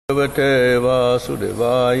Bhagavate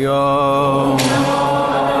Vasudevaya.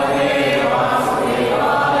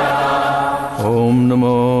 Om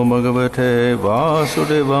Namo Bhagavate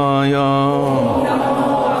Vasudevaya.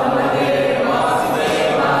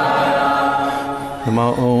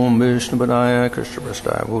 Namo Om Vishnupadaya Krishna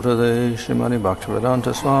Prasthaya Bhutale Srimad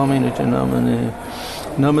Bhagavatham Swami Nityanamane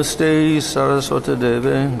Namaste Saraswati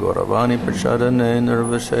Deve Gauravani Prachadane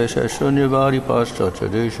Nirvashesha Shunyavadi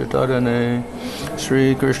Paschatadeshatadane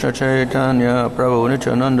Sri Krishna Chaitanya Prabhu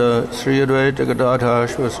Nityananda Sri Advaita Gadadhar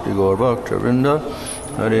Shvasti Gaur Bhakta-vrinda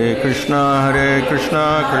Hare Krishna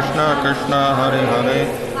Krishna Krishna Hare Hare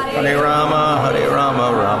Hare Rama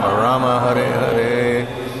Rama Rama Hare Hare.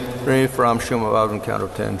 Pray from Srimad Bhagavatam, Count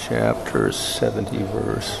of 10, chapter 70,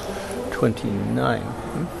 verse 29.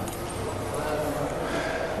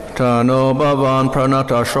 Tano Bhavan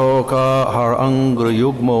Pranata Shoka Har Angra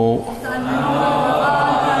Yugmo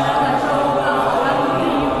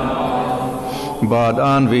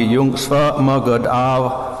Badan Vi Yungsva Magad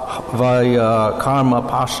Av Vaya Karma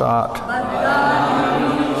Pasat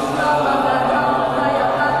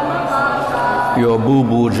Yo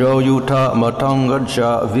Bubu Jo Yuta Matanga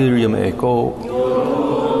Ja Viryam Eko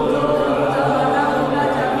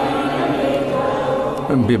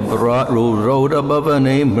Bibrat Roda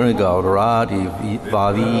Bhavane Mrigal Radi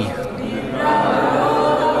Vavi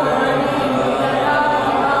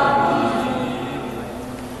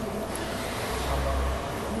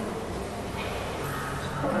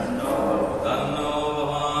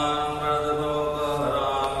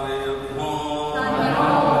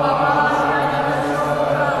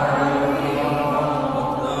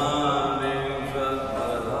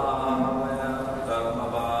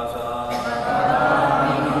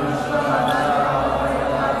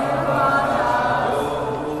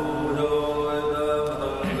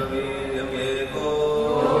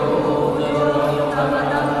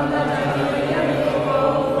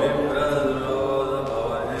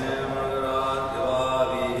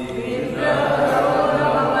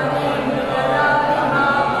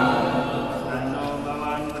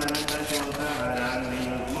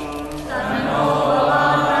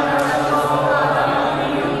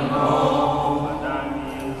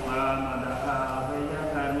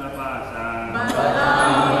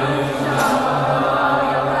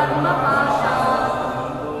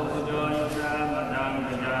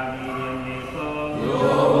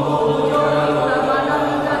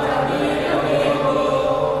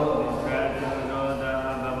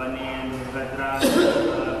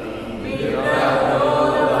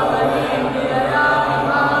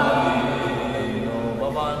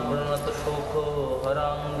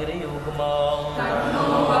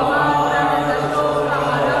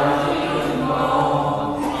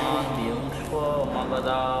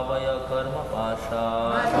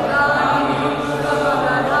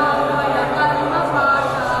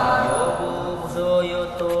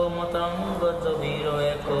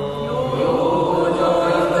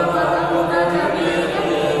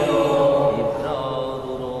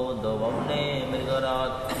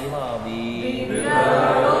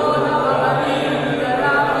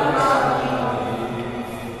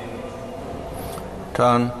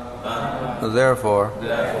Therefore,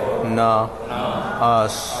 na,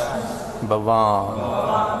 us,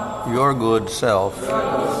 bhavan, your good self,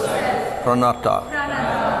 pranata,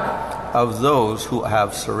 of those who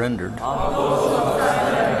have surrendered,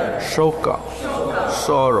 shoka,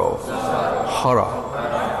 sorrow, hara,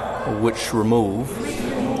 which remove,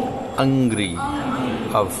 angri,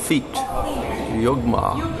 of feet,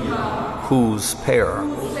 yugma, whose pair,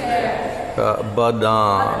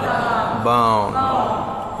 badan, bound,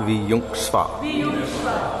 Viyungsva.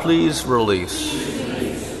 Please release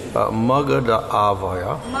Magadha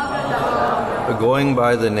Avaya, going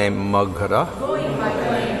by the name Magadha,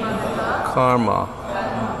 karma,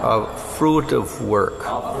 of fruit of work,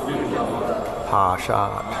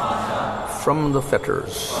 Pashat, from the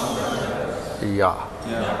fetters, Ya,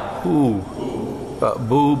 who,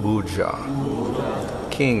 Bubuja,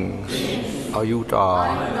 kings,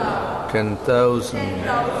 Ayuta, 10,000,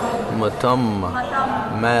 Matam,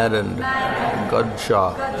 maddened,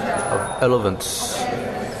 Gadsha, of elephants,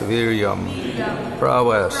 Viryam,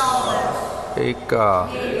 prowess, Eka,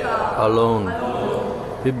 alone,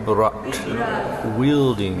 Bibrat,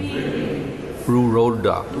 wielding,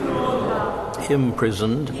 Ruroda,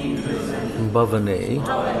 imprisoned,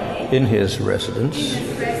 Bhavane, in his residence,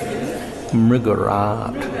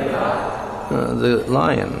 Mrigarat, the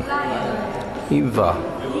lion, Iva,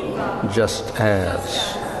 just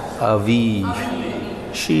as, Avi,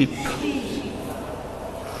 sheep.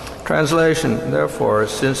 Translation, therefore,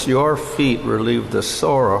 since your feet relieve the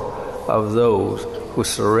sorrow of those who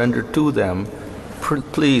surrender to them,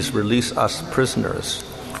 please release us prisoners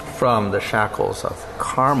from the shackles of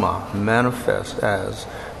karma, manifest as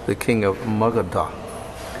the king of Magadha,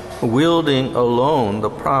 wielding alone the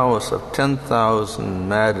prowess of 10,000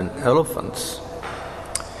 maddened elephants.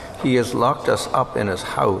 He has locked us up in his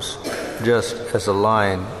house, just as a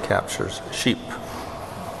lion captures sheep.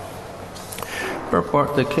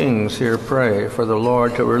 Purport: the kings here pray for the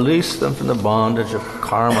Lord to release them from the bondage of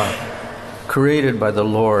karma created by the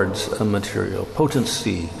Lord's material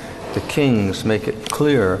potency. The kings make it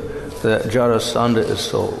clear that Jarasandha is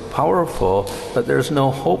so powerful that there's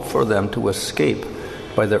no hope for them to escape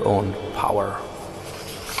by their own power.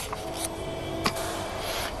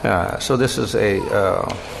 So this is a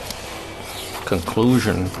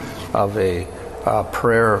conclusion of a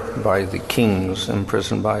prayer by the kings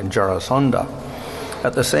imprisoned by Jarasandha.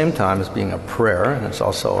 At the same time as being a prayer, and it's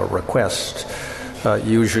also a request.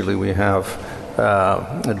 Usually we have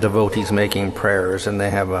devotees making prayers, and they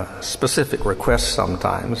have a specific request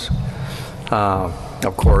sometimes.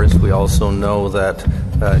 Of course, we also know that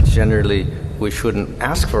generally we shouldn't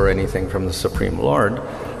ask for anything from the Supreme Lord,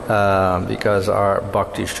 because our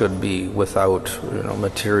bhakti should be without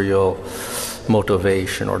material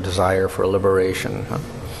motivation or desire for liberation.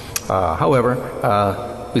 However,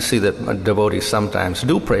 we see that devotees sometimes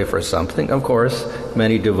do pray for something. Of course,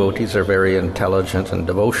 many devotees are very intelligent and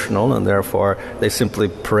devotional, and therefore they simply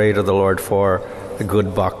pray to the Lord for a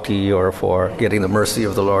good bhakti or for getting the mercy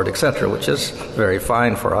of the Lord, etc., which is very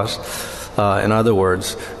fine for us. In other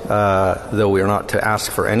words, though we are not to ask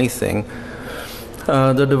for anything,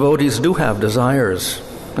 the devotees do have desires,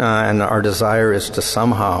 and our desire is to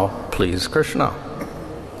somehow please Kṛṣṇa.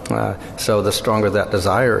 So the stronger that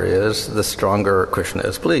desire is, the stronger Kṛṣṇa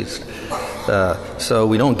is pleased. So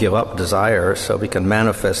we don't give up desire, so we can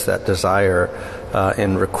manifest that desire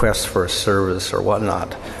in requests for a service or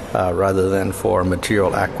whatnot, rather than for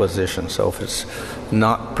material acquisition. So if it's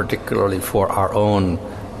not particularly for our own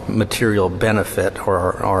material benefit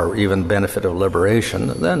or even benefit of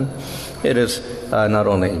liberation, then it is not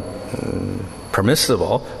only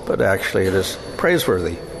permissible, but actually it is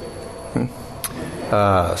praiseworthy.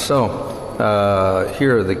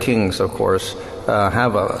 Here the kings, of course,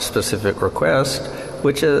 have a specific request,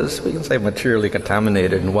 which is, we can say, materially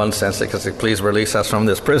contaminated in one sense, because they please release us from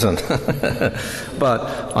this prison. But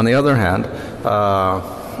on the other hand,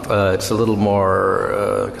 it's a little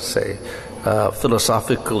more,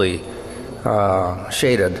 philosophically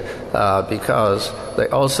shaded, because they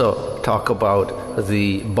also talk about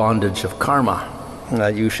the bondage of karma.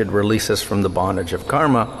 You should release us from the bondage of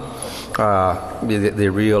karma. They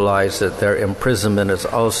realize that their imprisonment is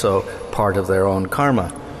also part of their own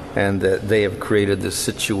karma, and that they have created this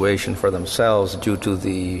situation for themselves due to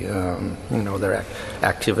the, their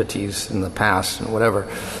activities in the past and whatever.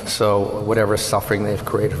 So whatever suffering they've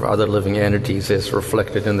created for other living entities is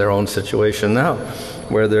reflected in their own situation now,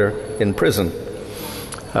 where they're in prison.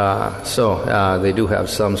 So they do have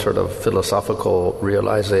some sort of philosophical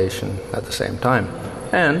realization at the same time.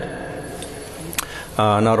 And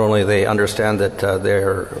not only they understand that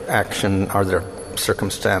their action or their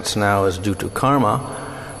circumstance now is due to karma,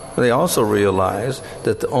 they also realize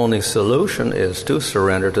that the only solution is to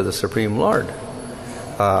surrender to the Supreme Lord,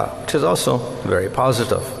 which is also very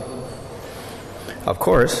positive. Of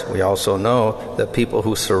course, we also know that people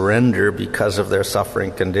who surrender because of their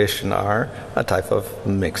suffering condition are a type of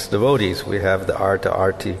mixed devotees. We have the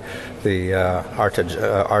Arta-Arti, the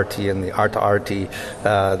Arti and the Arta-Arti.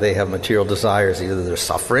 They have material desires. Either they're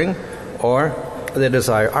suffering or they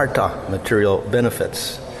desire Arta, material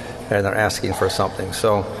benefits, and they're asking for something.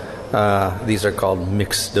 So these are called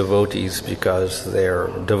mixed devotees because their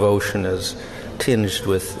devotion is tinged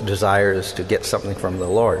with desires to get something from the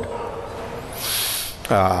Lord.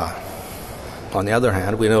 On the other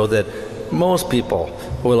hand, we know that most people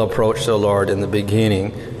will approach the Lord in the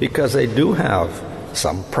beginning because they do have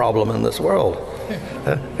some problem in this world.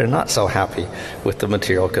 They're not so happy with the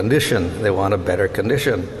material condition. They want a better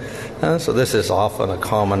condition. So this is often a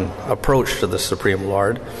common approach to the Supreme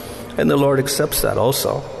Lord, and the Lord accepts that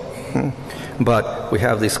also. But we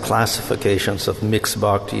have these classifications of mixed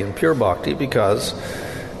bhakti and pure bhakti because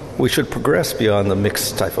we should progress beyond the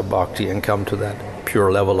mixed type of bhakti and come to that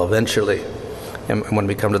pure level eventually. And when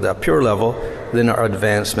we come to that pure level, then our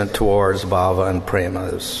advancement towards bhava and prema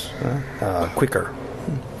is quicker.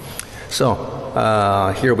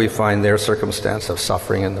 So here we find their circumstance of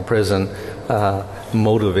suffering in the prison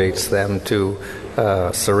motivates them to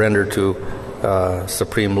surrender to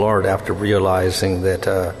Supreme Lord after realizing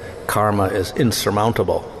that karma is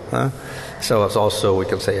insurmountable. So it's also, we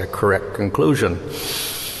can say, a correct conclusion.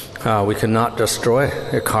 We cannot destroy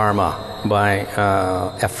karma by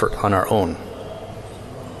effort on our own.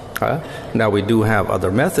 Now we do have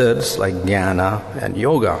other methods like jnana and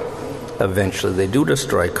yoga. Eventually they do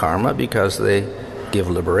destroy karma because they give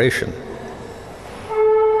liberation.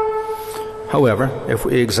 However, if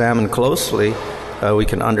we examine closely, we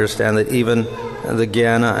can understand that even the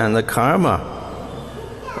jnana and the karma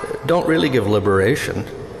don't really give liberation.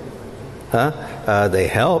 They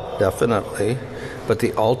help, definitely, but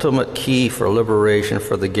the ultimate key for liberation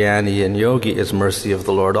for the jnani and yogi is mercy of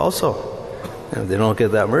the Lord also. And if they don't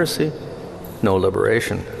get that mercy, no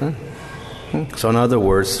liberation. So in other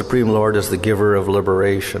words, Supreme Lord is the giver of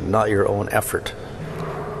liberation, not your own effort.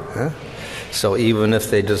 So even if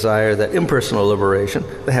they desire that impersonal liberation,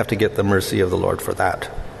 they have to get the mercy of the Lord for that.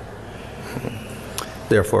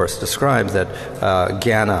 Therefore it's described that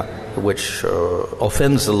jnana, which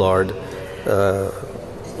offends the Lord,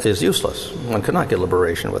 is useless. One cannot get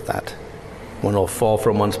liberation with that. One will fall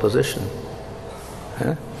from one's position.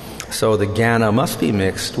 So the jnana must be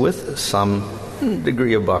mixed with some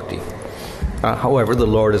degree of bhakti. However, the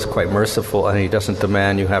Lord is quite merciful, and He doesn't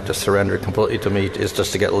demand you have to surrender completely to me. It's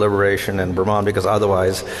just to get liberation and Brahman, because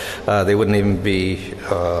otherwise they wouldn't even be,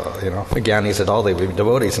 jnanis at all. They would be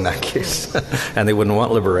devotees in that case, and they wouldn't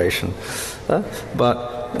want liberation.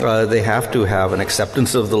 But they have to have an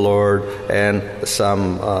acceptance of the Lord and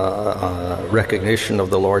some recognition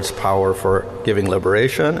of the Lord's power for giving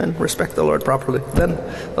liberation and respect the Lord properly. Then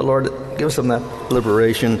the Lord gives them that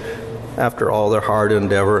liberation after all their hard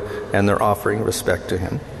endeavor and their offering respect to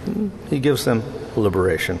Him. He gives them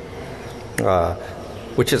liberation,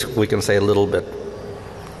 which is, we can say, a little bit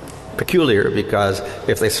peculiar, because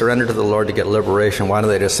if they surrender to the Lord to get liberation, why don't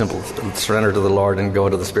they just simply surrender to the Lord and go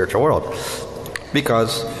to the spiritual world?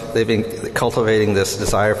 Because they've been cultivating this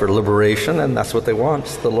desire for liberation, and that's what they want.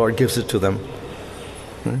 The Lord gives it to them.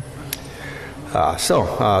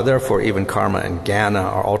 Therefore, even karma and jnana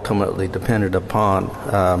are ultimately dependent upon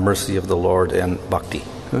mercy of the Lord and bhakti.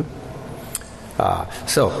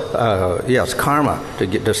 Yes, karma, to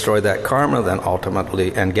destroy that karma then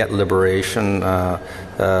ultimately and get liberation.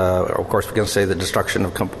 Of course, we can say the destruction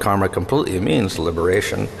of karma completely means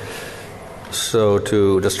liberation. So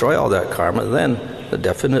to destroy all that karma, then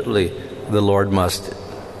definitely the Lord must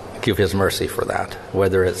give His mercy for that,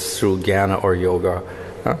 whether it's through jnana or yoga,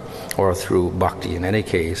 or through bhakti. In any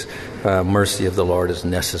case, mercy of the Lord is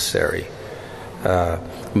necessary.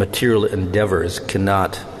 Material endeavors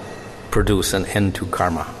cannot produce an end to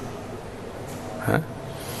karma.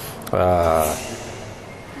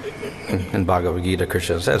 In Bhagavad Gita,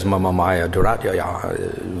 Krishna says, Mama Maya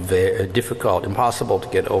Duratyaya, difficult, impossible to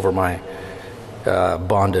get over my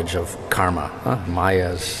bondage of karma. Maya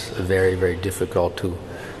is very, very difficult to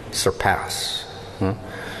surpass.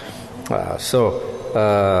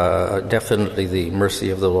 Definitely the mercy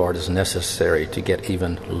of the Lord is necessary to get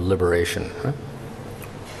even liberation.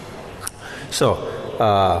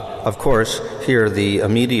 Of course, here the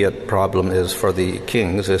immediate problem is for the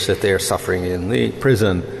kings is that they are suffering in the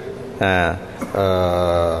prison. But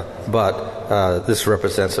this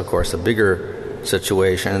represents, of course, a bigger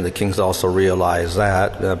situation, and the kings also realize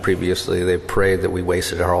that. Previously they prayed that we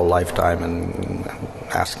wasted our whole lifetime in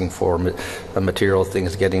asking for material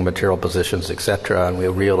things, getting material positions, etc., and we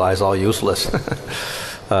realize all useless.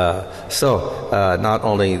 Not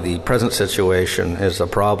only the present situation is a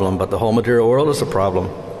problem, but the whole material world is a problem,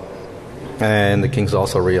 and the kings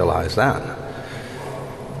also realize that.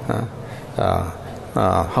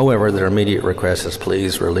 However, their immediate request is,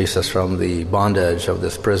 please release us from the bondage of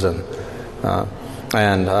this prison.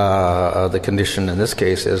 The condition in this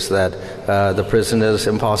case is that the prison is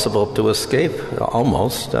impossible to escape,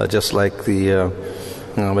 almost, just like the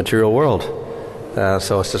material world.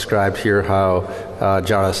 So it's described here how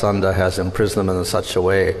Jarasandha has imprisoned them in such a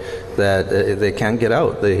way that they can't get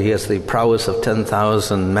out. He has the prowess of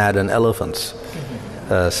 10,000 maddened elephants.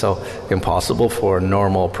 So impossible for a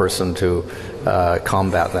normal person to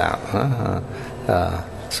combat that.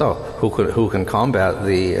 So who can combat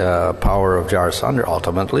the power of Jarasandha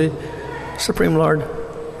ultimately? Supreme Lord.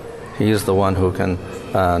 He is the one who can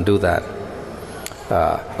do that.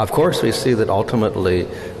 Of course, we see that ultimately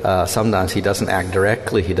sometimes He doesn't act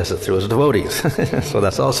directly, He does it through His devotees. So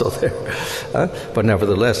that's also there. But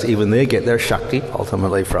nevertheless, even they get their Shakti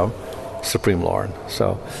ultimately from Supreme Lord.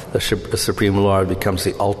 So the Supreme Lord becomes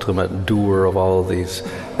the ultimate doer of all of these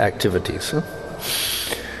activities.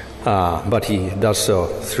 But He does so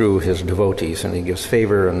through His devotees, and He gives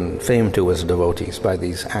favor and fame to His devotees by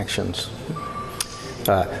these actions.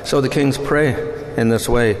 So the kings pray in this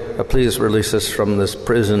way, please release us from this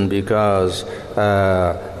prison, because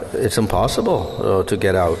it's impossible to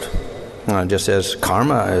get out, just as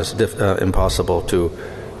karma is impossible to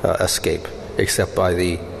escape, except by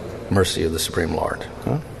the mercy of the Supreme Lord.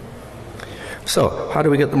 So, how do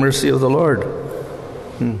we get the mercy of the Lord?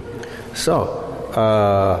 So,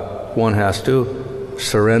 one has to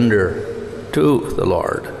surrender to the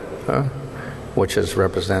Lord, which is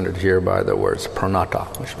represented here by the words pranata,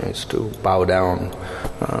 which means to bow down,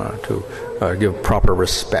 to give proper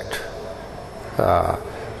respect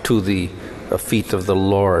to the feet of the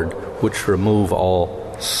Lord, which remove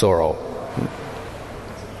all sorrow.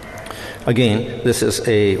 Again, this is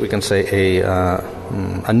we can say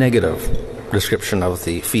a negative description of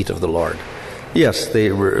the feet of the Lord. Yes, they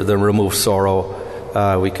remove sorrow.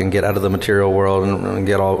 We can get out of the material world and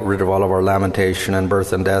get rid of all of our lamentation and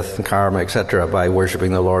birth and death and karma, etc., by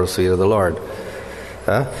worshiping the lotus feet of the Lord.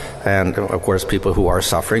 And of course, people who are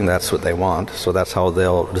suffering, that's what they want. So that's how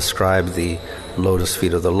they'll describe the lotus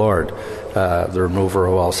feet of the Lord, the remover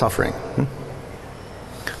of all suffering.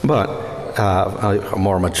 But a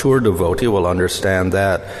more mature devotee will understand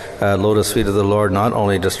that lotus feet of the Lord not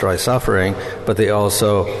only destroy suffering, but they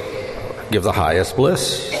also give the highest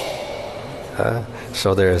bliss.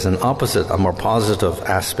 So there is an opposite, a more positive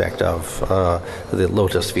aspect of the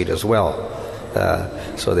lotus feet as well.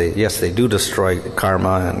 So they do destroy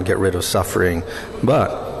karma and get rid of suffering, but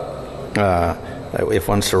if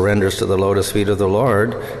one surrenders to the lotus feet of the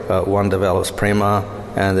Lord, one develops prema,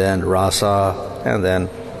 and then rasa, and then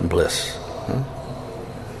bliss.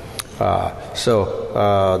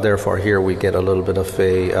 Therefore here we get a little bit of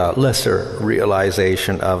a lesser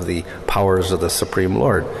realization of the powers of the Supreme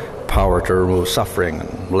Lord, power to remove suffering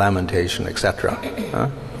and lamentation, etc.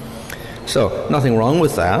 So nothing wrong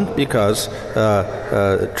with that, because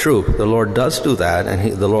true, the Lord does do that,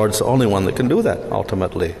 and the Lord's the only one that can do that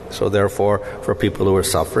ultimately. So therefore, for people who are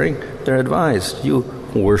suffering, they're advised, you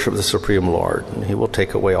worship the Supreme Lord, and He will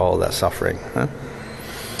take away all that suffering.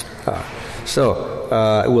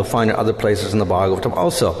 We'll find in other places in the Bhagavatam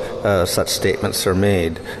also such statements are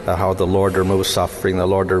made, how the Lord removes suffering, the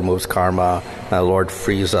Lord removes karma, the Lord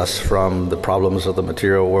frees us from the problems of the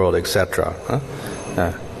material world, etc.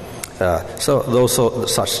 So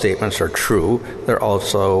such statements are true. They're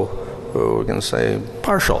also, we can say,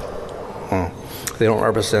 partial. They don't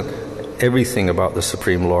represent everything about the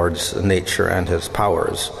Supreme Lord's nature and His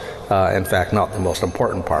powers. In fact, not the most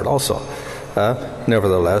important part also.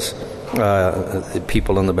 Nevertheless,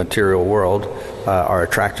 people in the material world are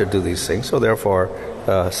attracted to these things, so therefore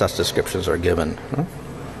such descriptions are given.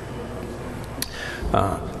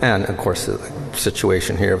 And of course the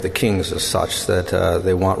situation here of the kings is such that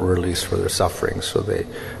they want release for their suffering, so they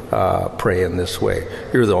pray in this way.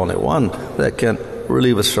 You're the only one that can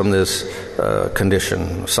relieve us from this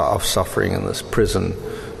condition of suffering in this prison,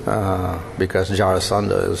 because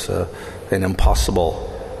Jarasandha is an impossible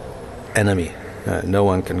enemy. No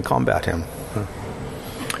one can combat him.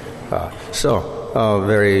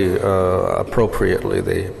 Very appropriately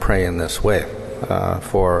they pray in this way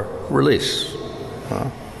for release.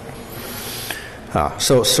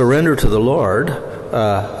 So surrender to the Lord,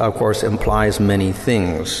 of course, implies many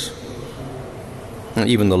things.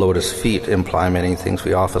 Even the lotus feet imply many things.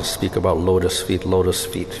 We often speak about lotus feet,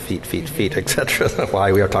 feet, etc.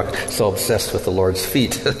 Why we are so obsessed with the Lord's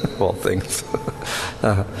feet, of all things.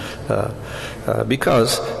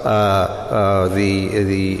 Because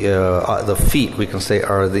the feet, we can say,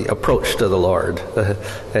 are the approach to the Lord,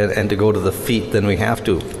 and to go to the feet, then we have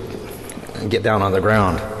to get down on the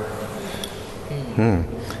ground.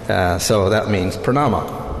 So that means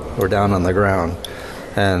pranama. We're down on the ground.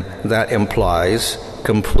 And that implies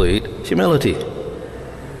complete humility.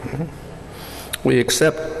 We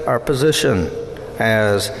accept our position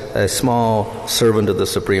as a small servant of the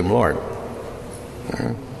Supreme Lord.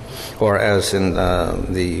 Or as in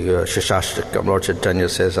the Shashashtakam, Lord Chaitanya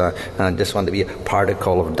says, I just want to be a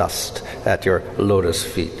particle of dust at your lotus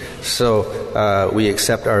feet. So we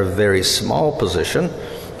accept our very small position,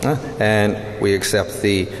 and we accept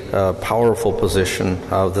the powerful position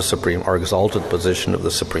of the Supreme, or exalted position of the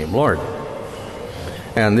Supreme Lord.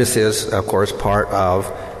 And this is, of course, part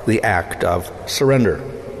of the act of surrender,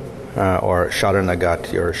 or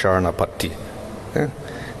sharanagati, or sharanapati.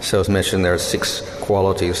 So as mentioned, there are 6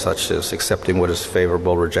 qualities, such as accepting what is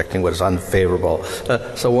favorable, rejecting what is unfavorable.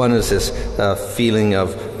 So one is this feeling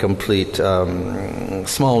of complete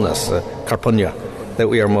smallness, karpunya, that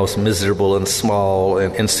we are most miserable and small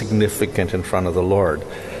and insignificant in front of the Lord.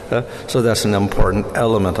 So that's an important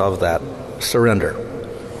element of that surrender.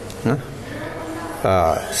 And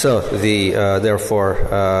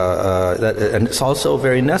it's also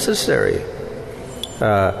very necessary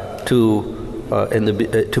to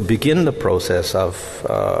to begin the process of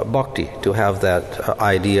bhakti, to have that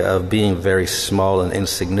idea of being very small and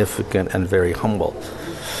insignificant and very humble.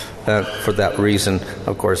 For that reason,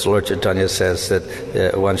 of course, Lord Chaitanya says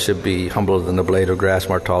that one should be humble than the blade of grass,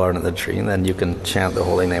 more tolerant than the tree, and then you can chant the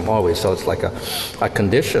holy name always. So it's like a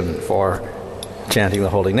condition for chanting the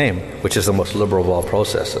holy name, which is the most liberal of all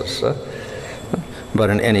processes. But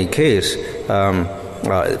in any case,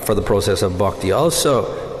 for the process of bhakti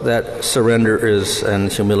also, that surrender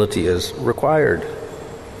and humility is required.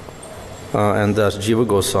 And thus Jiva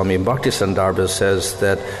Goswami Bhakti Sandarbha says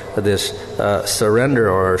that this surrender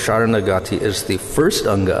or Sharanagati is the first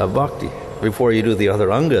anga of bhakti. Before you do the other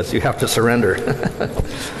angas, you have to surrender.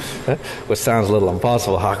 Which sounds a little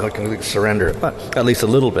impossible. How can we surrender? But at least a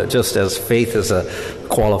little bit, just as faith is a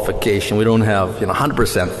qualification. We don't have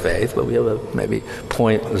 100% faith, but we have maybe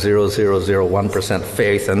 0.0001%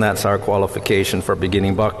 faith, and that's our qualification for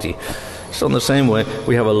beginning bhakti. So in the same way,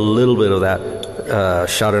 we have a little bit of that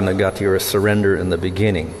Sharanagati or surrender in the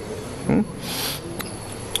beginning.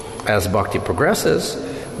 As bhakti progresses,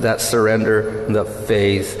 that surrender, that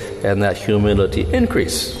faith, and that humility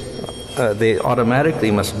increase. They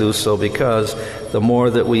automatically must do so, because the more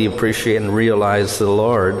that we appreciate and realize the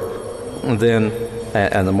Lord, then,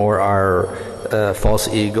 and the more our false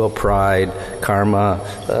ego, pride, karma,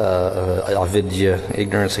 avidya,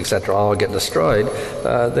 ignorance, etc., all get destroyed,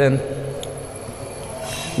 then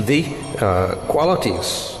the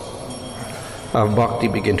qualities of bhakti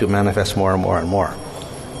begin to manifest more and more and more,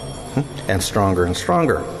 and stronger and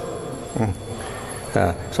stronger.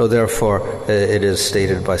 So therefore, it is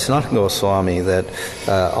stated by Sanatana Goswami that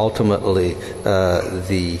ultimately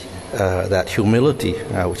that humility,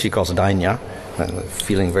 which he calls dainya,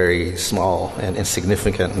 feeling very small and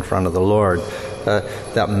insignificant in front of the Lord,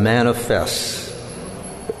 that manifests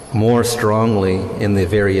more strongly in the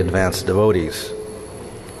very advanced devotees.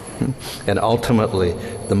 And ultimately,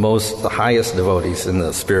 the highest devotees in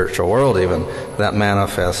the spiritual world even, that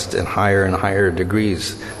manifest in higher and higher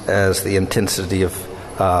degrees as the intensity of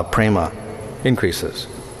prema increases,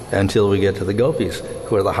 until we get to the gopis,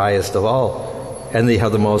 who are the highest of all. And they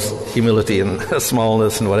have the most humility and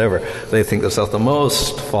smallness and whatever. They think themselves the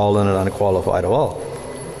most fallen and unqualified of all.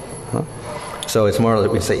 So it's more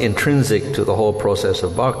like we say intrinsic to the whole process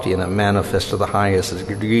of bhakti, and it manifests to the highest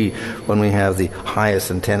degree when we have the highest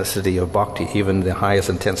intensity of bhakti, even the highest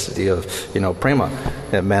intensity of prema.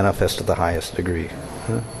 It manifests to the highest degree.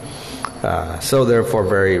 So therefore,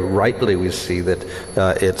 very rightly we see that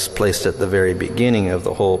it's placed at the very beginning of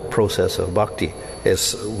the whole process of bhakti.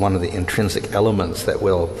 It's one of the intrinsic elements that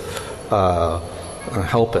will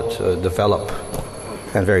help it develop,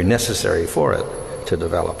 and very necessary for it to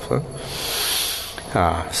develop.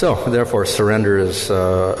 So, therefore, surrender is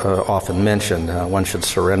often mentioned. One should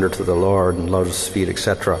surrender to the Lord and lotus feet,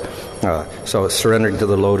 etc. So, surrendering to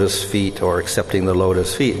the lotus feet or accepting the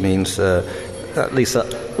lotus feet means at least a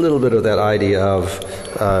little bit of that idea of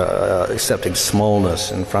accepting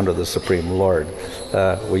smallness in front of the Supreme Lord.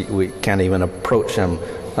 We can't even approach Him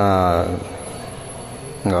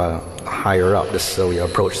higher up, just so we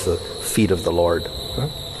approach the feet of the Lord.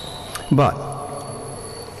 But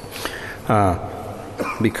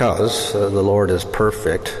because the Lord is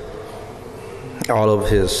perfect, all of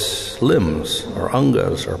His limbs or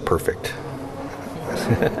angas are perfect.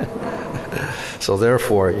 So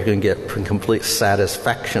therefore, you can get complete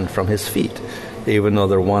satisfaction from His feet, even though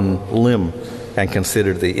they're one limb and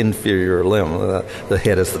considered the inferior limb. The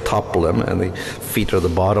head is the top limb and the feet are the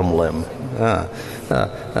bottom limb.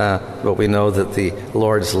 But we know that the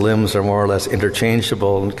Lord's limbs are more or less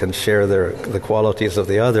interchangeable and can share the qualities of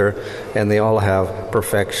the other, and they all have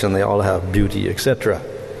perfection, they all have beauty, etc.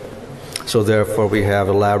 So therefore we have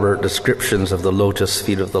elaborate descriptions of the lotus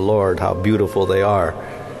feet of the Lord, how beautiful they are.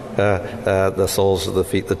 The soles of the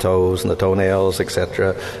feet, the toes and the toenails,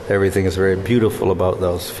 etc. Everything is very beautiful about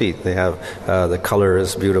those feet. They have the color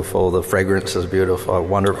is beautiful, the fragrance is beautiful,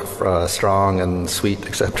 wonderful, strong and sweet,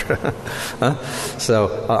 etc. So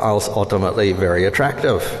ultimately very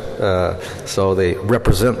attractive. So they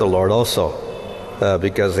represent the Lord also,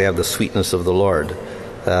 because they have the sweetness of the Lord.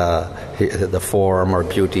 The form or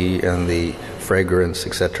beauty and the fragrance,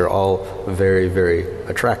 etc. All very, very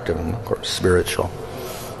attractive and of course spiritual.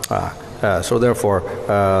 So therefore,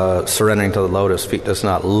 surrendering to the lotus feet does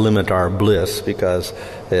not limit our bliss, because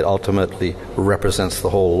it ultimately represents the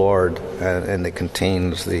whole Lord, and it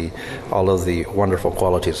contains all of the wonderful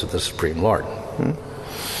qualities of the Supreme Lord.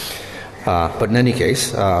 But in any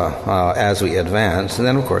case, as we advance, and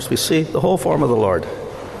then of course we see the whole form of the Lord.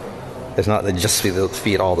 It's not that just see the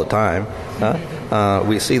feet all the time.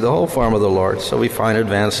 We see the whole form of the Lord. So we find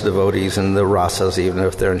advanced devotees in the rasas, even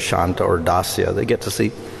if they're in Shanta or Dasya, they get to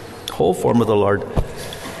see the whole form of the Lord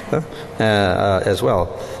as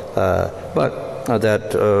well. But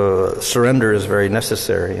that surrender is very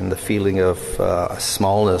necessary, and the feeling of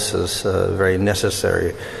smallness is very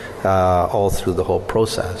necessary all through the whole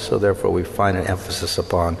process. So therefore we find an emphasis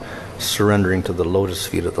upon surrendering to the lotus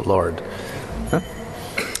feet of the Lord.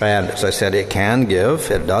 And as I said, it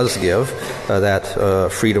does give that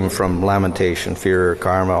freedom from lamentation, fear,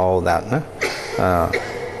 karma, all that.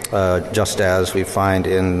 Just as we find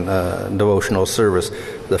in devotional service,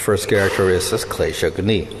 the first characteristic is klesha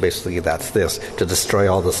gni. Basically, that's this, to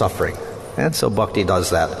destroy all the suffering. And so bhakti does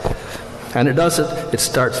that. And it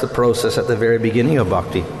starts the process at the very beginning of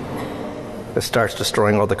bhakti. It starts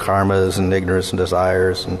destroying all the karmas and ignorance and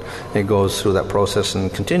desires, and it goes through that process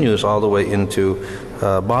and continues all the way into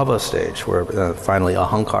bhava stage, where finally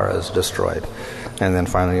ahankara is destroyed. And then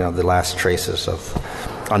finally the last traces of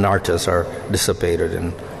anarthas are dissipated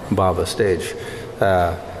in bhava stage.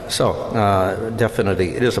 So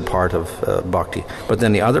definitely it is a part of bhakti. But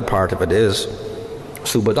then the other part of it is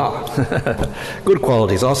subhada. Good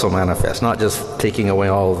qualities also manifest, not just taking away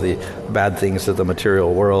all the bad things of the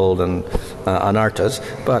material world and anarthas,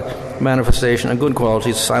 but manifestation of good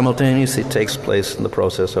qualities simultaneously takes place in the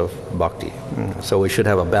process of bhakti. So we should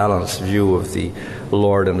have a balanced view of the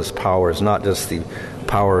Lord and His powers, not just the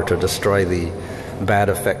power to destroy the bad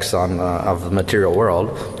effects of the material world,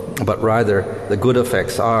 but rather the good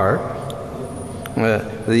effects are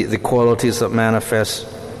the qualities that manifest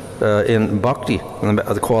in bhakti,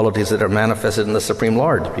 the qualities that are manifested in the Supreme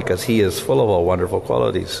Lord, because He is full of all wonderful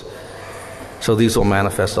qualities. So these will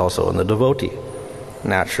manifest also in the devotee.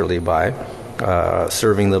 Naturally, by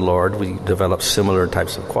serving the Lord, we develop similar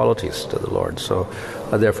types of qualities to the Lord. So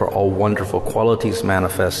therefore, all wonderful qualities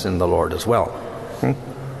manifest in the Lord as well.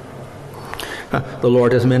 The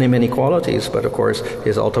Lord has many, many qualities, but of course,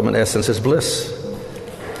 His ultimate essence is bliss.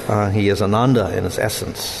 He is Ananda in His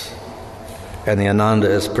essence. And the Ananda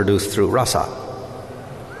is produced through rasa.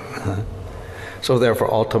 So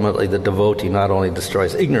therefore, ultimately, the devotee not only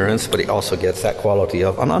destroys ignorance, but he also gets that quality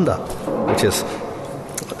of Ananda, which is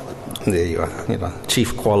the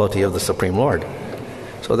chief quality of the Supreme Lord.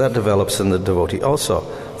 So that develops in the devotee also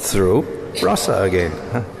through rasa again,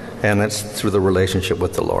 and that's through the relationship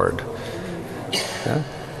with the Lord.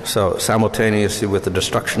 So simultaneously with the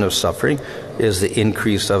destruction of suffering is the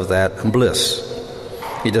increase of that bliss.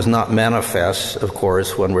 It does not manifest, of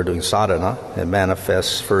course, when we're doing sadhana. It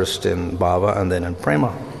manifests first in bhava and then in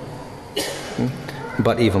prema.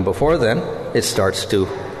 But even before then, it starts to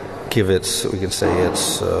give we can say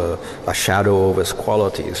it's a shadow of its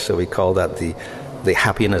qualities. So we call that the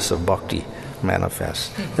happiness of bhakti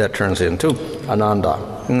manifests. That turns into ananda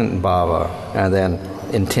in bhava, and then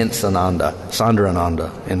intense ananda,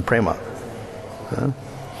 sandrananda in prema.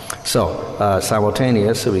 So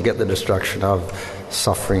simultaneously, we get the destruction of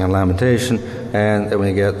suffering and lamentation, and then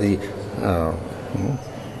we get the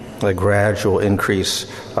gradual increase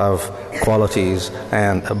of qualities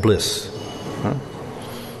and bliss.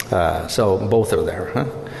 So both are there.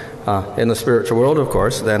 In the spiritual world, of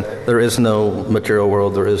course, then there is no material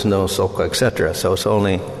world, there is no sukha, etc. So it's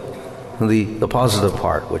only the positive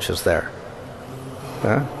part which is there.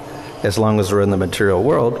 As long as we're in the material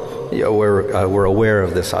world, we're aware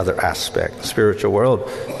of this other aspect. Spiritual world,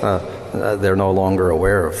 they're no longer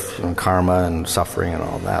aware of karma and suffering and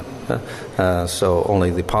all that. So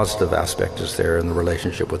only the positive aspect is there in the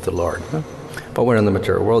relationship with the Lord. But when in the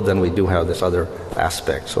material world, then we do have this other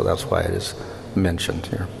aspect. So that's why it is mentioned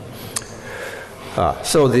here.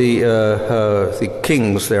 So the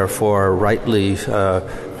kings, therefore, rightly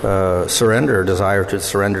desire to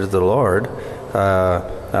surrender to the Lord.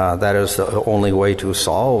 That is the only way to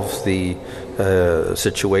solve the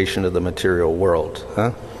situation of the material world.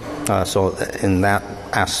 So in that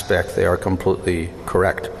aspect, they are completely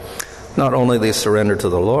correct. Not only they surrender to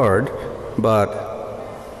the Lord, but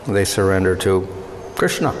they surrender to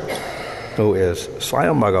Kṛṣṇa, who is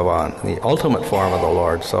Swami Bhagavan, the ultimate form of the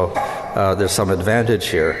Lord. So there's some advantage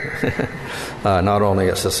here. Not only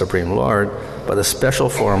as the Supreme Lord, but the special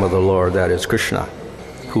form of the Lord, that is Kṛṣṇa,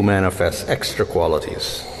 who manifests extra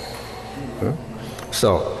qualities.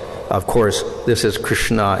 So, of course, this is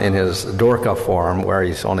Kṛṣṇa in his Dwarka form, where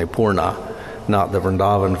he's only Purna, not the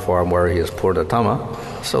Vrindavan form where he is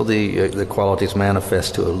Purnatama. so the qualities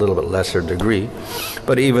manifest to a little bit lesser degree.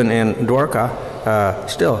 But even in Dwarka,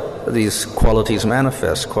 still these qualities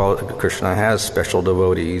manifest. Kṛṣṇa has special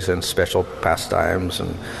devotees and special pastimes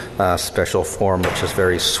and special form which is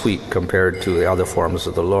very sweet compared to the other forms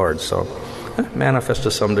of the Lord. So manifest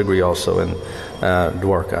to some degree also in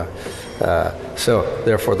Dwarka. So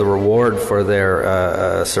therefore the reward for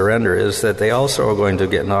their surrender is that they also are going to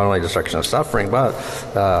get not only destruction of suffering, but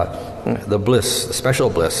the bliss, the special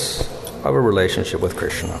bliss of a relationship with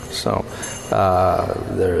Kṛṣṇa. So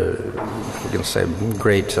we can say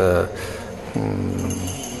great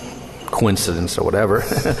coincidence or whatever,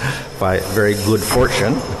 by very good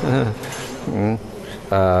fortune,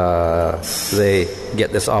 they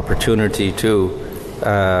get this opportunity to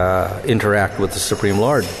interact with the Supreme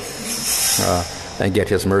Lord and get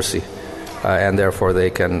His mercy, and therefore they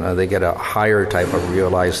get a higher type of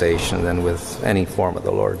realization than with any form of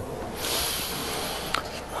the Lord.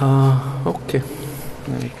 Okay.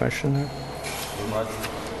 Any question there?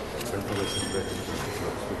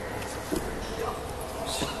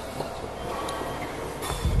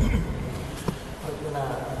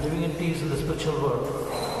 Living in peace in the spiritual world,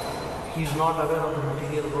 he is not aware of the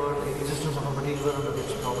material world, the existence of a material world and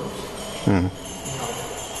its problems.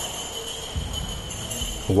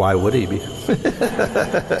 Why would he be?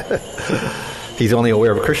 He's only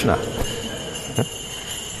aware of Kṛṣṇa.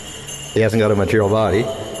 He hasn't got a material body.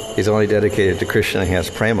 He's only dedicated to Kṛṣṇa. He has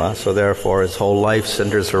prema, so therefore his whole life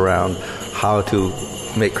centers around how to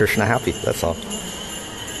make Kṛṣṇa happy. That's all.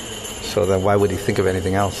 So then why would he think of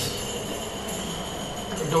anything else?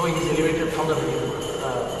 Though he's elevated from the material world,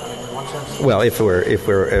 in one sense. Well, if we're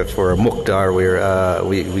a mukta,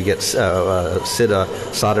 we get siddha,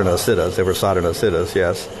 sadhana siddhas. If we're sadhana siddhas,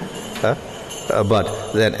 yes.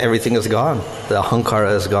 But then everything is gone. The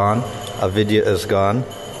ahankara is gone. Avidya is gone.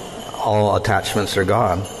 All attachments are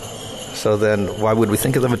gone. So then why would we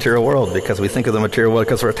think of the material world? Because we think of the material world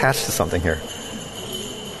because we're attached to something here.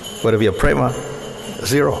 But if you have prema,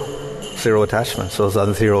 zero attachment. So it's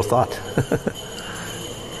a zero thought.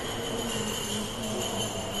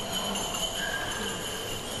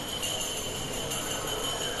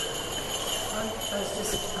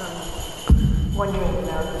 Wondering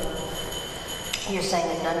about, you're saying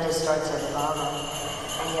that Nanda starts as Bhava,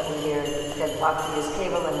 and yet we hear that Bhakti is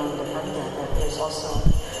Kevala Nanda Nanda, that there's also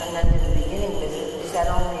a Nanda in the beginning. Is that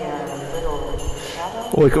only a little shadow?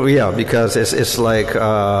 Well, yeah, because it's like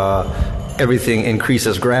everything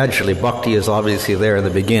increases gradually. Bhakti is obviously there in the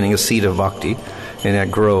beginning, a seed of Bhakti, and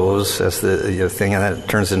it grows as the thing, and then it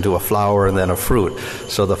turns into a flower and then a fruit.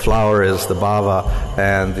 So the flower is the bhava,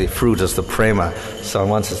 and the fruit is the prema. So in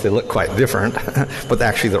one sense, they look quite different, but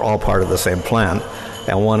actually they're all part of the same plant,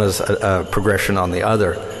 and one is a progression on the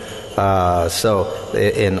other. So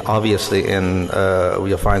obviously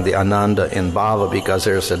you'll find the ananda in bhava because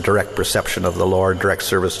there's a direct perception of the Lord, direct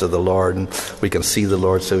service to the Lord, and we can see the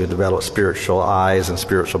Lord, so we develop spiritual eyes and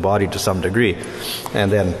spiritual body to some degree.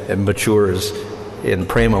 And then it matures in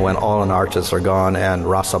prema when all anarthas are gone and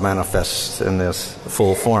rasa manifests in this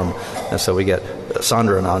full form. And so we get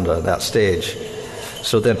Sandrananda at that stage.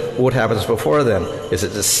 So then what happens before then? Is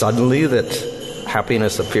it just suddenly that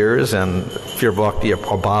happiness appears and pure bhakti or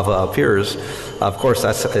bhava appears? Of course,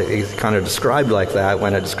 that's kind of described like that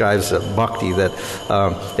when it describes bhakti, that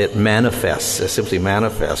it manifests, it simply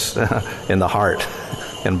manifests in the heart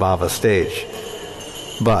in bhava stage.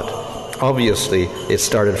 But obviously it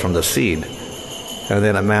started from the seed, and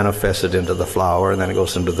then it manifested into the flower, and then it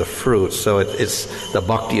goes into the fruit. So it's the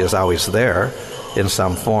bhakti is always there in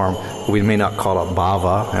some form. We may not call it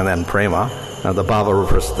bhava and then prema. Now the bhava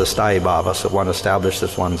refers to the sthayi bhava, so one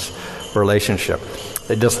establishes one's relationship.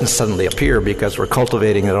 It doesn't suddenly appear because we're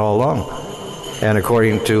cultivating it all along. And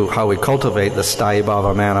according to how we cultivate, the sthayi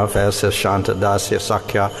bhava manifests as shanta, dasya,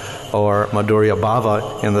 sakya, or madhurya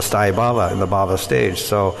bhava in the sthayi bhava, in the bhava stage.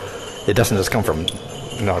 So it doesn't just come from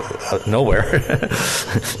nowhere.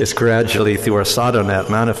 It's gradually through our sadhana it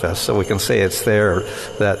manifests. So we can say it's there,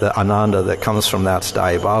 that the ananda that comes from that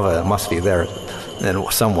sthayi bhava, it must be there in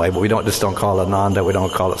some way. But we don't call it ananda, we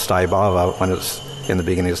don't call it sthayi bhava when it's in the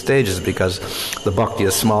beginning stages, because the bhakti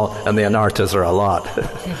is small and the anarthas are a lot.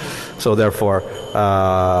 So therefore,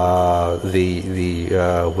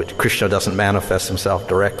 Kṛṣṇa doesn't manifest himself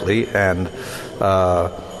directly, and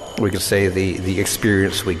we could say the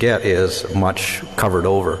experience we get is much covered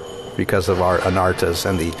over because of our anarthas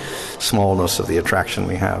and the smallness of the attraction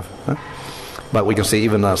we have. But we can see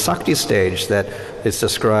even the Sakti stage that it's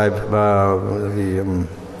described,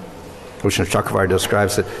 Vishnu Chakravarti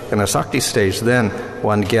describes it, in a Sakti stage then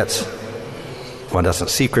one gets one doesn't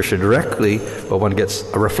see Krishna directly, but one gets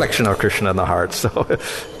a reflection of Krishna in the heart. So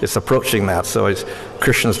it's approaching that. So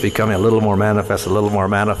Krishna's becoming a little more manifest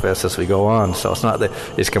as we go on. So it's not that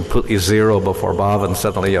it's completely zero before bhava and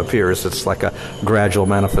suddenly appears. It's like a gradual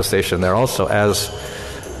manifestation there also as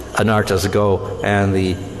anarthas go and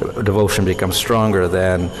the devotion becomes stronger.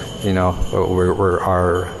 Then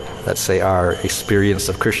our experience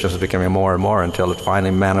of Krishna is becoming more and more until it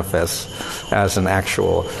finally manifests as an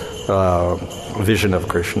actual vision of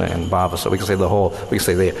Krishna and bhava. So we can say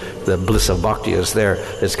the bliss of bhakti is there.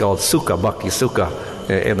 It's called sukha, bhakti sukha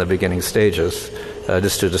in the beginning stages,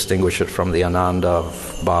 just to distinguish it from the ananda of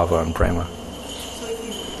bhava and prema.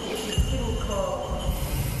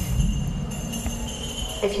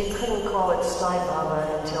 So if you couldn't call it Sai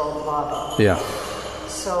Bhava until bhava. Yeah.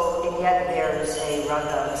 So, and yet there's a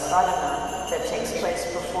raga sadhana that takes place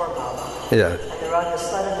before bhava. Yeah. And the raga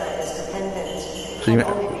sadhana is dependent. So you mean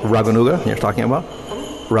Raganuga you're talking about?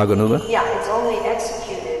 Raganuga? Yeah, it's only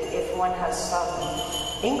executed if one has some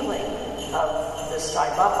inkling of the Sai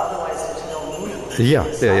Bhava, otherwise there's no meaning.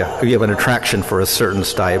 Yeah. You have an attraction for a certain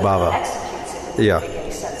Sai Bhava. Executes it, it doesn't make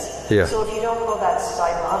any sense. Yeah. So if you don't call that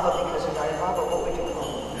Sai Bhava because of Sai Bhava, what would you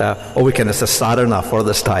call it? We can, it's a sadhana for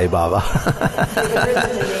the Sai Bhava. There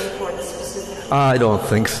isn't a name for it specifically. I don't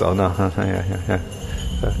think so, no.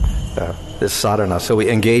 This sadhana. So we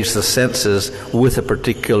engage the senses with a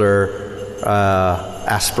particular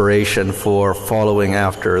aspiration for following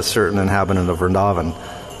after a certain inhabitant of Vrindavan.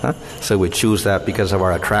 So we choose that because of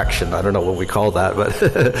our attraction. I don't know what we call that, but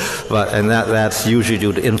that's usually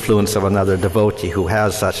due to influence of another devotee who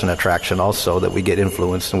has such an attraction also, that we get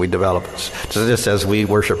influenced and we develop. So just as we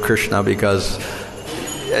worship Krishna because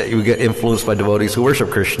you get influenced by devotees who worship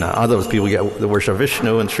Krishna. Other people get the worship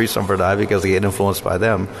Vishnu and Sri Sampradaya because they get influenced by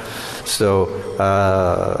them. So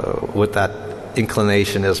with that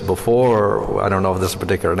inclination as before, I don't know if there's a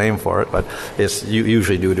particular name for it, but it's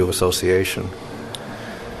usually due to association.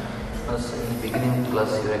 As in the beginning of the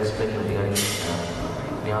class, you were explaining regarding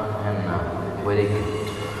Jnana and Vedic,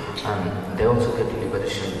 and they also get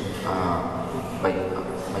liberation by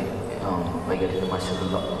getting the mercy of the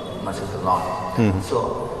Lord. Mm-hmm. So,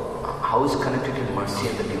 how is connected to mercy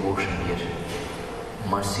and the devotion here?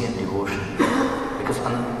 Mercy and devotion, because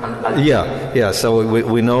So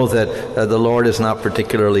we know that the Lord is not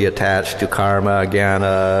particularly attached to karma,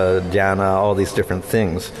 jnana, dhyana, all these different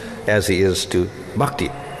things, as He is to bhakti.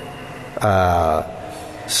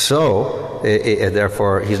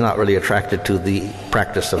 Therefore, He's not really attracted to the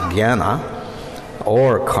practice of jnana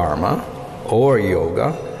or karma or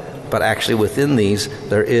yoga, but actually within these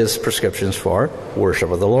there is prescriptions for worship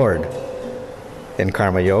of the Lord. In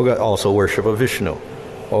karma yoga, also worship of Vishnu.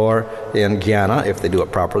 Or in jnana, if they do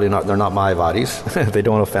it properly, they're not Mayavadis, they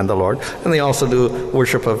don't offend the Lord. And they also do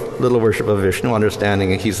little worship of Vishnu,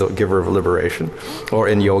 understanding He's the giver of liberation. Or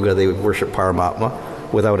in yoga, they worship Paramatma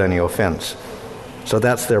without any offense. So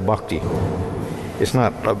that's their bhakti. It's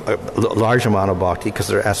not a large amount of bhakti because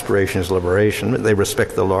their aspiration is liberation. They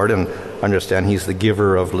respect the Lord and understand He's the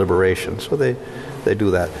giver of liberation. So they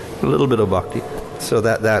do that. A little bit of bhakti. So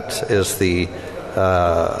that is the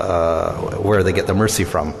where they get the mercy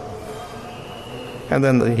from. And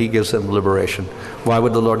then He gives them liberation. Why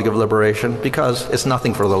would the Lord give liberation? Because it's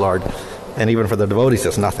nothing for the Lord. And even for the devotees,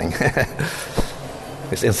 it's nothing.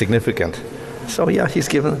 It's insignificant. So He's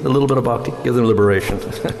given a little bit of bhakti, gives them liberation.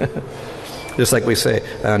 Just like we say,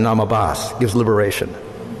 namabhas gives liberation.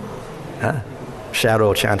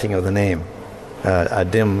 Shadow chanting of the name. A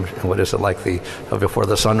dim, what is it, like before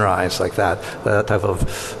the sunrise, like that type of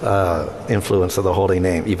influence of the holy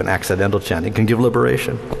name. Even accidental chanting can give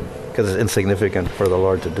liberation because it's insignificant for the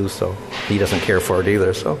Lord to do so. He doesn't care for it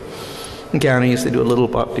either. So Gyanis, they do a little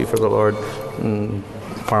bhakti for the Lord.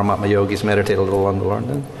 Paramatma yogis meditate a little on the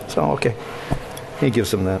Lord. So okay, He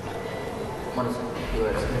gives them that. Maharaj, you were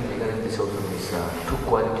explaining regarding this also, these two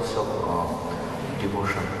qualities of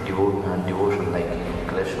devotion, like in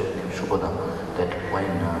Kṛṣṇa and Shubhada, that when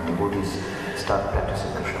devotees start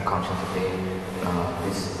practicing Krishna consciously,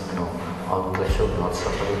 all Kṛṣṇa, not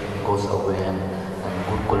suffering, goes away and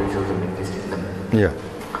good qualities also exist in them. Yeah.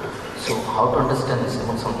 So how to understand this?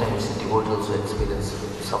 Sometimes devotees also experience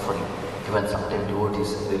suffering. Even sometimes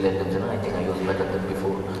devotees relate them, I think I was better than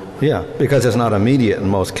before. Yeah, because it's not immediate in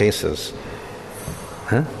most cases.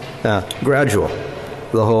 Gradual.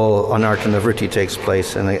 The whole anartha nivritti takes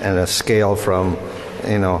place in a scale from,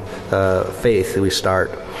 faith we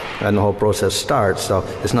start, and the whole process starts. So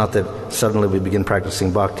it's not that suddenly we begin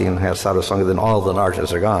practicing bhakti and have sadhusanga, then all the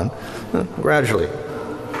anarthas are gone. Gradually.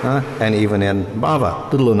 And even in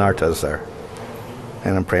bhava, little anarthas there.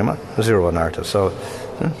 And in prema, zero anarthas. So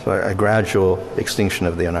So a gradual extinction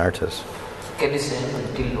of the anarthas. Can you say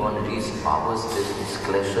until one reaches powers, this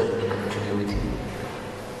klesha will continue with him?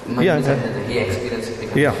 He experiences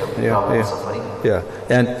suffering. Yeah,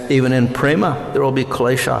 and even in prema, there will be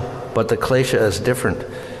klesha, but the klesha is different.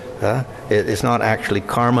 It's not actually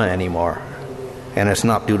karma anymore, and it's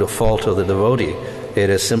not due to fault of the devotee. It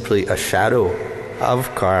is simply a shadow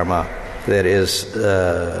of karma that is,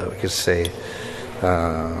 we could say,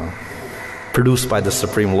 produced by the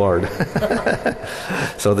Supreme Lord.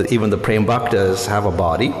 So that even the prema bhaktas have a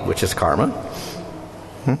body, which is karma.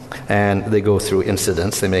 And they go through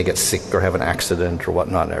incidents. They may get sick or have an accident or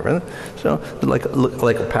whatnot and everything. So like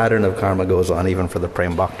a pattern of karma goes on even for the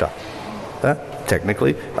prema bhakta.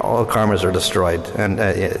 Technically, all karmas are destroyed, and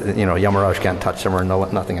Yamaraj can't touch them or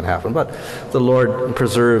nothing can happen. But the Lord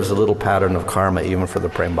preserves a little pattern of karma even for the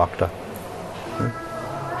prema bhakta.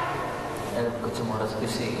 And Maharaj, you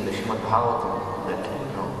see in the Srimad Bhagavatam that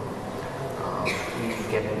we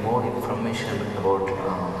get more information about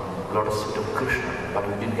lotus feet of Kṛṣṇa, but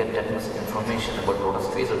we didn't get that much information about lotus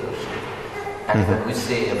face of Kṛṣṇa. And when we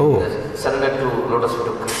say surrender to lotus feet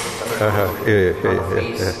of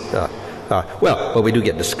Kṛṣṇa, well, we do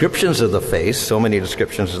get descriptions of the face, so many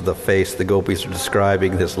descriptions of the face. The gopis are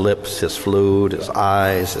describing his lips, his flute, his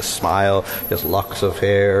eyes, his smile, his locks of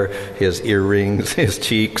hair, his earrings, his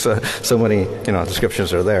cheeks. So many,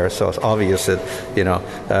 descriptions are there. So it's obvious that,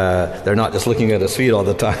 they're not just looking at his feet all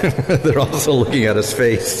the time. They're also looking at his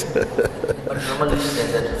face.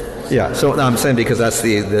 Yeah, so I'm saying because that's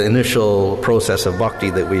the initial process of bhakti,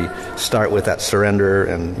 that we start with that surrender,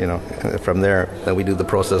 and from there then we do the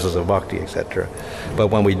processes of bhakti, etc.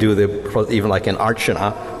 But when we do even like in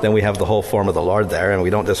archana, then we have the whole form of the Lord there, and we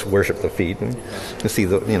don't just worship the feet. You see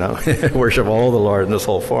worship all the Lord in this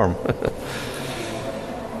whole form. In the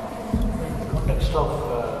context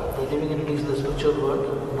of the living entities in the spiritual world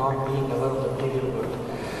not being aware of the material world,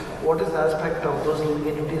 what is the aspect of those living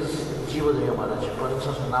entities, Jiva Deya Maharaj? For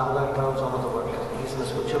instance, Navadar travels all over the world. He's in the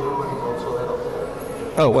spiritual world, but he's also aware of the world.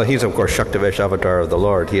 Oh, well, he's of course Shaktivesh avatar of the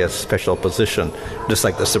Lord. He has special position, just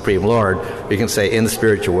like the Supreme Lord. You can say in the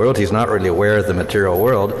spiritual world, he's not really aware of the material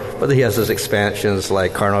world, but he has his expansions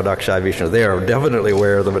like Karnodakshai Vishnu. They are definitely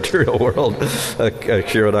aware of the material world.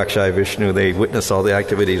 Kshirodakshai Vishnu, they witness all the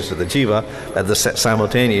activities of the jiva. At the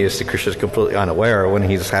simultaneous, Krishna is completely unaware when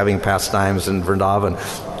he's having pastimes in Vrindavan.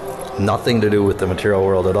 Nothing to do with the material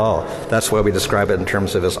world at all. That's why we describe it in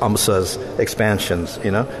terms of his amsas, expansions,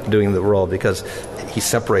 doing the role, because he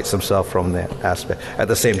separates himself from that aspect. At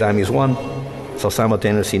the same time, he's one, so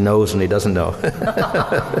simultaneously he knows and he doesn't know.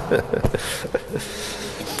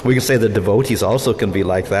 We can say the devotees also can be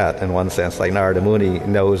like that in one sense, like Narada Muni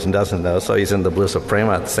knows and doesn't know, so he's in the bliss of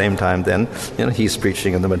prema. At the same time, then, he's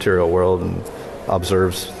preaching in the material world and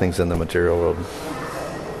observes things in the material world.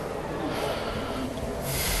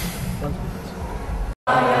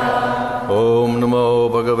 Om Namo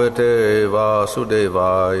Bhagavate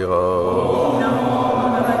Vasudevaya.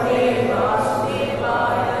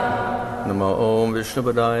 Namo Om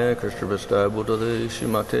Vishnupadaya Krishna Buddhale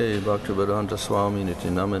Shimate Bhaktivedanta Swami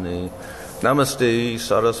Nityanamane. Namaste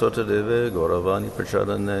Saraswati Deve Gauravani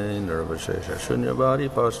Prachadane Nirvashesha Shunyavadi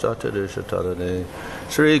Pastate Deshatarane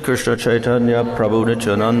Sri Krishna Chaitanya Prabhu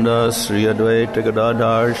Nityananda Sri Advaita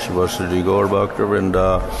Gadadhar Shivasudi Gaur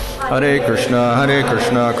Bhaktivinoda Hare Krishna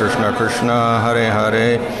Krishna Krishna Hare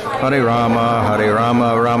Hare Hare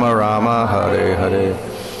Rama Rama Rama Hare Hare.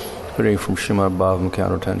 Reading from Srimad Bhagavatam,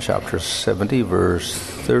 Canto 10, Chapter 70, verse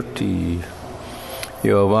 30.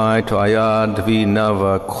 Yo vai tvaya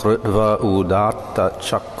dvinava kritva udatta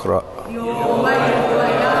chakra.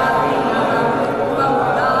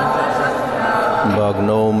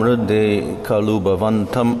 Bhagno mride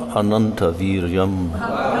kalubhavantam ananta viryam.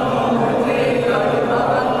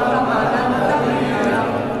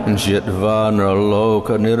 Jitva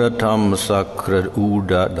nraloka niratam sakrit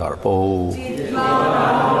uda darpo.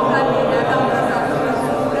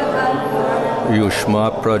 Yushma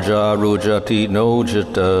praja rujati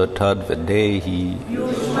nojita tadvidehi.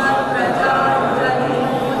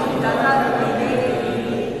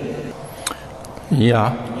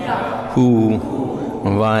 Who,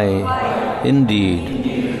 vai,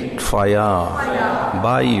 indeed, tvaya,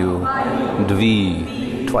 by you, dvi,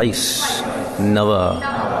 twice, nava,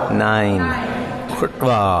 9,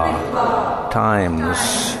 kritva, times,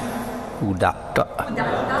 udatta,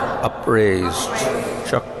 upraised,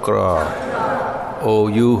 chakra, O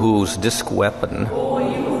you whose disc weapon,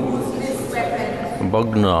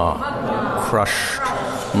 Bhagna, crushed,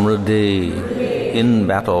 Mride, in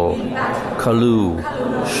battle, Kalu,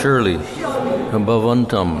 surely,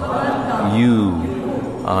 Bhavantam, you,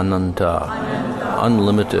 Ananta,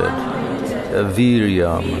 unlimited,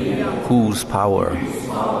 Viryam, whose power,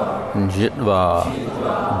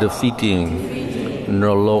 Jitva, defeating,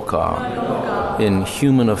 Nirloka, in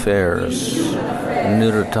human affairs,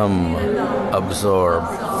 Niratam, absorbed,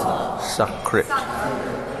 Sakrit,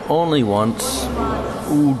 only once,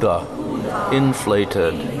 Uda,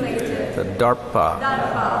 inflated, Darpa,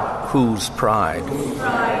 whose pride,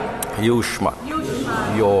 Yushma,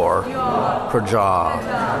 your,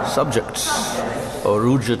 Praja, subjects,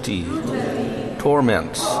 Orujati,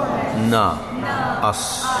 torments, Na,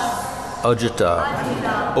 us,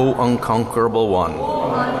 Ajita, O unconquerable one,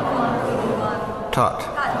 Tat,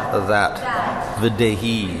 that,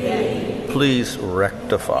 Videhi, please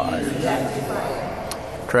rectify.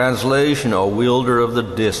 Translation, O wielder of the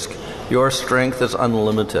disc, your strength is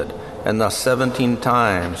unlimited, and thus 17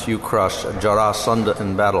 times you crushed Jarasandha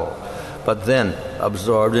in battle. But then,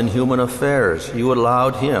 absorbed in human affairs, you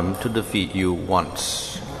allowed him to defeat you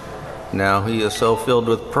once. Now he is so filled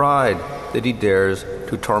with pride that he dares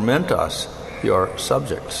to torment us, your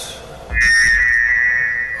subjects.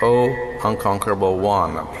 O unconquerable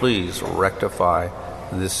one, please rectify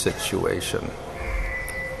this situation.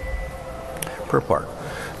 Purport.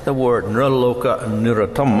 The word Nirloka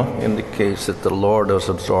Niratam indicates that the Lord is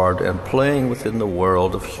absorbed and playing within the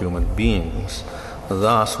world of human beings.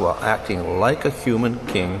 Thus, while acting like a human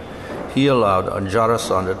king, he allowed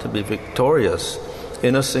Jarasandha to be victorious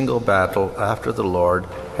in a single battle after the Lord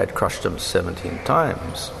had crushed him 17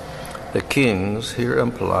 times. The kings here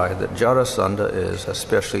imply that Jarasandha is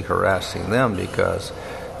especially harassing them because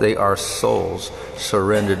they are souls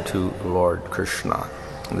surrendered to Lord Kṛṣṇa.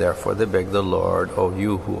 Therefore, they beg the Lord, O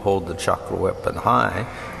you who hold the chakra weapon high,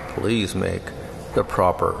 please make the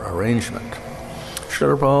proper arrangement.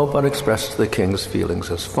 Srila Prabhupada expressed the king's feelings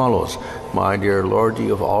as follows. My dear Lord,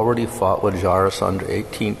 you have already fought with Jarasandha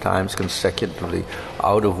 18 times consecutively,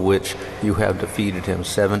 out of which you have defeated him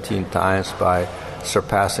 17 times by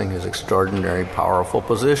surpassing his extraordinary powerful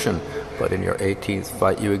position. But in your 18th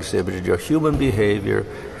fight you exhibited your human behavior,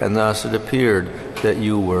 and thus it appeared that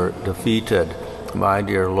you were defeated. My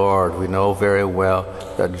dear Lord, we know very well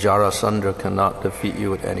that Jarasandha cannot defeat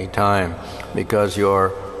you at any time, because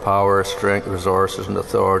your power, strength, resources, and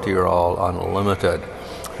authority are all unlimited.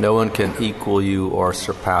 No one can equal you or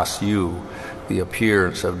surpass you. The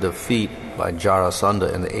appearance of defeat by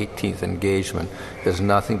Jarasandha in the 18th engagement is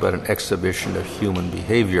nothing but an exhibition of human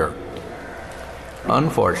behavior.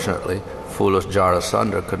 Unfortunately, foolish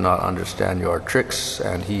Jarasandha could not understand your tricks,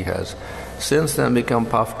 and he has since then become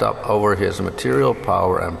puffed up over his material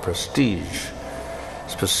power and prestige.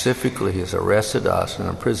 Specifically, he has arrested us and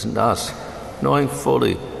imprisoned us, knowing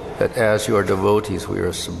fully that as your devotees we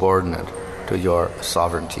are subordinate to your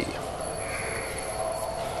sovereignty.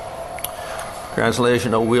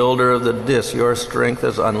 Translation, O wielder of the disc, your strength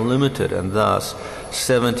is unlimited, and thus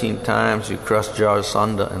 17 times you crushed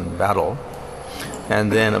Jarasandha in battle,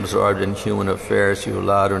 and then absorbed in human affairs you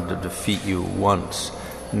allowed him to defeat you once.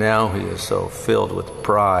 Now he is so filled with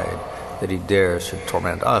pride that he dares to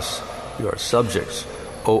torment us, your subjects.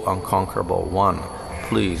 O unconquerable one,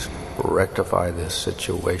 please rectify this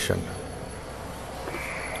situation.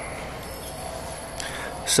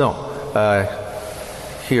 So,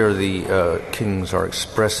 here the kings are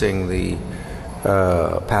expressing the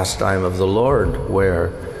pastime of the Lord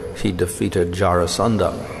where he defeated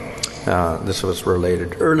Jarasandha. This was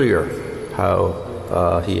related earlier,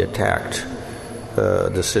 how he attacked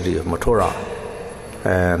the city of Mathura,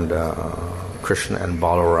 and Kṛṣṇa and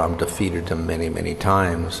Balaram defeated him many, many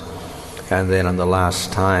times. And then on the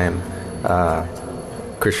last time,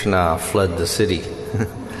 Kṛṣṇa fled the city.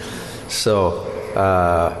 So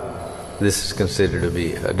this is considered to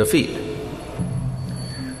be a defeat.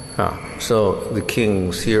 So the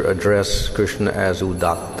kings here address Kṛṣṇa as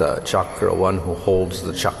Udatta Chakra, one who holds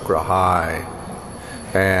the chakra high.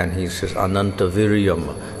 And he says Ananta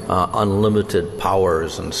Viryam, unlimited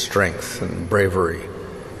powers and strength and bravery.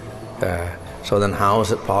 So then how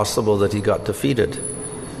is it possible that he got defeated?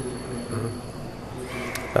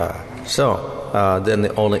 Then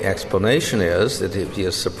the only explanation is that if he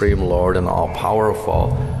is Supreme Lord and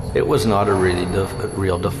all-powerful, it was not a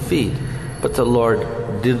real defeat, but the Lord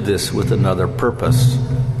did this with another purpose.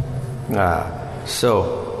 He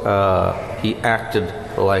acted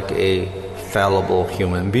like a fallible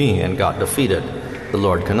human being and got defeated. The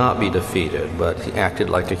Lord cannot be defeated, but he acted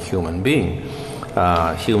like a human being.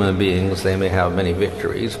 Human beings, they may have many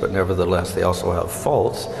victories, but nevertheless they also have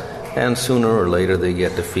faults, and sooner or later they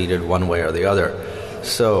get defeated one way or the other.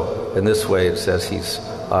 So in this way it says he's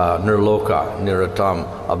nirloka, niratam,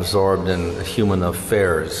 absorbed in human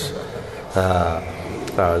affairs.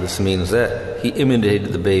 This means that he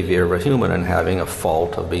imitated the behavior of a human and having a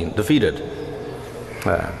fault of being defeated.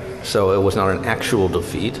 So it was not an actual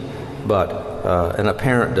defeat, but an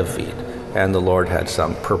apparent defeat, and the Lord had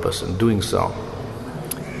some purpose in doing so.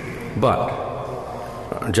 But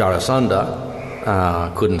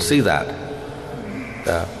Jarasandha couldn't see that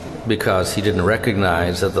because he didn't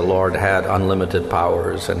recognize that the Lord had unlimited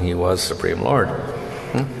powers and he was Supreme Lord.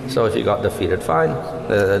 So if he got defeated, fine.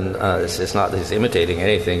 And it's not that he's imitating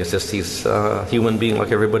anything, it's just he's a human being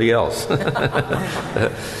like everybody else.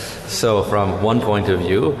 So from one point of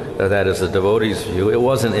view, that is the devotee's view, it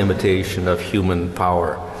was an imitation of human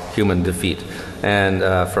power, human defeat. And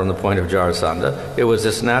from the point of Jarasandha, it was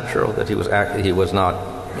just natural that he was not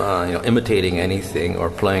imitating anything or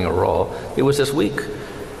playing a role. He was just weak,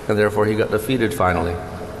 and therefore he got defeated finally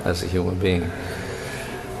as a human being.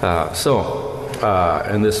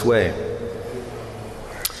 In this way,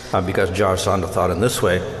 because Jarasandha thought in this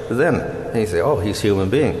way, then he said, oh, he's a human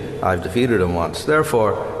being. I've defeated him once.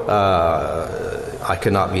 Therefore, I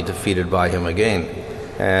cannot be defeated by him again.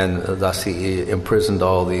 And thus he imprisoned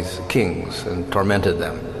all these kings and tormented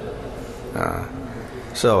them.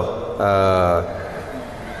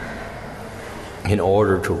 In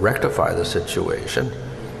order to rectify the situation,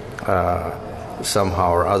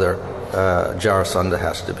 somehow or other, Jarasandha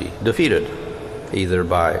has to be defeated, either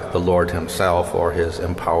by the Lord himself or his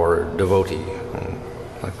empowered devotee,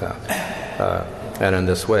 like that. And in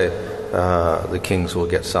this way, the kings will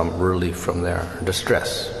get some relief from their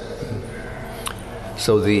distress.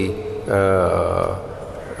 So the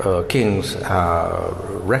kings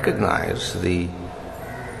recognize the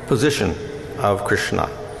position of Kṛṣṇa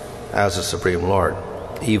as a Supreme Lord,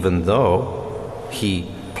 even though he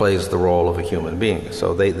plays the role of a human being.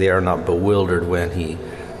 So they are not bewildered when he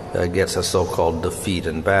gets a so-called defeat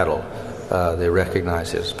in battle. They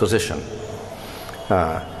recognize his position.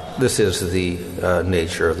 This is the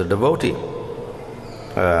nature of the devotee.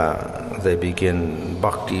 They begin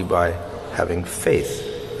bhakti by having faith.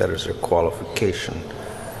 That is their qualification.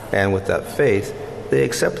 And with that faith, they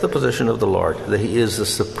accept the position of the Lord, that he is the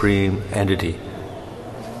supreme entity,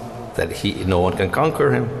 that no one can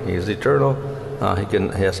conquer him. He is eternal. He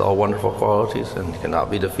has all wonderful qualities and cannot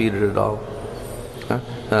be defeated at all.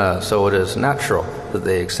 So it is natural that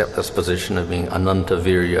they accept this position of being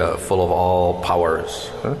Anantavirya, full of all powers.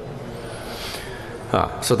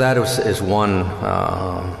 So that is one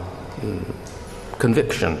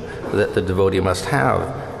conviction that the devotee must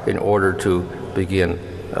have in order to begin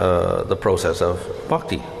the process of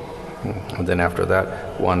bhakti. And then after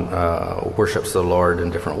that, one worships the Lord in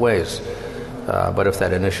different ways. But if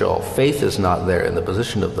that initial faith is not there in the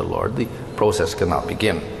position of the Lord, the process cannot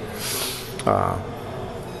begin.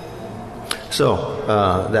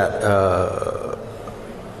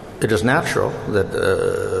 It is natural that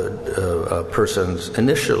persons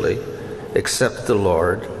initially accept the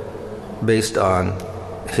Lord based on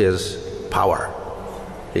his power,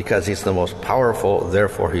 because he's the most powerful,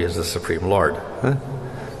 therefore he is the Supreme Lord.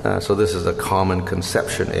 So this is a common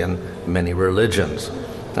conception in many religions.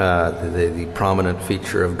 The prominent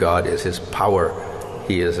feature of God is his power.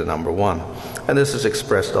 He is the number one. And this is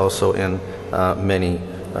expressed also in many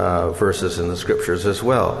verses in the scriptures as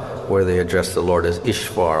well, where they address the Lord as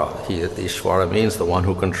Ishvara. Ishvara means the one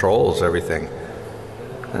who controls everything.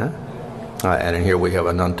 And in here we have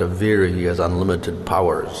Anantavira, he has unlimited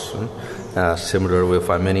powers. Similarly, we'll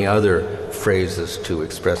find many other phrases to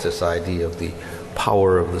express this idea of the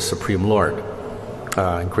power of the Supreme Lord,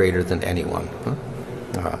 greater than anyone.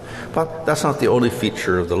 But that's not the only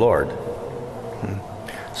feature of the Lord.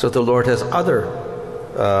 So the Lord has other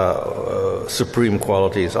supreme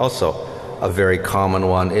qualities also. A very common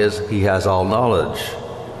one is he has all knowledge.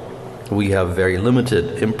 We have very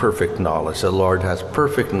limited, imperfect knowledge. The Lord has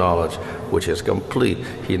perfect knowledge, which is complete.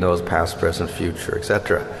 He knows past, present, future,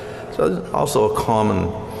 etc. So also a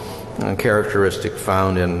common characteristic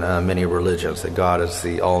found in many religions, that God is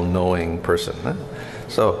the all-knowing person.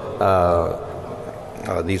 So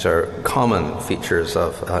these are common features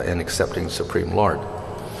of an accepting Supreme Lord.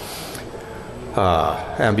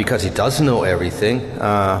 And because he does know everything,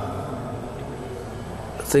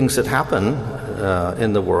 things that happen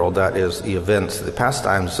in the world, that is the events, the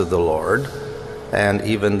pastimes of the Lord, and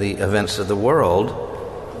even the events of the world,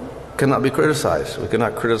 cannot be criticized. We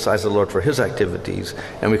cannot criticize the Lord for his activities,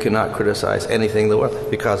 and we cannot criticize anything in the world,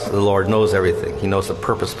 because the Lord knows everything. He knows the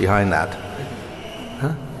purpose behind that.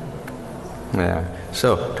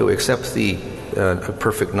 So to accept the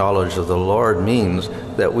perfect knowledge of the Lord means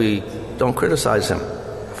that we don't criticize him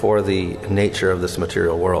for the nature of this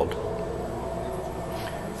material world.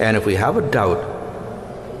 And if we have a doubt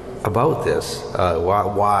about this,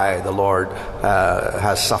 why the Lord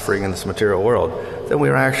has suffering in this material world, then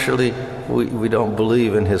we don't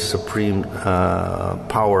believe in his supreme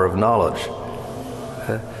power of knowledge.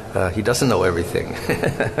 He doesn't know everything.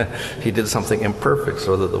 He did something imperfect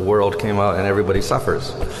so that the world came out and everybody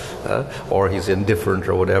suffers, or he's indifferent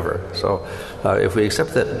or whatever. So if we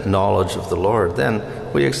accept that knowledge of the Lord, then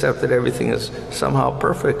we accept that everything is somehow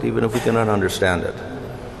perfect, even if we cannot understand it.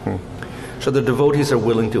 So the devotees are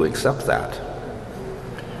willing to accept that.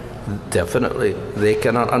 Definitely, they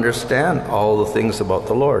cannot understand all the things about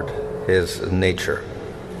the Lord, his nature.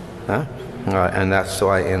 And that's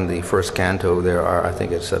why in the first canto there are, I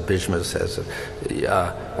think it's Bhishma says,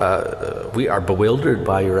 we are bewildered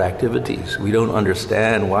by your activities. We don't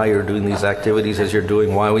understand why you're doing these activities as you're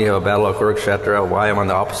doing, why we have a battle of Kurukshetra, why I'm on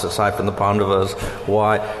the opposite side from the Pandavas,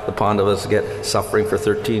 why the Pandavas get suffering for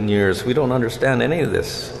 13 years. We don't understand any of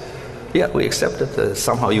this. Yet we accept that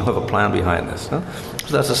somehow you have a plan behind this. So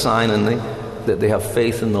that's a sign that they have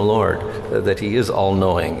faith in the Lord, that he is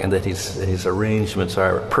all-knowing, and that his arrangements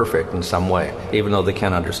are perfect in some way, even though they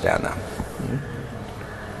can't understand them.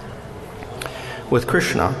 With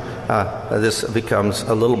Kṛṣṇa, this becomes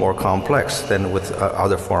a little more complex than with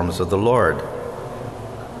other forms of the Lord.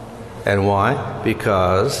 And why?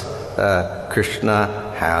 Because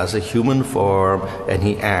Kṛṣṇa has a human form, and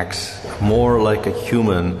he acts more like a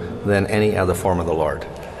human than any other form of the Lord.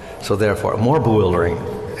 So therefore, more bewildering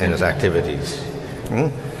in his activities.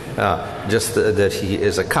 Just that he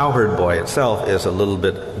is a cowherd boy itself is a little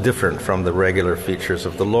bit different from the regular features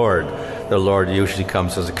of the Lord. The Lord usually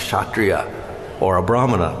comes as a kshatriya or a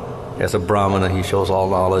brahmana. As a brahmana, he shows all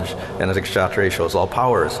knowledge, and as a kshatriya, he shows all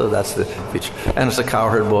powers. So that's the feature. And as a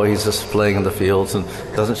cowherd boy, he's just playing in the fields and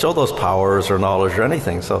doesn't show those powers or knowledge or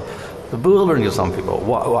anything. So the bewildering to some people.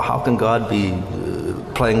 How can God be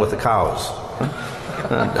playing with the cows?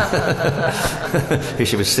 He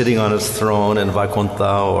should be sitting on his throne in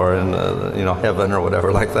Vaikuntha or in heaven or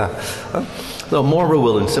whatever like that. So more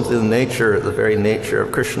bewildering. Simply the very nature of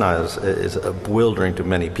Kṛṣṇa is bewildering to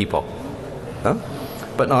many people.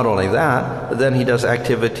 But not only that, then he does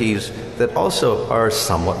activities that also are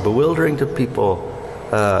somewhat bewildering to people.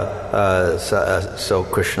 So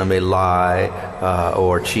Kṛṣṇa may lie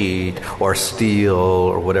or cheat or steal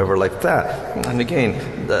or whatever like that. And again,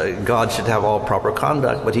 God should have all proper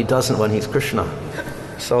conduct, but he doesn't when he's Kṛṣṇa.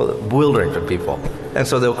 So bewildering to people. And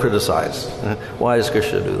so they'll criticize. Why does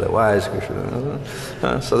Kṛṣṇa do that? Why is Kṛṣṇa do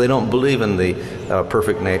that? So they don't believe in the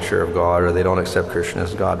perfect nature of God, or they don't accept Kṛṣṇa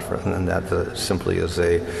as God. And that simply is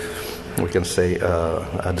a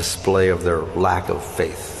display of their lack of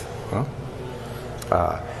faith.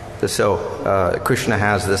 So Kṛṣṇa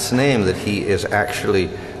has this name that he is actually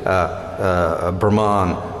a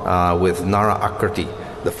Brahman with Nara Akriti,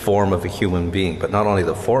 the form of a human being. But not only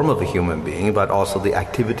the form of a human being, but also the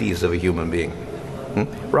activities of a human being.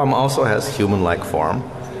 Rama also has human-like form.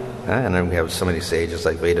 And then we have so many sages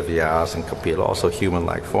like Vedavyas and Kapila, also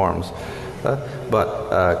human-like forms.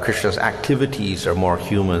 But Kṛṣṇa's activities are more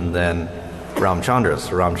human than Ramchandra's.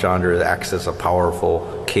 Ramchandra acts as a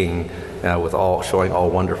powerful king, showing all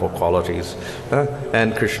wonderful qualities,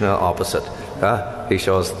 and Kṛṣṇa opposite. He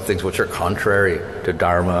shows things which are contrary to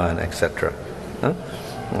Dharma and etc.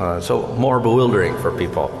 So more bewildering for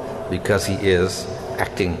people, because he is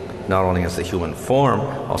acting not only as the human form,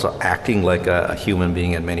 also acting like a human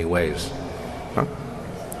being in many ways.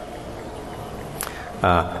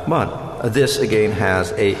 But this again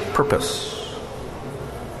has a purpose.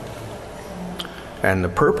 And the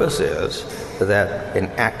purpose is that in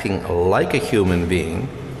acting like a human being,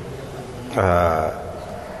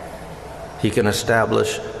 he can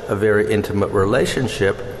establish a very intimate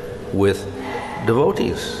relationship with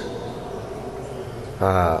devotees.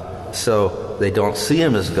 So they don't see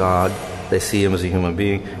him as God, they see him as a human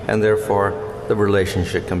being, and therefore the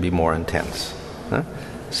relationship can be more intense.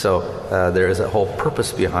 So there is a whole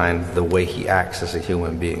purpose behind the way he acts as a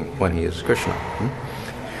human being when he is Kṛṣṇa.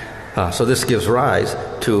 So this gives rise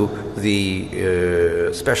to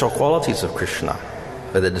the special qualities of Kṛṣṇa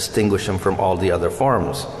that distinguish him from all the other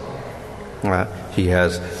forms. He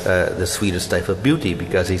has the sweetest type of beauty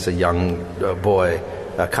because he's a young boy,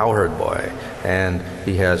 a cowherd boy, and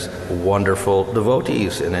he has wonderful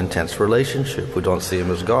devotees in intense relationship who don't see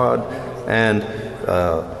him as God, and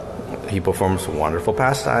he performs wonderful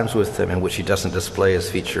pastimes with them in which he doesn't display his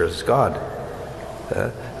feature as God.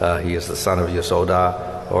 He is the son of Yasoda,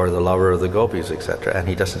 or the lover of the gopis, etc., and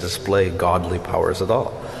he doesn't display godly powers at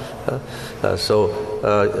all.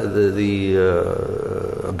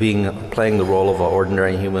 Playing the role of an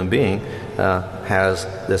ordinary human being has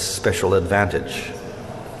this special advantage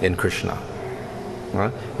in Kṛṣṇa.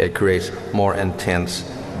 It creates more intense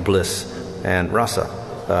bliss and rasa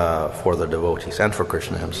for the devotees and for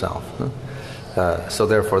Krishna himself. So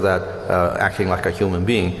therefore that acting like a human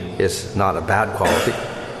being is not a bad quality,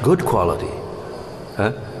 good quality,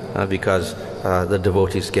 because the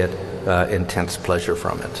devotees get intense pleasure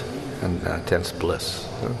from it and intense bliss.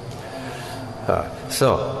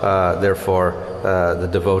 Therefore the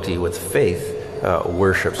devotee with faith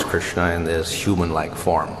worships Krishna in this human-like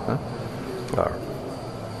form.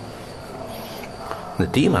 The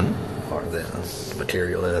demon, or the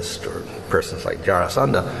materialist, or persons like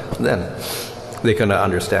Jarasandha, then they cannot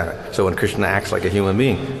understand it. So when Krishna acts like a human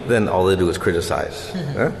being, then all they do is criticize.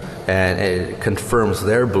 And it confirms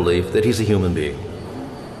their belief that he's a human being.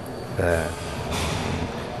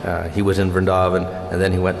 He was in Vrindavan, and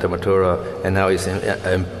then he went to Mathura, and now he's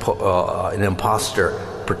an imposter,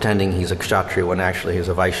 pretending he's a kshatriya when actually he's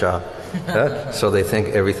a vaishya. So they think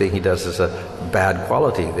everything he does is a bad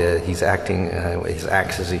quality. His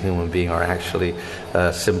acts as a human being are actually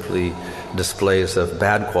simply displays of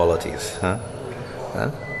bad qualities.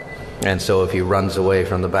 And so if he runs away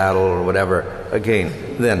from the battle or whatever, again,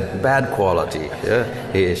 then bad quality.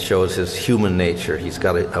 He shows his human nature. He's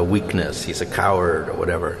got a weakness. He's a coward or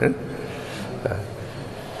whatever.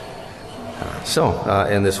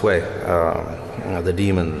 In this way, the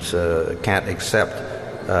demons can't accept,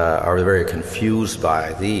 are very confused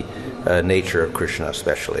by the nature of Krishna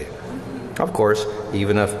especially. Of course,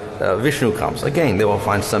 even if Vishnu comes, again, they will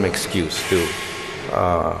find some excuse to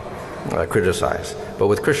criticize. But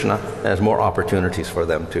with Krishna, there's more opportunities for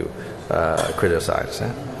them to criticize.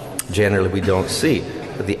 Generally, we don't see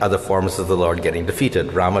the other forms of the Lord getting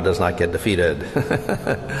defeated. Rama does not get defeated.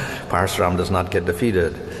 Parasuram does not get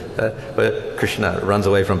defeated. But Krishna runs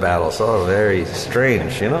away from battle. So very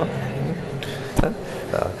strange, that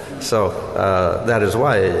is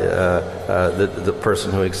why the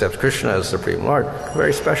person who accepts Krishna as Supreme Lord,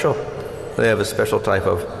 very special. They have a special type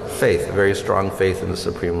of faith, a very strong faith in the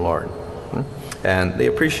Supreme Lord. And they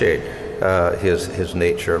appreciate his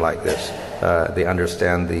nature like this. They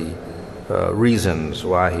understand the reasons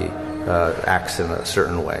why he acts in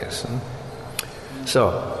certain ways.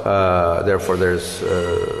 Therefore there's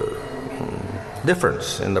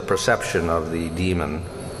difference in the perception of the demon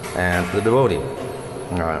and the devotee.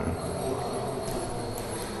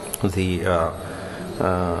 The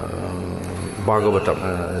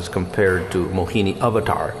Bhagavatam is compared to Mohini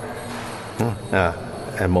avatar.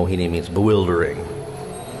 And Mohini means bewildering.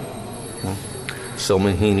 So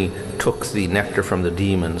Mohini took the nectar from the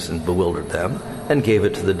demons and bewildered them and gave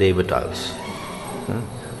it to the devatas.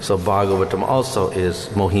 So Bhagavatam also is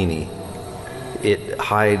Mohini. It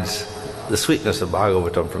hides the sweetness of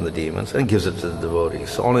Bhagavatam from the demons and gives it to the devotees.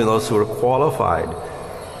 So only those who are qualified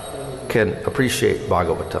can appreciate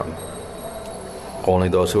Bhagavatam. Only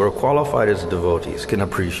those who are qualified as devotees can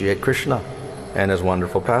appreciate Krishna and his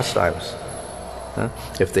wonderful pastimes.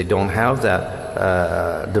 If they don't have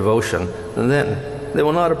that devotion, then they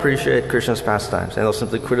will not appreciate Krishna's pastimes, and they'll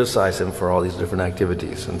simply criticize him for all these different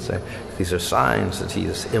activities and say these are signs that he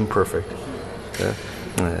is imperfect.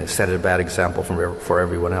 Set a bad example for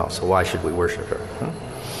everyone else. So why should we worship her?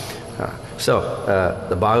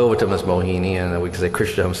 The Bhagavatam is Mohini, and we can say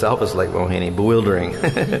Krishna himself is like Mohini, bewildering.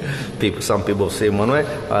 Some people see him one way,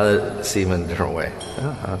 others see him in a different way.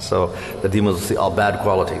 So the demons will see all bad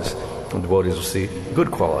qualities, and devotees will see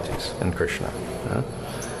good qualities in Krishna.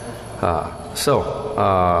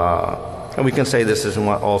 And we can say this is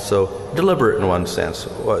also deliberate in one sense.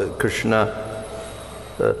 Krishna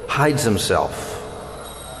hides himself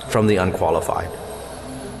from the unqualified.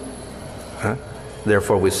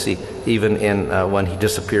 Therefore we see, even in when he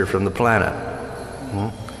disappeared from the planet,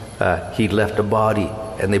 he left a body,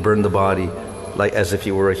 and they burned the body like as if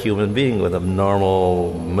he were a human being with a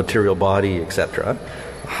normal material body, etc.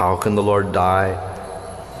 How can the Lord die?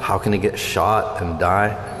 How can he get shot and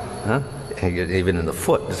die? Even in the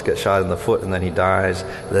foot, just get shot in the foot and then he dies.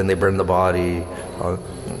 Then they burn the body.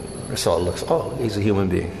 So it looks, he's a human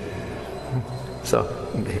being. So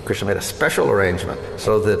Krishna made a special arrangement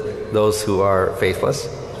so that those who are faithless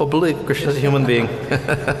will believe Krishna is a human being.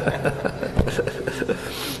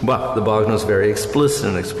 But the Bhagavatam is very explicit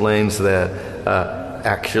and explains that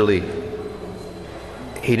actually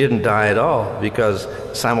he didn't die at all, because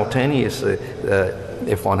simultaneously,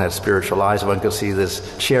 if one had spiritual eyes, one could see this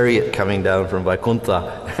chariot coming down from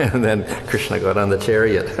Vaikuntha, and then Krishna got on the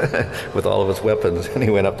chariot with all of his weapons, and he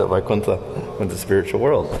went up to Vaikuntha in the spiritual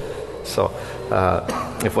world. So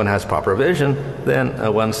if one has proper vision,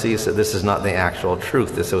 then one sees that this is not the actual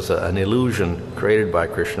truth. This was an illusion created by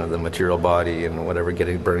Krishna, the material body and whatever,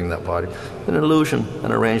 burning that body. An illusion,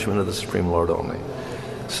 an arrangement of the Supreme Lord only.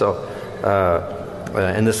 So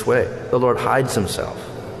in this way, the Lord hides himself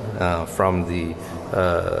from the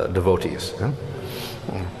devotees.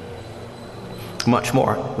 Much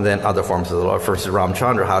more than other forms of the Lord. For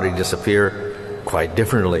Ramchandra, how did he disappear? Quite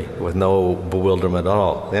differently, with no bewilderment at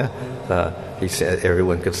all. He said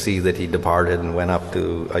everyone could see that he departed and went up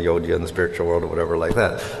to Ayodhya in the spiritual world or whatever like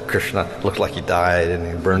that. Kṛṣṇa looked like he died and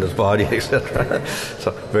he burned his body, etc.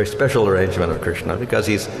 So very special arrangement of Kṛṣṇa because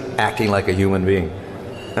he's acting like a human being.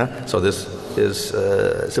 So this is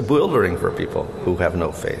it's a bewildering for people who have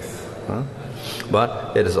no faith.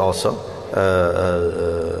 But it is also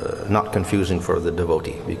not confusing for the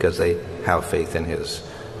devotee because they have faith in his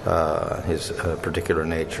particular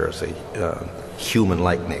nature as a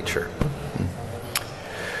human-like nature.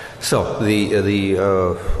 So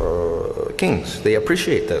the kings, they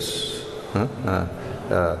appreciate this.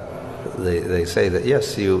 They say that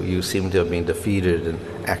yes, you seem to have been defeated and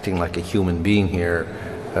acting like a human being here.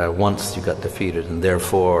 Once you got defeated, and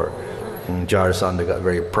therefore Jarasandha got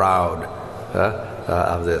very proud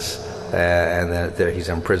of this, and that he's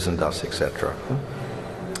imprisoned us, etc.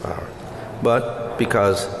 But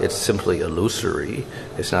because it's simply illusory,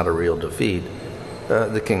 it's not a real defeat,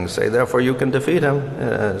 the kings say, therefore you can defeat him.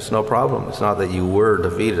 It's no problem. It's not that you were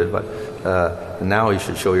defeated, but now you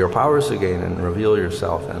should show your powers again and reveal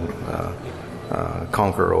yourself and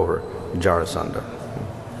conquer over Jarasandha.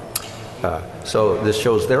 So this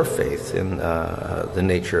shows their faith in the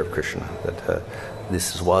nature of Kṛṣṇa, that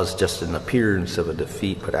this was just an appearance of a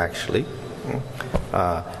defeat, but actually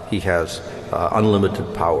he has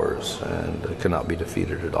unlimited powers and cannot be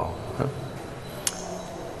defeated at all.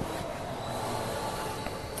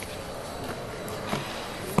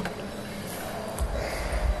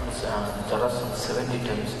 Jarasandha 70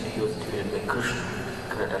 times he was defeated by Kṛṣṇa,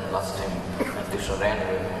 correct? And last time Kṛṣṇa ran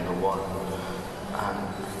away from the war.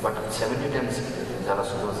 But 70 times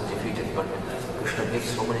Jarasandha was defeated, but Kṛṣṇa gave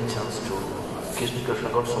so many chances to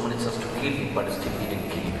Kṛṣṇa got so many chances to kill him, but still he didn't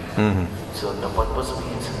kill him. So the purpose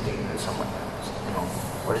behind something,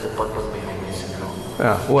 what is the purpose behind this?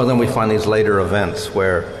 Well, then we find these later events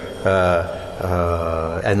where,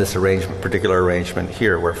 and this particular arrangement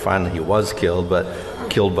here, where finally he was killed, but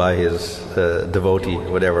killed by his devotee,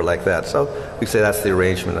 whatever like that. So we say that's the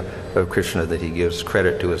arrangement of Kṛṣṇa, that he gives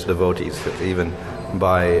credit to his devotees, that even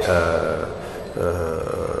by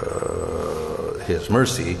his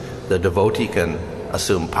mercy, the devotee can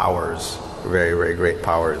assume powers, very, very great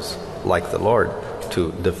powers, like the Lord,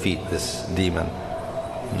 to defeat this demon.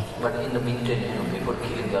 But in the meantime, before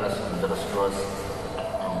killing Jarasandha was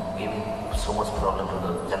giving so much problem to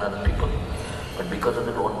the general people. But because of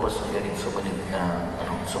that one person getting so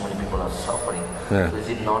many people are suffering. So is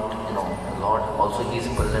it not, Lord also he is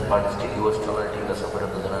present, but still he was tolerating the suffering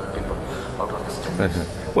of the general people? How to understand this?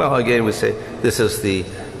 Well, again, we say this is the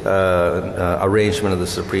arrangement of the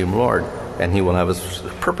Supreme Lord, and he will have his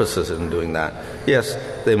purposes in doing that. Yes,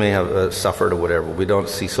 they may have suffered or whatever. We don't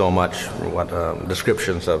see so much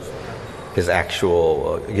descriptions of his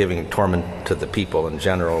actual giving torment to the people in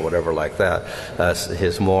general, or whatever like that.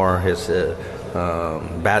 His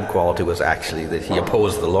bad quality was actually that he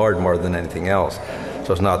opposed the Lord more than anything else.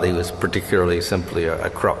 So it's not that he was particularly simply a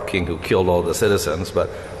corrupt king who killed all the citizens, but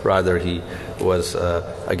rather he was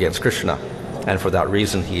against Kṛṣṇa. And for that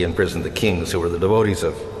reason he imprisoned the kings who were the devotees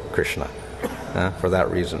of Kṛṣṇa. For that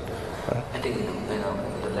reason. I think,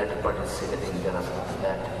 the latter part is saying that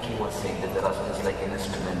king was saying that Jarasandha is like an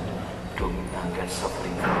instrument to get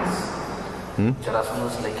suffering from us. Jarasandha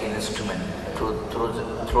is like an instrument. Through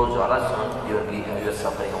Jarasandha, you are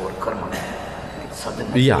suffering over karma.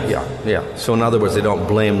 Yeah. So in other words, they don't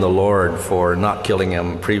blame the Lord for not killing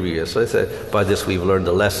him previous. So they say, by this we've learned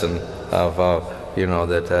a lesson of,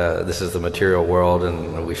 that this is the material world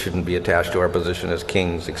and we shouldn't be attached to our position as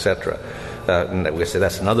kings, etc. And we say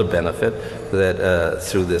that's another benefit, that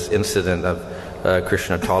through this incident of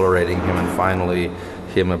Kṛṣṇa tolerating him and finally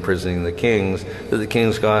him imprisoning the kings, that the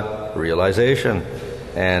kings got realization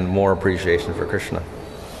and more appreciation for Kṛṣṇa.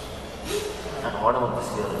 And what about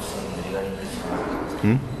this you are saying regarding this?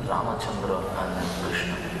 Ramachandra and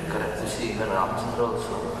Kṛṣṇa. Correct. You see, even Ramachandra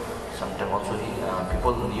also, sometimes also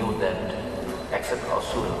people knew that, except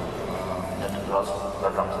Asura, that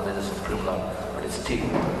Ramachandra is the Supreme Lord, but still,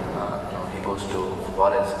 he goes to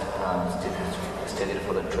forest, stay there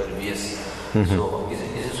for the 12 years. So is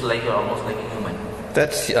it like almost like a human?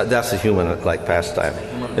 That's a human-like pastime.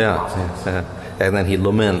 Yeah. And then he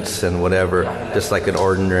laments and whatever, just like an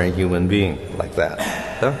ordinary human being, like that.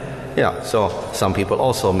 Yeah. So some people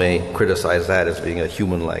also may criticize that as being a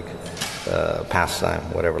human-like pastime,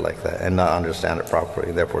 whatever like that, and not understand it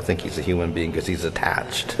properly, therefore think he's a human being because he's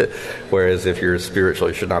attached. Whereas if you're spiritual,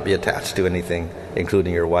 you should not be attached to anything,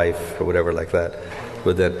 including your wife or whatever like that.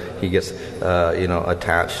 But then he gets,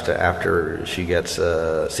 attached after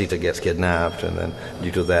Sita gets kidnapped, and then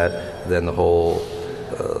due to that, then the whole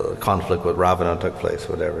conflict with Ravana took place,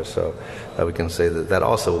 whatever. So we can say that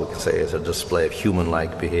also we can say is a display of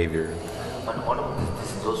human-like behavior. But what about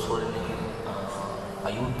those who are in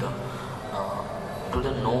Ayodhya, do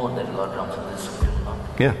they know that Lord Ramchandra is Supreme Lord?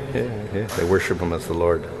 Yeah. They worship him as the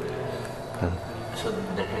Lord. So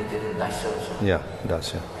that means they're in Dasya also? Yeah,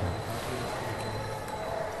 Dasya.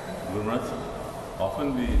 Guru Maharaj,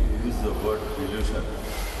 often we use the word illusion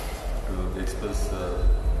to express the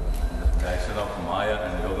action of Maya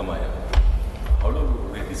and Yoga Maya. How do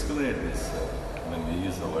we discriminate this when we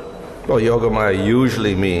use the word? Well, Yoga Maya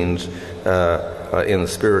usually means, in the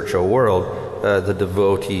spiritual world, the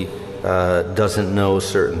devotee doesn't know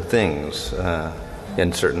certain things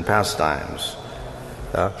in certain pastimes.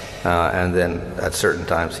 And then at certain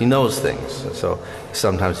times he knows things. So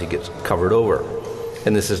sometimes he gets covered over.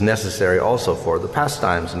 And this is necessary also for the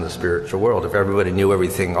pastimes in the spiritual world. If everybody knew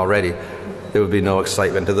everything already, there would be no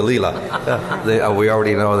excitement to the Leela. We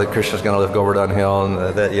already know that Krishna's going to lift Govardhan Hill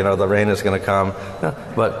and that the rain is going to come.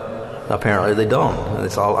 But apparently they don't.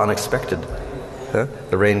 It's all unexpected.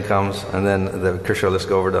 The rain comes and then the Krishna lifts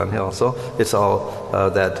Govardhan Hill. So it's all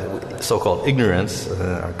that so-called ignorance,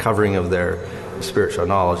 covering of their spiritual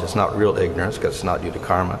knowledge. It's not real ignorance because it's not due to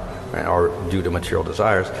karma or due to material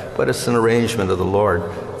desires, but it's an arrangement of the Lord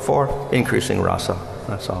for increasing rasa.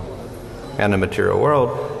 That's all. And in the material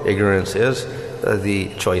world, ignorance is the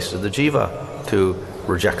choice of the jiva to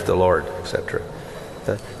reject the Lord, etc.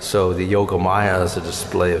 So the Yoga Maya is a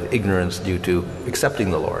display of ignorance due to accepting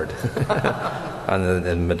the Lord. And in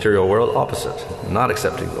the material world, opposite, not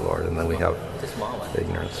accepting the Lord. And then we have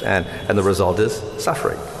ignorance. And the result is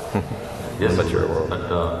suffering. Yes, in the material world. But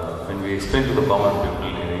when we explain to the common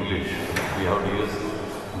people in English, we have to use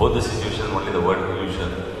both the situations, only the word illusion,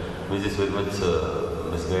 which is very much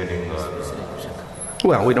misguiding.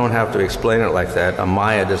 Well, we don't have to explain it like that. A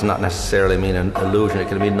Maya does not necessarily mean an illusion. It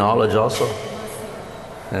can mean knowledge also.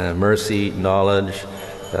 Mercy, knowledge,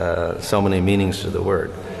 so many meanings to the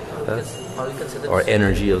word. Or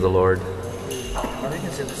energy of the Lord. Or we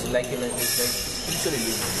can say this like spiritual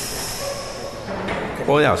illusion.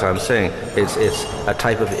 Well, yeah, so I'm saying it's a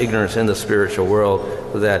type of ignorance in the spiritual world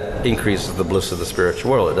that increases the bliss of the spiritual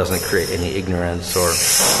world. It doesn't create any ignorance or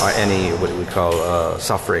any what we call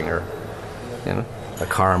suffering or a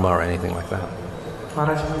karma or anything like that.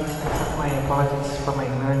 Maharaj, please accept my apologies for my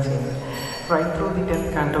ignorance. Right through the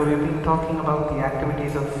 10th canto, we've been talking about the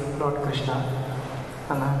activities of Lord Kṛṣṇa.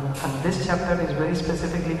 And this chapter is very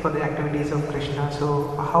specifically for the activities of Kṛṣṇa.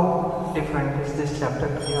 So how different is this chapter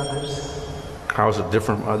to the others? How is it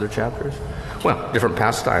different from other chapters? Well, different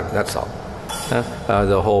pastime, that's all.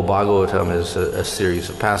 The whole Bhagavatam is a series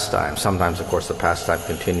of pastimes. Sometimes, of course, the pastime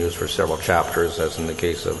continues for several chapters, as in the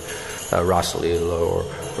case of Rasalila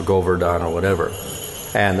or Govardhan or whatever.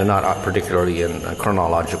 And they're not particularly in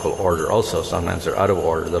chronological order also. Sometimes they're out of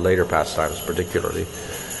order, the later pastimes particularly.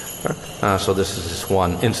 So this is just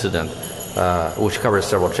one incident, which covers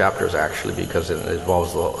several chapters actually, because it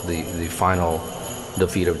involves the final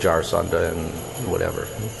defeat of Jarasandha and whatever.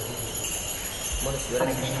 Maharaj,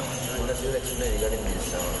 you explain regarding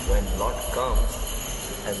this, when Lord comes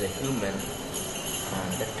as a human,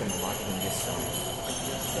 that time what in this,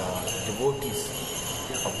 the devotees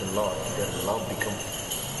of the Lord, their love becomes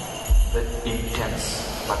very intense.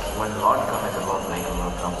 But when Lord comes as a Lord like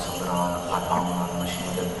Lord Ramchandra, Ravana,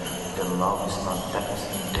 Vishnu, their love is not that much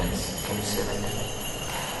intense. Can you say that?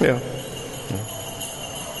 Yeah.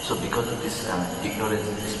 So because of this ignorance,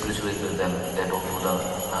 spiritualism, they don't know the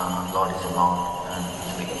Lord is a Lord and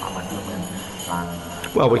he's become a human.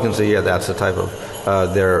 Well, we can say, that's a type of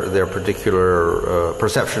their particular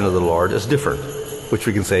perception of the Lord is different, which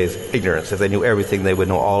we can say is ignorance. If they knew everything, they would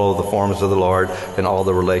know all of the forms of the Lord and all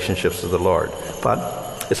the relationships of the Lord. But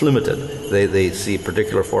it's limited. They see a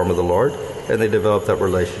particular form of the Lord and they develop that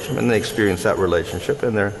relationship and they experience that relationship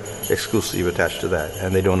and they're exclusively attached to that.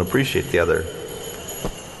 And they don't appreciate the other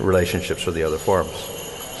relationships or the other forms.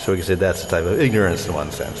 So we can say that's a type of ignorance in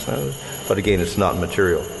one sense. But again, it's not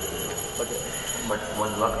material. But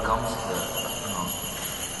when Lord comes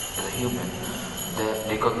as a human,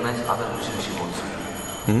 they recognize other relationships also.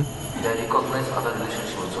 They recognize other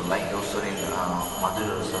relationships also, like also in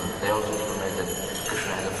Madhura also, they also recognize that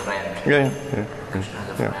Kṛṣṇa has a friend. Kṛṣṇa has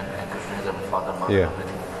a friend and Kṛṣṇa has a father, mother,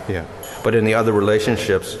 everything. But in the other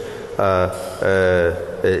relationships,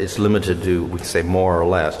 it's limited to, we can say more or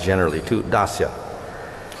less, generally, to dasya.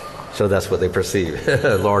 So that's what they perceive.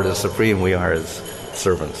 Lord is supreme, we are his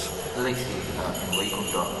servants. Like in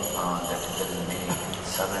Vaikuntha, that there are many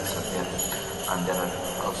servants are there, and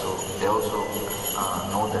they also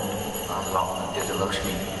know that there's a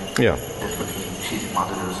Lakshmi. Yeah. There's Lakshmi, she's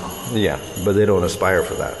Madhuri also. Yeah, but they don't aspire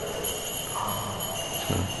for that.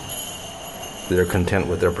 They're content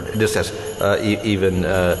with their, just as even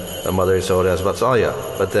Mother Yasoda has Vatsalya,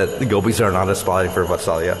 but that the gopis are not aspiring for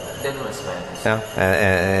Vatsalya. They don't aspire. Yeah,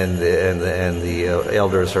 and the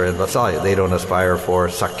elders are in Vatsalya. They don't aspire for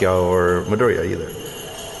Sakya or Madhurya either.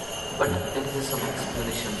 But there is some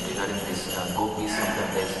explanation regarding this gopis,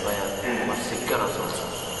 sometimes they aspire for Sakyaras also.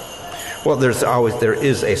 Well, there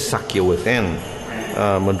is a Sakya within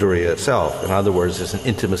Madhurya itself. In other words, there's an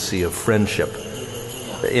intimacy of friendship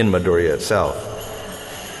in Madhurya itself.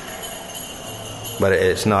 But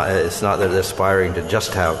it's not that they're aspiring to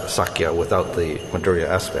just have Sakya without the Madhurya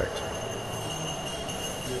aspect.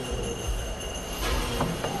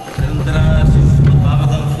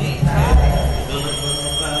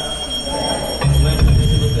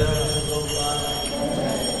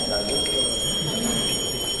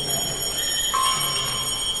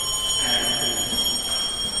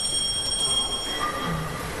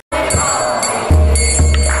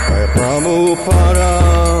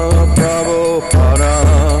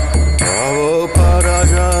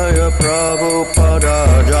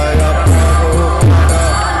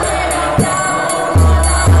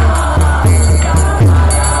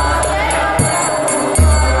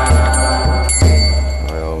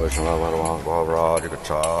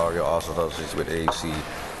 With AC.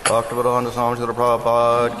 Bhaktivedanta Swami Srila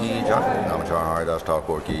Prabhupada ki jai. Namacharya Haridas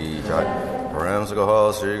Thakur ki jai.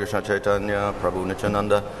 Paramsagaha Sri Krishna Chaitanya Prabhu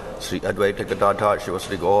Nityananda Sri Advaita Gadadhar Shiva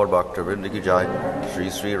Sri Gaur Bhaktivinoda ki jai. Sri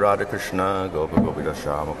Sri Radha Krishna Gopa Gopida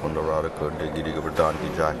Shama Kunda Radha Kundi Giri Govardhan ki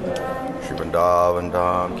jai. Shri Vrindavan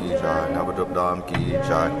Dham ki jai. Navadvip Dham ki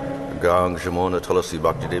jai. Gang Shimona Tulasi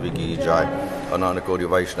Bhakti Devi ki jai. Ananda Kodi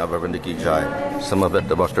Vaishnava Vrinda ki jai.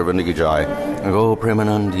 Samaveta Bhakta Vrinda ki jai. Go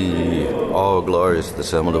Premanandi. All glories to the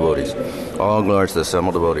Semal devotees. All glories to the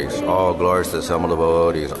Semal devotees. All glories to the Semal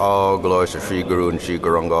devotees. All glories to Sri Guru and Sri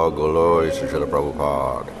Guranga. All glories to Srila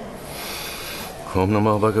Prabhupada. Om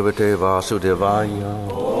Namo Bhagavate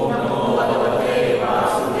Vasudevaya.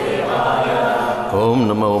 Om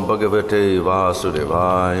Namo Bhagavate Vasudevaya.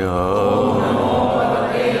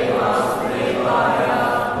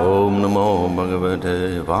 Om Namo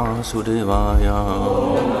Bhagavate Vasudevaya.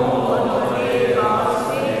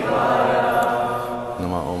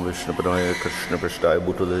 Krishna Padaya Krishna Prasthaya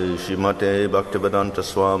Bhutale Shrimate Bhaktivedanta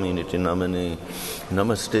Swami Nitinamane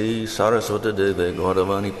Namaste Saraswata Deve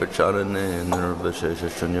Gauravani Pacharane Nirvashesha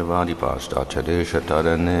Shunyavadi Pastacharya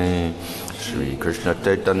Tarane Sri Krishna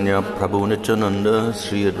Chaitanya Prabhu Nityananda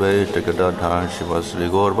Sri Advaita Gadadhar Shiva Sri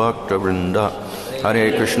Gaur Bhakta Vrinda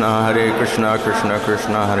Hare Krishna Krishna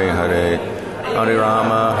Krishna Hare Hare Hare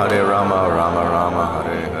Rama Rama Rama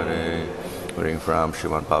Hare Hare. Reading from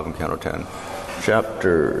Srimad Bhagavatam Canto 10.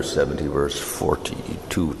 Chapter 70, verse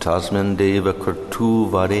 42. Tasmin Deva Kurtu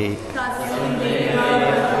Vare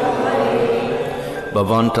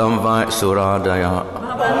Bhavantam Vai Suradaya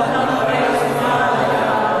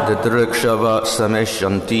Didrikshava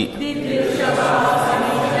Sameshanti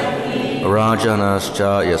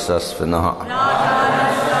Rajanascha Yasasvinaha.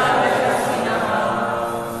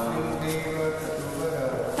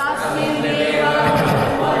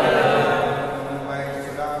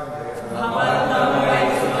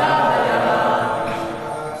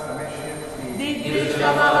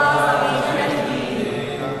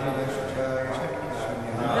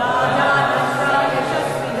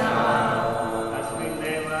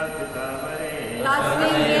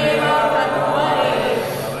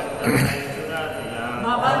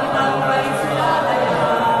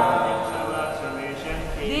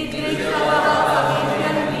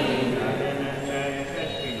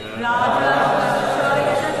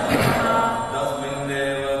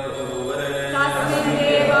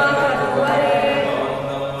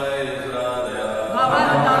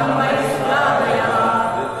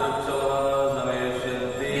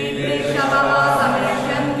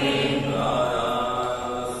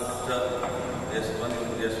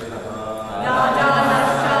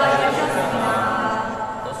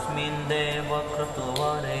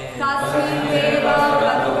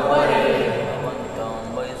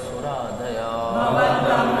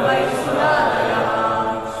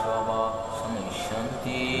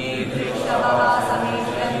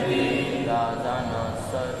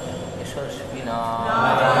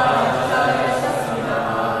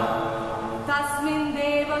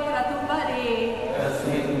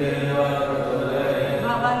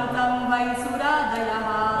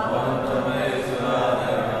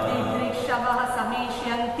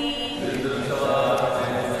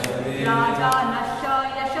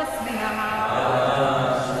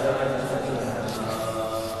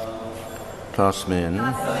 Tasmin,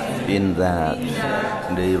 in that,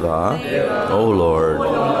 Deva, O Lord,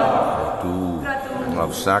 Kratu,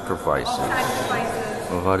 of sacrifices,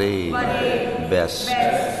 Vare, best,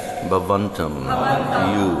 Bhavantam,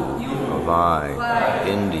 you, Vai,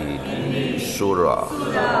 indeed, Sura,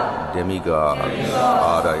 demigods,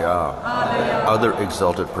 Adaya, other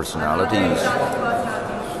exalted personalities,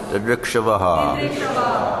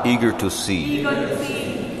 Drikshavaha, eager to see,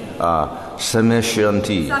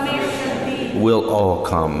 Sameshyanti, will all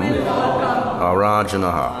come,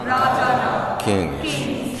 Arajanaha,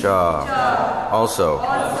 kings, Cha, also,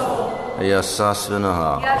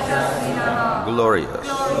 Yasasvinaha, glorious.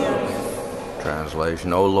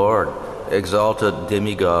 Translation, O Lord, exalted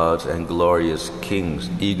demigods and glorious kings,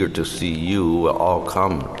 eager to see you, will all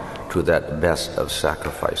come to that best of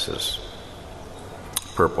sacrifices.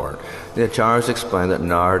 Purport. The Acharyas explain that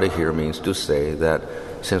Narada here means to say that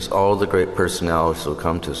since all the great personalities will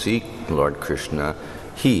come to see Lord Krishna,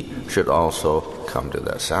 he should also come to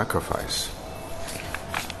that sacrifice.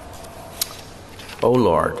 O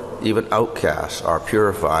Lord, even outcasts are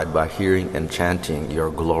purified by hearing and chanting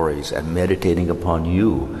your glories and meditating upon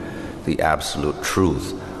you, the absolute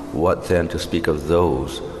truth. What then to speak of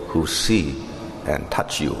those who see and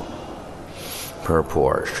touch you?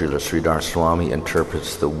 Purport. Srila Sridhar Swami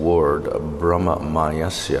interprets the word Brahma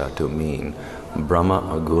Mayasya to mean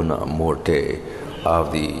Brahma Guna Murte,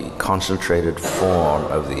 of the concentrated form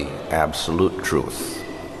of the absolute truth.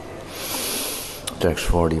 Text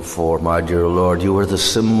 44. My dear Lord, you are the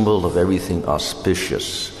symbol of everything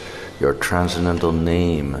auspicious. Your transcendental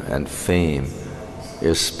name and fame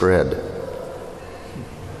is spread,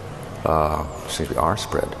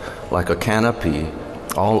 like a canopy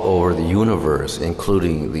all over the universe,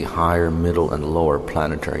 including the higher, middle, and lower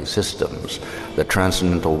planetary systems. The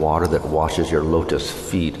transcendental water that washes your lotus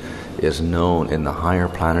feet is known in the higher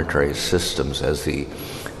planetary systems as the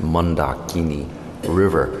Mandakini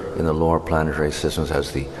River, in the lower planetary systems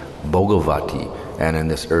as the Bhagavati, and in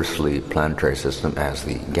this earthly planetary system as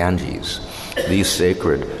the Ganges. These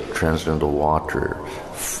sacred transcendental water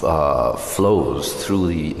flows through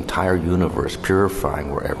the entire universe,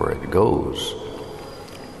 purifying wherever it goes.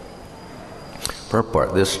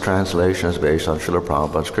 Purport. This translation is based on Srila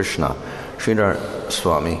Prabhupada's Kṛṣṇa. Sridhar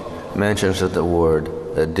Swami mentions that the word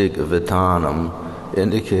Digvitanam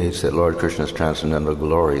indicates that Lord Krishna's transcendental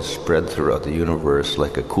glory spread throughout the universe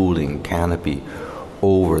like a cooling canopy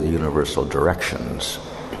over the universal directions.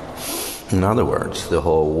 In other words, the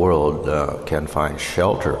whole world can find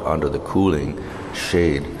shelter under the cooling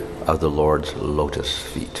shade of the Lord's lotus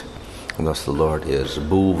feet. And thus the Lord is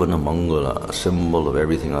Bhuvana Mangala, a symbol of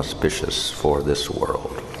everything auspicious for this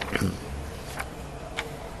world.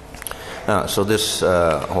 So this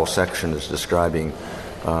whole section is describing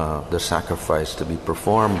the sacrifice to be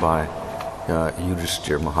performed by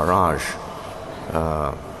Yudhishthira Maharaj.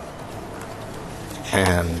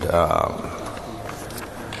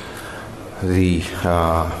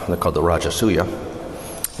 They're called the Rajasuya,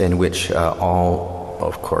 in which all,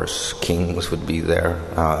 of course, kings would be there,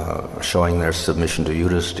 showing their submission to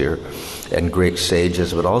Yudhishthira, and great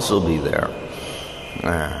sages would also be there.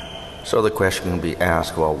 So the question can be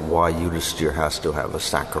asked, well, why Yudhishthira has to have a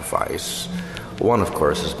sacrifice? One, of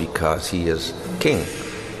course, is because he is king,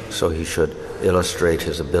 so he should illustrate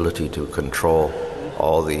his ability to control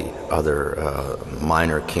all the other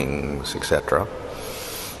minor kings, etc.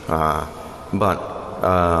 But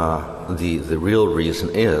the real reason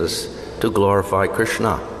is to glorify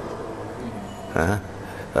Kṛṣṇa,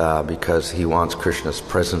 because he wants Krishna's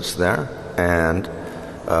presence there, and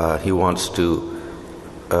he wants to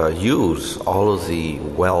use all of the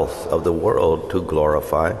wealth of the world to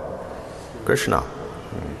glorify Kṛṣṇa.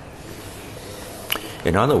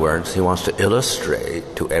 In other words, he wants to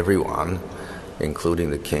illustrate to everyone, including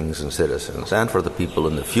the kings and citizens, and for the people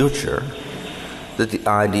in the future, that the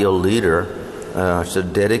ideal leader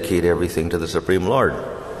should dedicate everything to the Supreme Lord.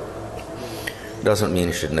 Doesn't mean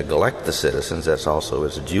he should neglect the citizens, that's also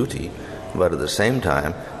his duty, but at the same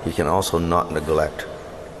time, he can also not neglect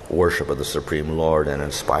worship of the Supreme Lord and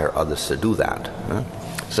inspire others to do that.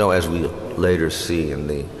 So as we later see in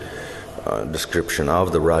the description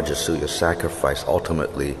of the Rajasuya sacrifice,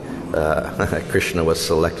 ultimately Kṛṣṇa was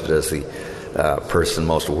selected as the person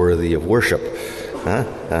most worthy of worship.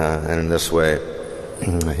 And in this way,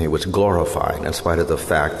 he was glorified in spite of the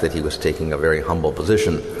fact that he was taking a very humble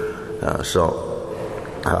position.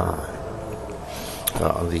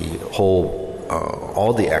 The whole,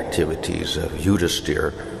 all the activities of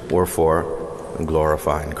Yudhishthira were for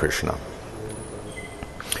glorifying Kṛṣṇa.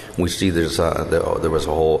 We see there was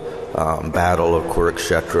a whole battle of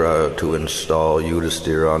Kṛṣṇa to install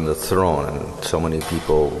Yudhisthira on the throne, and so many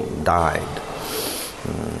people died.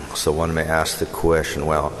 So one may ask the question,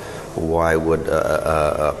 well, why would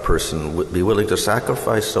a person be willing to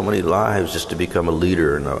sacrifice so many lives just to become a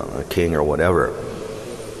leader and a king or whatever?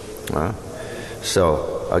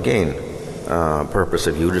 So again, purpose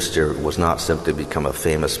of Yudhisthira was not simply become a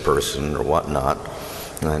famous person or whatnot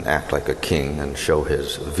and act like a king and show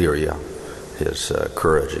his virya, his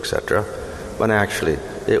courage, etc. But actually,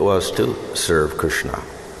 it was to serve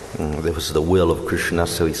Kṛṣṇa. It was the will of Kṛṣṇa,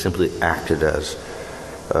 so he simply acted as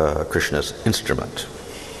Krishna's instrument.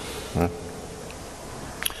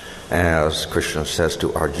 As Krishna says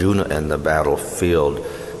to Arjuna in the battlefield,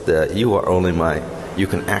 that you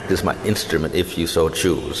can act as my instrument if you so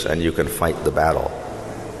choose, and you can fight the battle.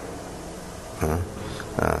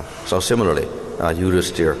 So similarly,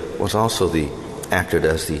 Yudhisthira was also acted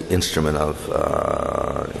as the instrument of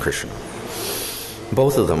Krishna.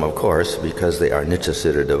 Both of them, of course, because they are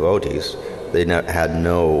Nityasiddha devotees, they had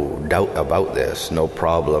no doubt about this, no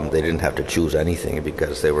problem. They didn't have to choose anything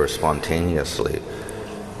because they were spontaneously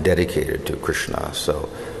dedicated to Krishna. So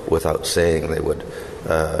without saying, they would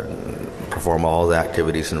perform all the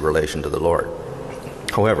activities in relation to the Lord.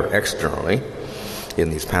 However, externally, in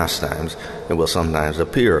these pastimes, it will sometimes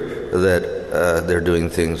appear that they're doing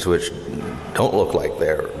things which don't look like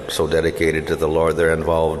they're so dedicated to the Lord. They're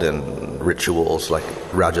involved in rituals like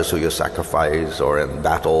Rajasuya sacrifice, or in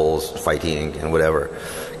battles, fighting and whatever,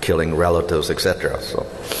 killing relatives, etc. So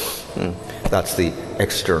that's the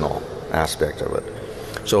external aspect of it.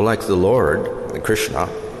 So like the Lord, Krishna,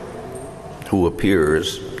 who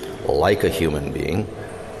appears like a human being,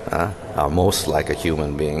 most like a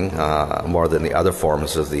human being, more than the other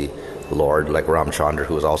forms of the Lord, like Ramchandra,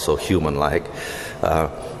 who is also human-like.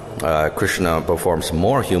 Krishna performs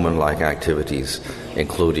more human-like activities,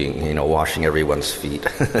 including, washing everyone's feet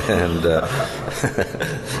and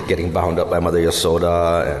getting bound up by Mother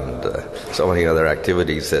Yasoda, and so many other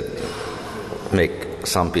activities that make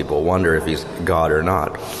some people wonder if he's God or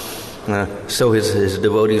not. So his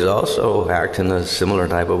devotees also act in a similar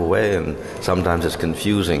type of way, and sometimes it's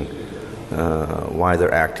confusing why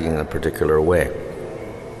they're acting in a particular way.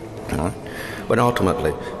 But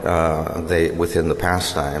ultimately, within the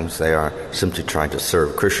pastimes, they are simply trying to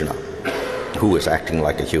serve Krishna, who is acting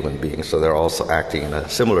like a human being. So they're also acting in a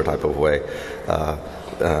similar type of way,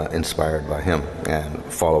 inspired by him and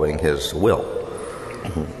following his will.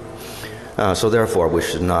 So therefore, we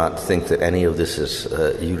should not think that any of this is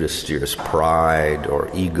Yudhisthira's pride or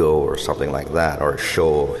ego or something like that, or a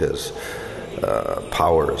show of his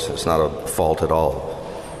powers. It's not a fault at all.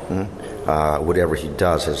 Whatever he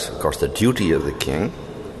does is, of course, the duty of the king,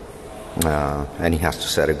 and he has to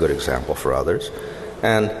set a good example for others.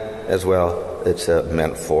 And as well, it's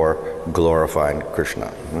meant for glorifying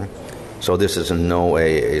Krishna. So this is in no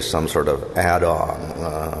way some sort of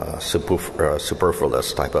add-on,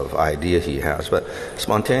 superfluous type of idea he has, but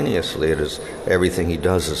spontaneously everything he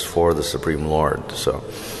does is for the Supreme Lord. So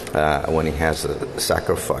when he has a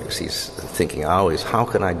sacrifice, he's thinking always, how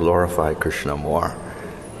can I glorify Krishna more?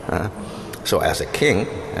 So as a king,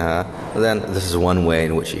 then this is one way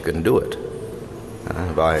in which he can do it,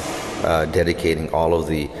 by dedicating all of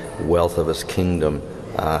the wealth of his kingdom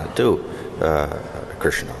to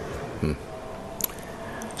Krishna.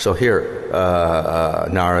 So here,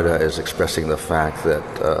 Narada is expressing the fact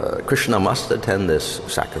that Krishna must attend this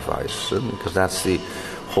sacrifice, because that's the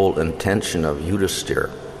whole intention of Yudhisthira.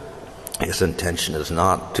 His intention is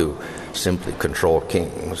not to simply control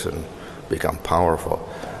kings and become powerful,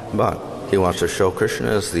 but he wants to show Krishna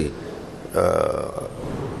as the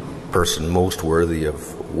person most worthy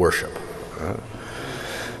of worship.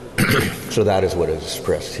 So that is what is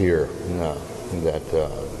expressed here,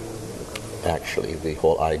 that actually the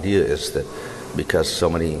whole idea is that because so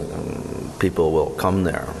many people will come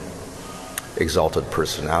there, exalted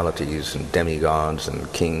personalities and demigods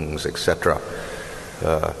and kings, etc.,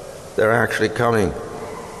 they're actually coming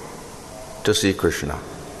to see Krishna.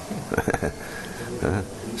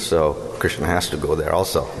 So Krishna has to go there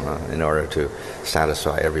also in order to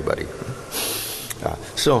satisfy everybody.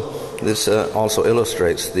 So this also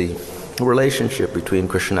illustrates the relationship between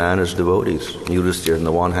Krishna and his devotees. Yudhisthira, on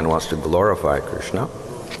the one hand, wants to glorify Krishna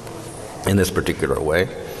in this particular way.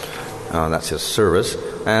 That's his service.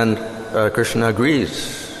 And Krishna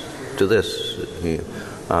agrees to this.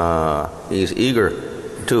 He's eager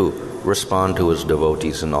to respond to his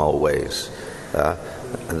devotees in all ways.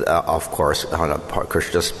 Of course, on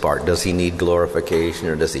Krishna's part, does he need glorification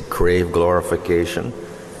or does he crave glorification?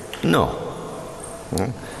 No.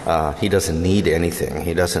 He doesn't need anything.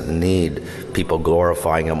 He doesn't need people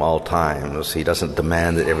glorifying him all times. He doesn't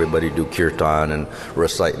demand that everybody do kirtan and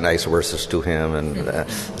recite nice verses to him and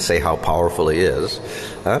say how powerful he is.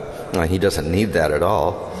 He doesn't need that at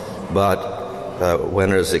all. But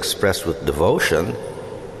when it is expressed with devotion,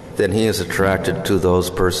 then he is attracted to those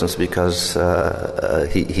persons because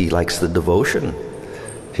he likes the devotion.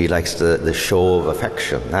 He likes the show of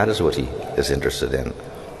affection. That is what he is interested in.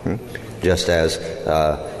 Just as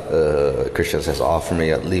Krishna says, offer me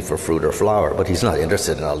a leaf or fruit or flower, but he's not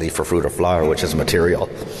interested in a leaf or fruit or flower, which is material,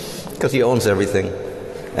 because he owns everything.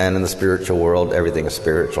 And in the spiritual world, everything is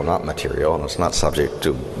spiritual, not material, and it's not subject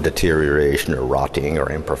to deterioration or rotting or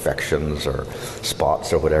imperfections or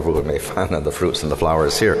spots or whatever we may find on the fruits and the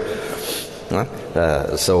flowers here.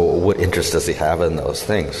 So what interest does he have in those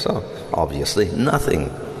things? So obviously nothing.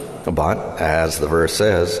 But as the verse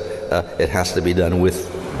says, it has to be done with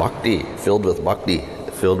bhakti, filled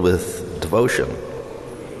with devotion.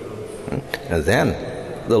 And then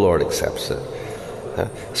the Lord accepts it.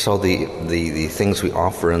 So the things we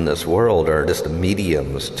offer in this world are just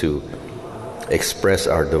mediums to express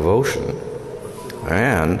our devotion,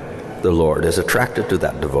 and the Lord is attracted to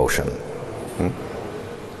that devotion.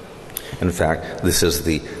 In fact, this is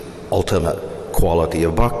the ultimate quality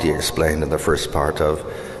of bhakti explained in the first part of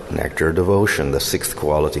Nectar Devotion. The sixth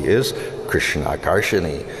quality is Kṛṣṇa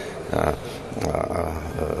Karshini.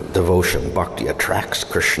 Devotion, bhakti attracts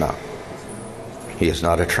Krishna. He is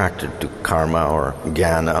not attracted to karma or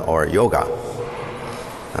jnana or yoga,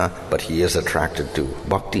 but he is attracted to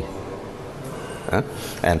bhakti,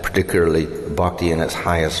 and particularly bhakti in its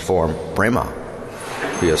highest form, prema.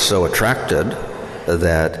 He is so attracted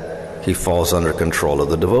that he falls under control of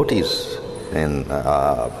the devotees in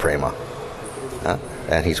prema,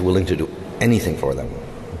 and he's willing to do anything for them.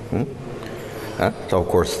 So of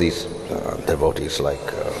course these devotees like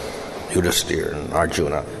Yudhisthira and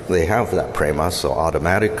Arjuna, they have that prema, so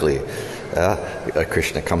automatically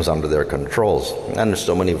Krishna comes under their controls. And there's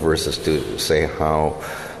so many verses to say how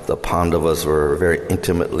the Pandavas were very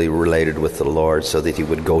intimately related with the Lord, so that he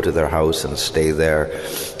would go to their house and stay there,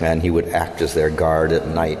 and he would act as their guard at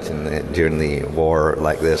night during the war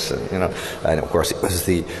like this. And of course he was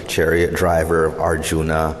the chariot driver of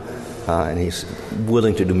Arjuna, and he's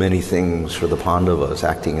willing to do many things for the Pandavas,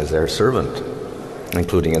 acting as their servant,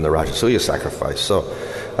 including in the Rajasuya sacrifice. So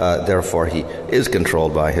therefore he is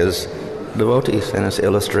controlled by his devotees, and it's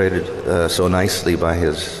illustrated so nicely by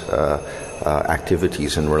his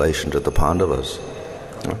activities in relation to the Pandavas.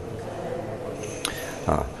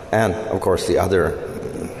 And of course the other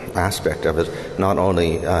aspect of it, not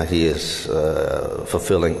only he is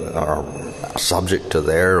fulfilling or subject to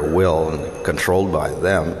their will and controlled by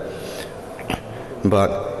them, but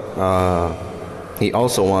he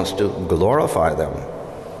also wants to glorify them.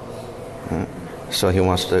 So he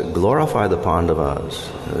wants to glorify the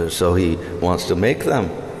Pandavas. So he wants to make them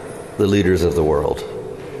the leaders of the world.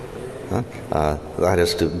 That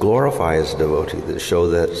is to glorify his devotee, to show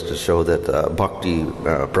that bhakti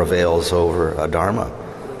prevails over dharma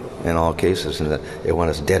in all cases, and that if one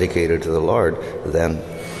is dedicated to the Lord, then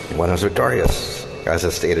one is victorious. As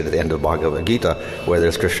is stated at the end of Bhagavad Gita, where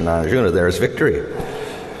there's Kṛṣṇa and Arjuna, there is victory.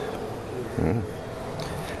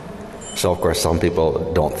 So, of course, some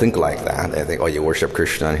people don't think like that. They think, you worship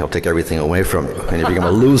Kṛṣṇa and he'll take everything away from you, and you become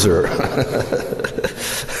a loser.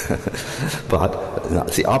 But no,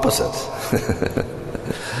 it's the opposite.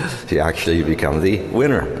 You become the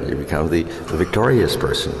winner. You become the victorious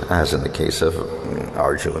person, as in the case of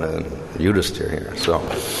Arjuna and Yudhisthira here. So,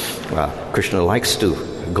 Kṛṣṇa likes to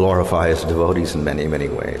glorify his devotees in many, many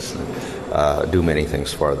ways, do many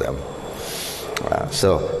things for them.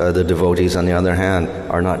 So the devotees, on the other hand,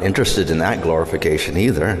 are not interested in that glorification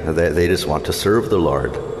either. They just want to serve the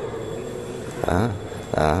Lord.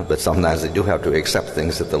 But sometimes they do have to accept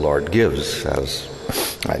things that the Lord gives, as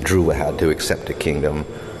Dhruva had to accept a kingdom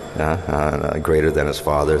greater than his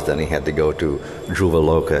father's. Then he had to go to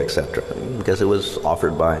Dhruvaloka, etc., because it was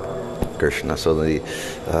offered by Kṛṣṇa. So the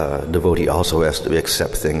devotee also has to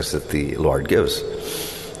accept things that the Lord gives.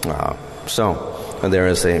 And there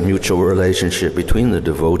is a mutual relationship between the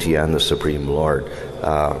devotee and the Supreme Lord,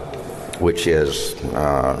 which is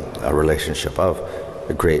a relationship of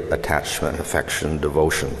a great attachment, affection,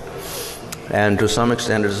 devotion. And to some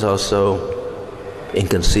extent it is also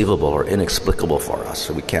inconceivable or inexplicable for us.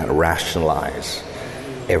 So we can't rationalize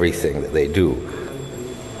everything that they do,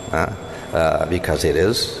 because it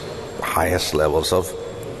is the highest levels of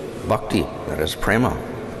bhakti, that is prema,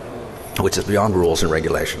 which is beyond rules and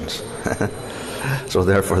regulations. So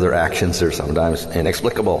therefore their actions are sometimes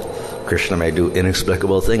inexplicable. Krishna may do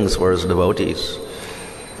inexplicable things for his devotees.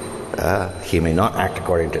 He may not act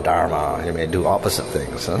according to Dharma. He may do opposite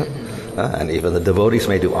things. And even the devotees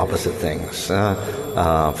may do opposite things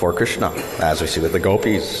for Kṛṣṇa, as we see with the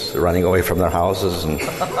gopis running away from their houses and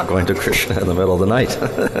going to Kṛṣṇa in the middle of the night.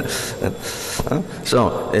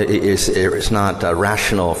 So it's not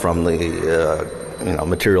rational from the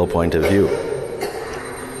material point of view.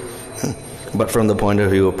 But from the point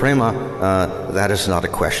of view of prema, that is not a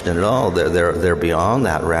question at all. They're beyond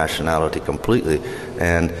that rationality completely.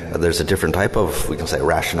 And there's a different type of, we can say,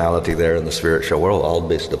 rationality there in the spiritual world, all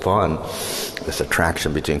based upon this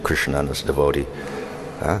attraction between Kṛṣṇa and his devotee.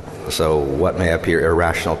 So what may appear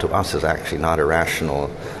irrational to us is actually not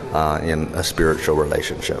irrational in a spiritual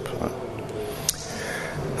relationship.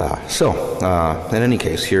 In any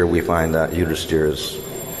case, here we find that Yudhisthira is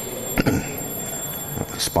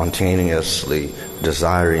spontaneously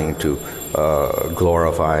desiring to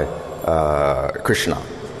glorify Kṛṣṇa.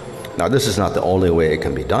 Now, this is not the only way it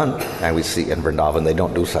can be done, and we see in Vrindavan they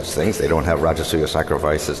don't do such things. They don't have Rajasuya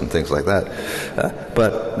sacrifices and things like that.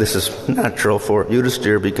 But this is natural for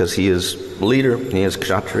Yudhisthira because he is leader, he is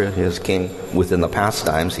Kshatriya, he is king. Within the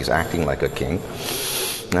pastimes, he's acting like a king,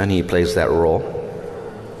 and he plays that role,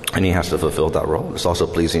 and he has to fulfill that role. It's also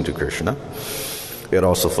pleasing to Kṛṣṇa. It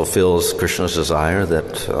also fulfills Krishna's desire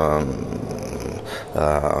that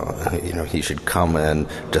he should come and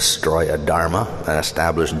destroy a dharma and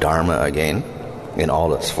establish dharma again in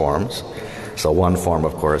all its forms. So one form,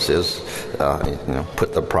 of course, is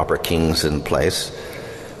put the proper kings in place.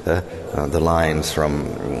 The lines from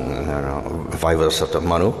Vaivasata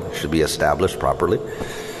Bhanu should be established properly.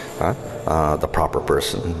 The proper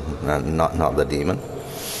person, not the demon.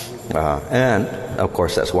 And, of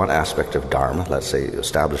course, that's one aspect of Dharma, let's say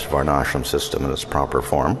establish Varnashram system in its proper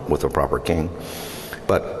form with a proper king.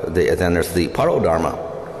 But then there's the Paro Dharma,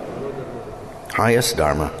 highest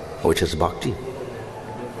Dharma, which is Bhakti.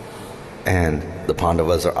 And the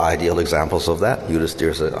Pandavas are ideal examples of that.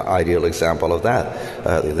 Yudhisthira is an ideal example of that.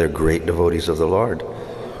 They're great devotees of the Lord.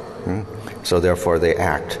 So therefore they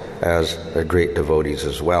act as great devotees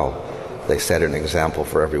as well. They set an example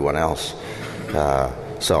for everyone else.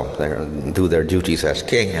 So they do their duties as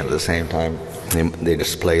king, and at the same time they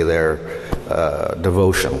display their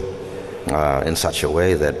devotion in such a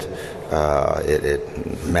way that it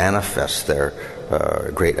manifests their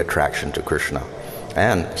great attraction to Kṛṣṇa,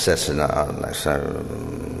 and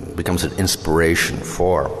becomes an inspiration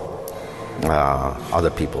for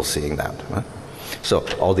other people seeing that. So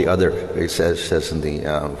all the other, it says in the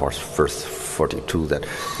verse 42 that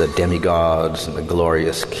the demigods and the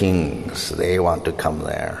glorious kings, they want to come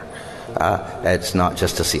there. It's not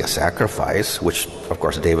just to see a sacrifice, which of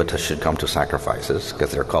course devatas should come to sacrifices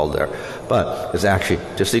because they're called there, but it's actually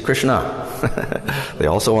to see Kṛṣṇa. They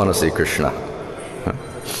also want to see Kṛṣṇa.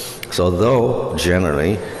 So though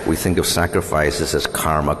generally we think of sacrifices as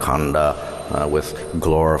karma kanda, with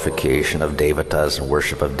glorification of devatas and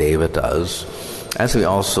worship of devatas, as we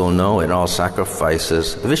also know, in all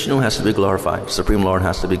sacrifices, Vishnu has to be glorified. Supreme Lord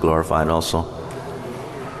has to be glorified also.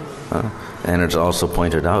 And it's also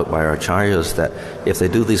pointed out by our acharyas that if they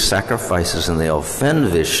do these sacrifices and they offend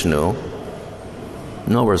Vishnu,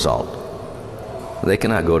 no result. They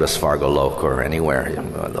cannot go to Svargaloka or anywhere,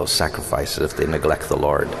 those sacrifices, if they neglect the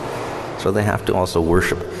Lord. So they have to also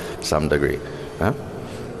worship some degree. Of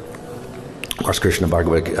course, Krishna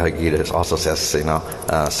Bhagavad Gita also says,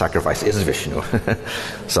 sacrifice is Vishnu.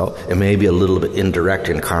 So it may be a little bit indirect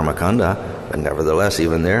in karma kanda, but nevertheless,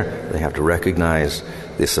 even there, they have to recognize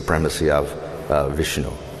the supremacy of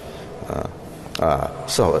Vishnu.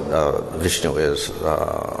 Vishnu is,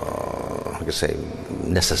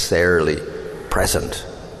 necessarily present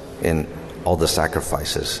in all the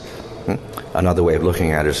sacrifices. Another way of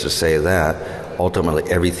looking at it is to say that ultimately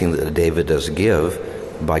everything that the devatas give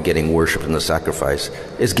by getting worship in the sacrifice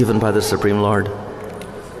is given by the Supreme Lord.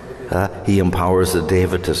 He empowers the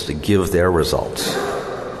devatas to give their results.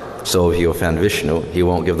 So if you offend Vishnu, he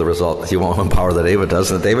won't give the result. He won't empower the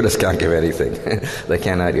devatas, and the devatas can't give anything. They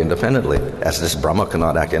can't act independently. As this Brahma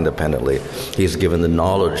cannot act independently, he's given the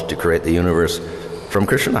knowledge to create the universe from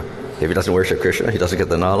Kṛṣṇa. If he doesn't worship Kṛṣṇa, he doesn't get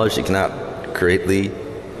the knowledge, he cannot create the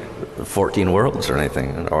 14 worlds or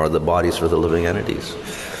anything, or the bodies for the living entities.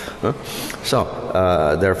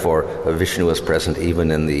 Therefore, Vishnu is present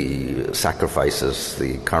even in the sacrifices,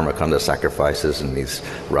 the karma kanda sacrifices, and these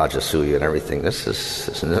Rajasuya and everything. This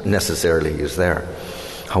is necessarily is there.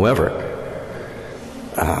 However,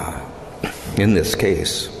 in this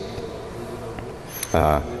case,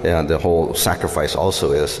 the whole sacrifice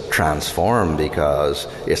also is transformed because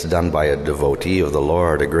it's done by a devotee of the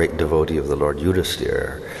Lord, a great devotee of the Lord,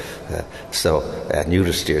 Yudhisthira. And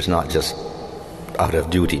Yudhisthira is not just out of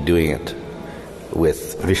duty doing it,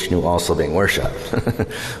 with Vishnu also being worshipped.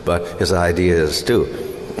 But his idea is to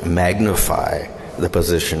magnify the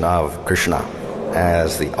position of Kṛṣṇa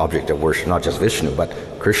as the object of worship, not just Vishnu, but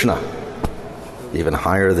Kṛṣṇa. Even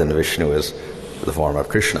higher than Vishnu is the form of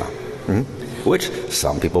Kṛṣṇa, which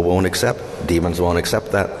some people won't accept. Demons won't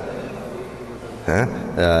accept that.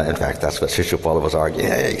 In fact, that's what Shishupala was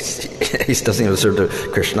arguing. He doesn't even serve to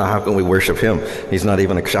Kṛṣṇa. How can we worship him? He's not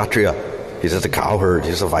even a Kshatriya. He's just a cowherd.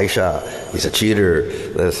 He's a Vaishya. He's a cheater.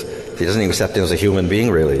 He doesn't even accept him as a human being,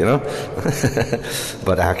 really,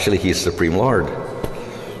 But actually, he's Supreme Lord.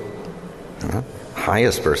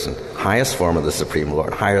 Highest person, highest form of the Supreme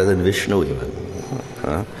Lord, higher than Vishnu even.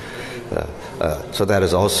 So that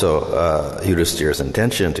is also Yudhisthira's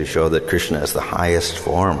intention, to show that Kṛṣṇa is the highest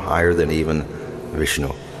form, higher than even Vishnu.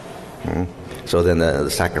 So then the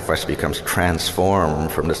sacrifice becomes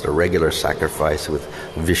transformed from just a regular sacrifice with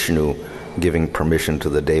Vishnu giving permission to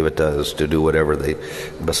the devatas to do whatever they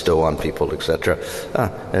bestow on people, etc.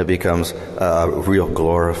 It becomes a real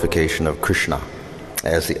glorification of Kṛṣṇa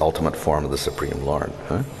as the ultimate form of the Supreme Lord.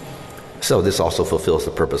 So this also fulfills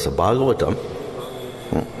the purpose of Bhagavatam.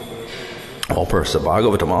 The whole purpose of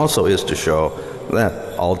Bhagavatam also is to show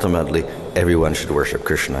that ultimately everyone should worship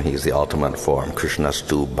Kṛṣṇa. He's the ultimate form.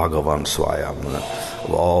 Kṛṣṇastu Bhagavan Swayam.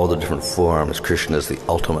 Of all the different forms, Kṛṣṇa is the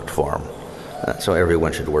ultimate form. So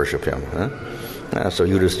everyone should worship him. So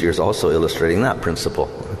Yudhisthira is also illustrating that principle.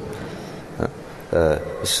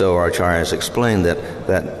 So our acharyas explained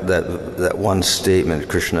that one statement,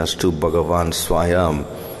 Kṛṣṇastu Bhagavan Swayam,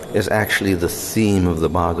 is actually the theme of the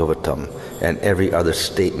Bhagavatam, and every other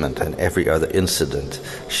statement and every other incident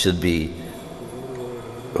should be,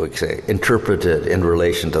 interpreted in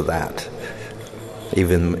relation to that.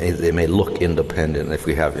 Even they may look independent. If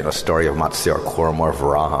we have a story of Matsya or Kurma or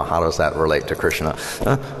Varaha, how does that relate to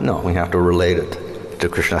Kṛṣṇa? No, we have to relate it to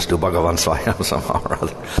Kṛṣṇastu Bhagavan Swayam somehow or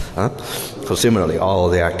other. So similarly, all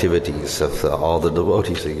the activities of all the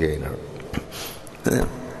devotees again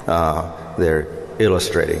they're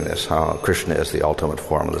illustrating this, how Kṛṣṇa is the ultimate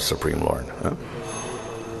form of the Supreme Lord.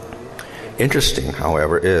 Interesting,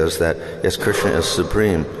 however, is that as Kṛṣṇa is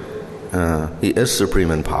supreme, he is supreme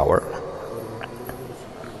in power.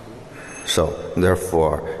 So,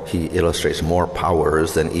 therefore, he illustrates more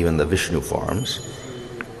powers than even the Vishnu forms.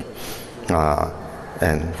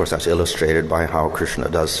 And, of course, that's illustrated by how Kṛṣṇa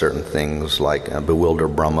does certain things like bewilder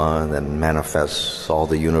Brahma and then manifests all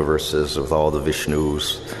the universes with all the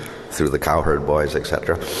Vishnus through the cowherd boys,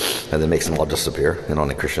 etc., and then makes them all disappear, and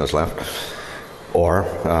only Kṛṣṇa is left. Or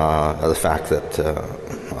the fact that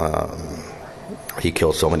he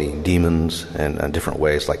killed so many demons in different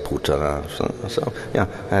ways, like Putana. So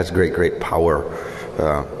has great power,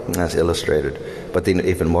 as illustrated. But then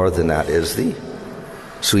even more than that is the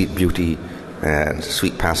sweet beauty and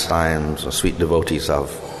sweet pastimes and sweet devotees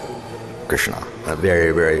of Kṛṣṇa.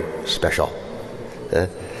 Very, very special.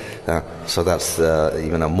 So that's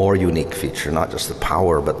even a more unique feature, not just the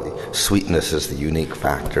power, but the sweetness is the unique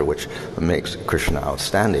factor which makes Kṛṣṇa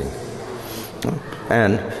outstanding.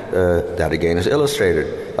 And that again is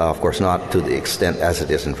illustrated, of course, not to the extent as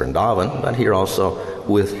it is in Vrindavan, but here also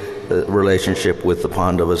with the relationship with the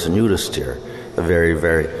Pandavas and Yudhisthira. A very,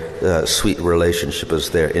 very sweet relationship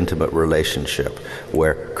is their intimate relationship,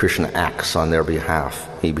 where Kṛṣṇa acts on their behalf.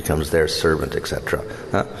 He becomes their servant, etc.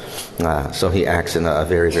 So he acts in a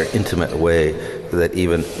very, very intimate way that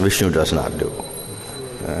even Vishnu does not do.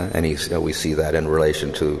 And we see that in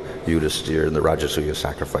relation to Yudhisthira and the Rajasuya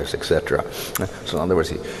sacrifice, etc. So in other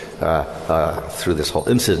words, through this whole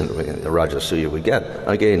incident in the Rajasuya, we get,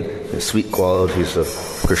 again, the sweet qualities of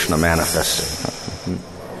Kṛṣṇa manifesting.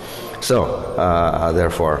 So,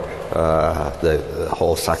 therefore, the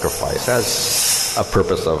whole sacrifice has a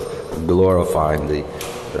purpose of glorifying the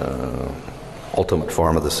ultimate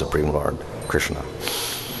form of the Supreme Lord, Kṛṣṇa.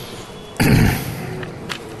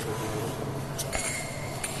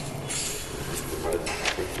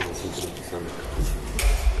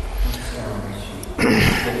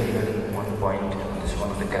 One point, this is one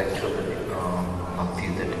of the characters of Bhakti,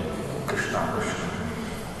 that Kṛṣṇa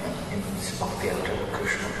in this Bhakti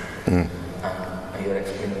Kṛṣṇa. You're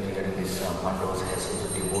explaining regarding this Pandavas has a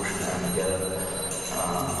devotion, and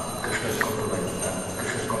Kṛṣṇa is controlled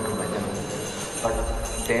by them. But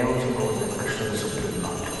they also know that Kṛṣṇa is supreme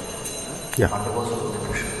Lord. Yeah. Pandavas know the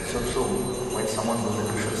Kṛṣṇa. So when someone knows the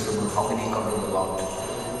Kṛṣṇa symbol, how can he control the Lord?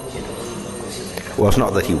 Well, it's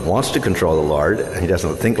not that he wants to control the Lord, he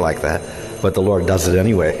doesn't think like that, but the Lord does it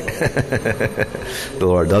anyway. The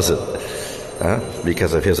Lord does it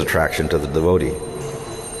because of his attraction to the devotee.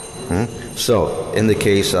 So, in the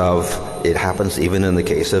case of, it happens even in the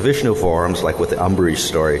case of Vishnu forms, like with the Ambarish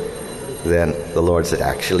story, then the Lord said,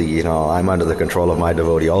 actually, I'm under the control of my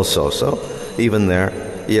devotee also. So, even there,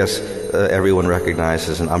 yes, everyone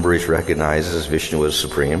recognizes, and Ambarish recognizes Vishnu as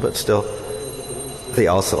supreme, but still, they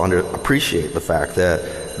also appreciate the fact that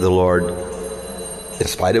the Lord, in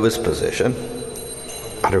spite of his position,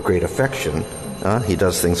 out of great affection, he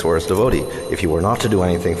does things for his devotee. If he were not to do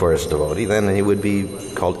anything for his devotee, then he would be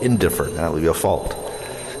called indifferent. That would be a fault.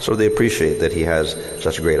 So they appreciate that he has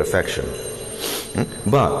such great affection.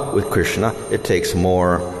 But with Kṛṣṇa, it takes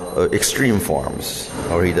more extreme forms,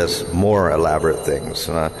 or he does more elaborate things.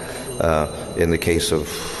 In the case of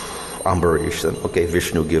Ambarish, then,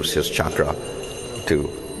 Vishnu gives his chakra to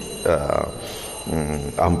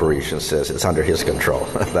Ambarish and says it's under his control.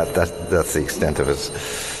 That's the extent of his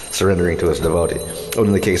surrendering to his devotee. But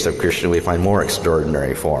in the case of Kṛṣṇa, we find more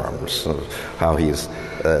extraordinary forms of how he's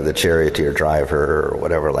the charioteer driver or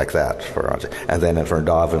whatever like that. And then in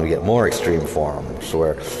Vrindavan, we get more extreme forms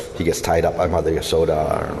where he gets tied up by Mother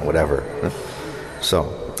Yasoda or whatever.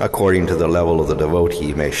 So, according to the level of the devotee,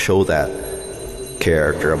 he may show that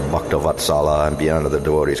character of Bhakta Vatsala and be under the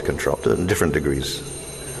devotee's control to different degrees.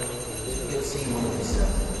 You're seeing one of this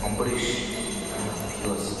Ambarish,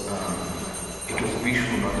 it was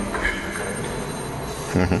Vishnu, not Kṛṣṇa, correct?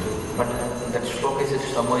 But that shloka is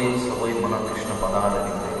Samai Savai Mana Kṛṣṇa Padara.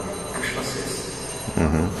 Kṛṣṇa says.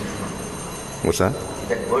 What's that?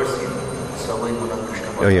 That verse in Savai Mana Kṛṣṇa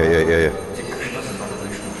Padara. Oh, yeah. Kṛṣṇa is not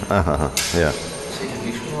Vishnu. Yeah. So is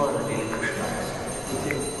Vishnu or really Kṛṣṇa?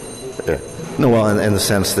 Yeah. No, well, in the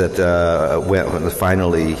sense that when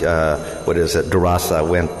finally, Durasa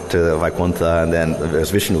went to Vaikuntha, and then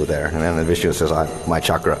there's Vishnu there, and then Vishnu says, my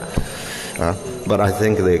chakra. But I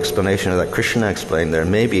think the explanation that Kṛṣṇa explained there,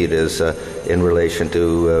 maybe it is in relation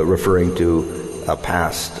to referring to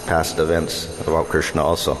past events about Kṛṣṇa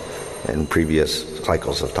also, in previous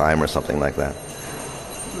cycles of time or something like that.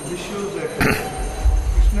 This shows that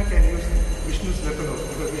Kṛṣṇa can use Vishnu's weapon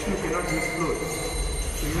because Vishnu cannot use clothes.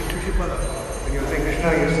 So even Shishupala, when you say Kṛṣṇa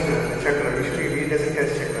used chakra, Vishnu he doesn't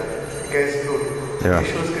catch chakra, he carries clothes. Yeah. He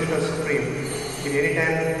shows Kṛṣṇa supreme. You can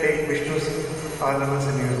anytime take Vishnu's ornaments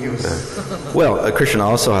and use. Well, Kṛṣṇa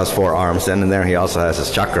also has 4 arms, and in there he also has his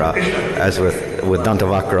chakra, as with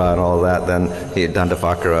Dantavakra and all that. Then he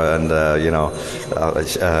Dantavakra and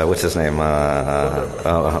what's his name?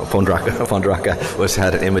 Pondraka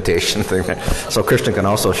had an imitation thing there. So Kṛṣṇa can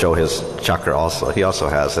also show his chakra. Also, he also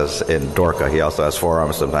has, as in Dwarka, he also has 4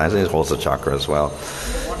 arms sometimes, and he holds the chakra as well.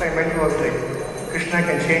 What I meant was Kṛṣṇa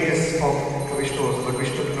can change his form to Vishnu also, but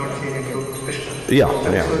Vishnu cannot change into Kṛṣṇa. Yeah.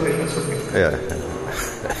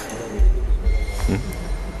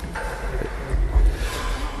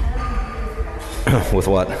 With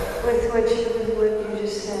what? With what you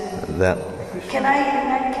just said. That. Am I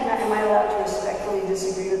allowed to respectfully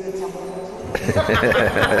disagree with the temple president? or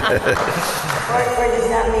does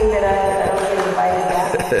that mean that I don't get invited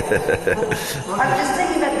back? I'm just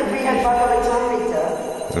thinking about the Srimad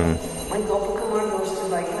Bhagavatham. When Gopakumar goes to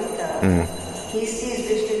Vaikuntha, he sees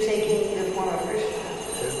Vishnu taking the form of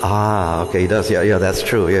Kṛṣṇa. Okay, he does. Yeah, that's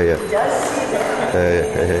true. Yeah. He does see that.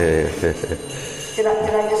 Did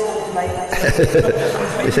I just invite myself?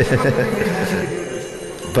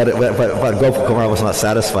 But Gopakumar was not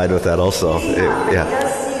satisfied with that also. He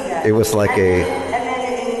does see that. It was like and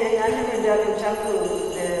then in Vrindavan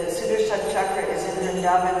Jampu, the Sudarshan Chakra is in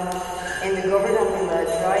Vrindavan in the Govardhan Lila,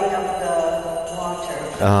 drying up the water.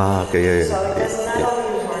 Okay, yeah. So it does not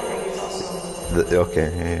only working, it's also... Okay,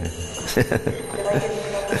 yeah.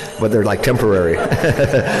 But they're like temporary.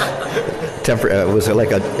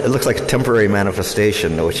 It looks like a temporary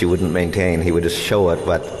manifestation which he wouldn't maintain. He would just show it,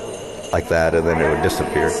 but like that, and then it would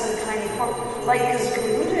disappear. Like, because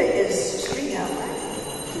Garuda is Sriram,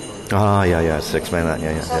 right? Yeah, 6 man.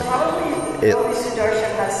 Yeah. So probably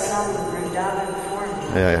Sudarshan has some Vrindavan form.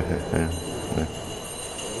 Yeah.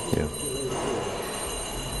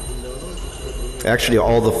 Actually,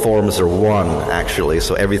 all the forms are one, actually,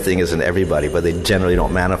 so everything is in everybody, but they generally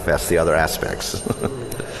don't manifest the other aspects. Like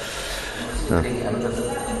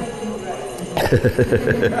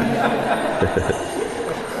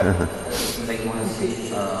when you see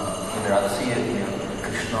in Radhasiya,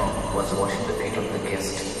 Kṛṣṇa was washing the feet of the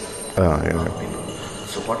guest. People.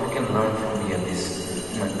 So what we can learn from here is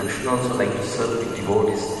Kṛṣṇa also like to serve the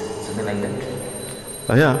devotees, something like that.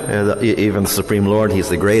 Even the Supreme Lord, he's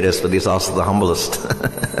the greatest, but he's also the humblest.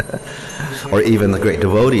 Or even the great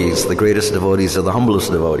devotees, the greatest devotees are the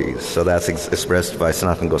humblest devotees. So that's expressed by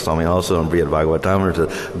Sanatana Goswami also in Srimad Bhagavatham. The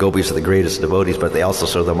gopis are the greatest devotees, but they also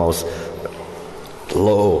serve the most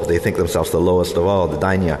low. They think themselves the lowest of all. The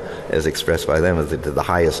Dainya is expressed by them as the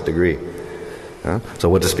highest degree. So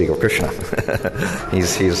what to speak of Kṛṣṇa?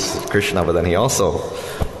 he's Kṛṣṇa, but then he also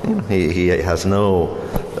he has no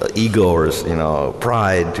ego or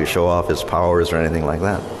pride to show off his powers or anything like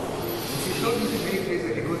that.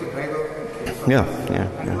 Yeah.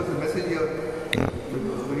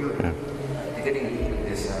 Regarding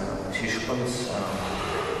this, Shishupal's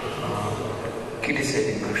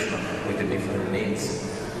criticizing Kṛṣṇa with the different names,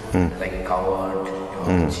 like coward,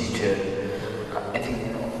 cheater. I think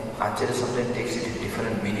Acharya sometimes takes it in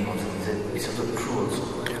different meaning also. It's also true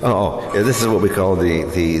also. Yeah, this is what we call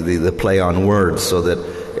the play on words, so that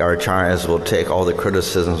our acharyas will take all the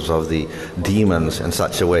criticisms of the demons in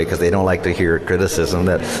such a way, because they don't like to hear criticism,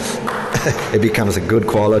 that it becomes a good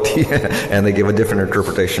quality, and they give a different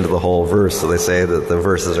interpretation to the whole verse. So they say that the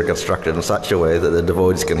verses are constructed in such a way that the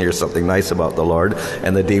devotees can hear something nice about the Lord,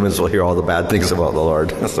 and the demons will hear all the bad things about the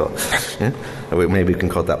Lord. So maybe we can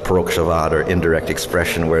call that parokshavad, or indirect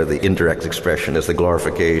expression, where the indirect expression is the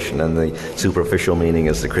glorification and the superficial meaning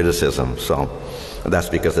is the criticism. So that's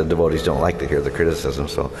because the devotees don't like to hear the criticism.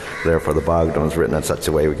 So therefore the Bhagavatam is written in such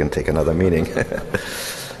a way we can take another meaning. I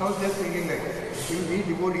was just thinking, like, we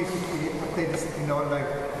devotees, we apply this in our life.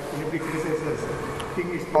 When we criticize us,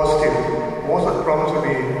 think it's positive. Most of the problems will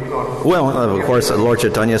be gone. Well, of course, Lord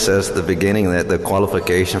Chaitanya says at the beginning that the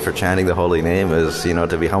qualification for chanting the holy name is,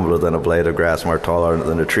 to be humbler than a blade of grass, more taller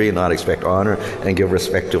than a tree, not expect honor, and give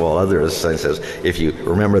respect to all others. So he says, if you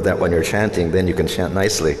remember that when you're chanting, then you can chant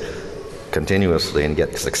nicely, continuously, and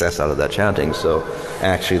get success out of that chanting. So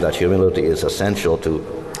actually that humility is essential to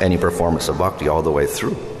any performance of bhakti all the way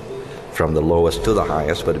through, from the lowest to the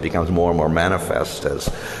highest, but it becomes more and more manifest as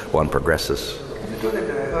one progresses. I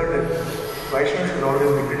heard that Vaishnavas should always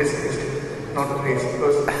be criticized, not praised,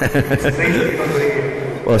 because it's praised become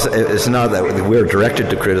very... Well, it's not that we're directed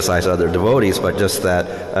to criticize other devotees, but just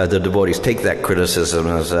that the devotees take that criticism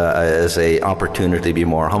as a opportunity to be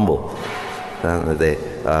more humble. They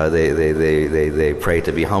pray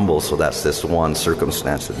to be humble, so that's this one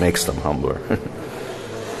circumstance that makes them humbler.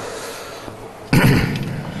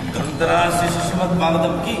 Srimad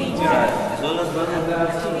Bhagavatham ki jai.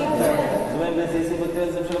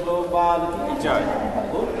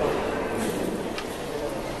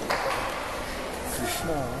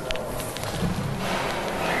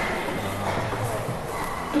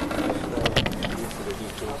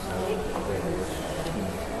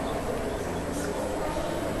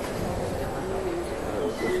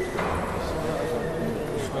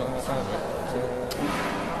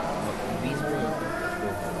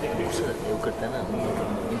 करता है ना,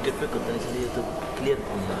 interpret करता है, इसलिए तो clear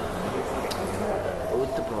वो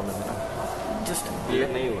तो problem है ना. Just let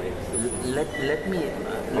me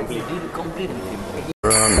deal complete with him.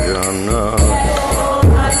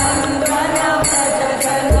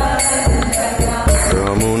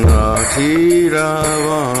 Ramuna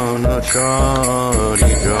Tiravana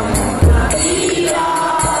Charikam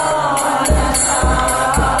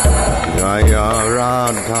Jaya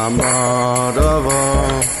Radha Madhava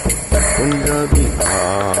Kunjabi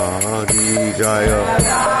Hari Jaya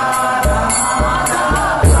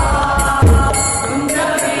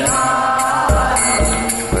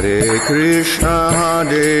Hare Krishna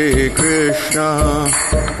Krishna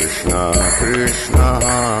Krishna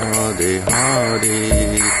Hare Hare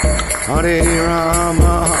Hare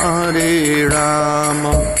Rama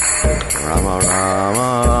Rama Rama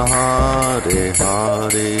Hare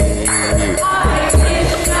Hare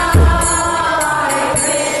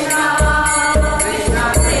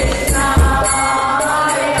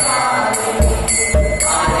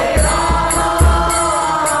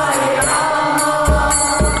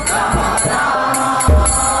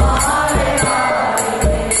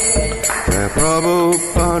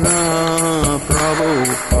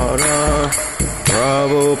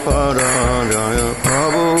Prabhupada Jaya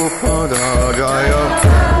Prabhupada Jaya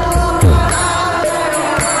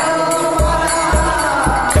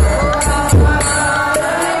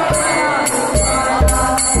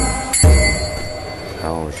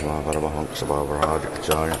Maharaj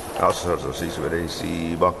Jaya Asarasa Sisvedesi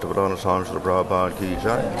Bhaktivinoda Swami Prabhupada Ki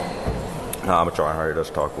Jai Namacharya Haridas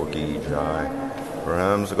Thakur Ki Jai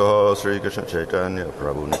Ramsagaho Sri Krishna Chaitanya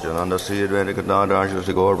Prabhu Nityananda Sri Advaita Gadadhar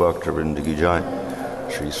Shri Gaur Bhaktivinoda Ki Jai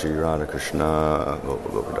Shri Sri Radha Krishna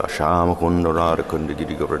Gopa Shama Kunda Radha Kunda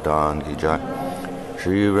Giri Govardhan Ki Jai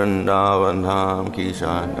Shri Vrindavan Dham Ki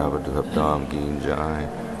Jai Navadvip Dham Ki Jai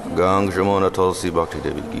Gang Jamuna Tulsi Bhakti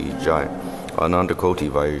Devi Ki Jai Ananta Koti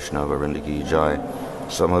Vaishnava Vrinda Ki Jai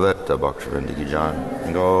Samaveta Bhakti Vrinda Ki Jai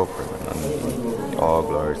All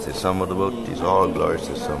glories to some of the devotees, all glories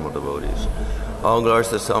to some of the devotees. All glories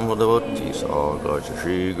to the Son of the devotees. All glories to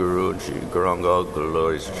Sri Guru and Sri Gauranga. All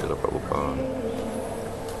glories to Srila Prabhupada.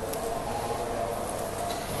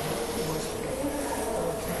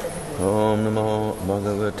 Om Namo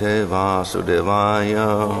Bhagavate Vasudevaya.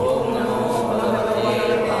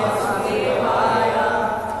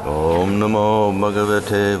 Om Namo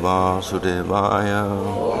Bhagavate Vasudevaya.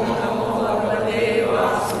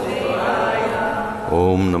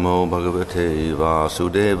 Om Namo Bhagavate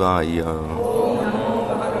Vasudevaya.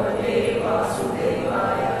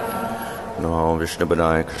 Namo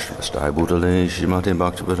Vishnupadaya Krishna Vastai Bhutale Shrimate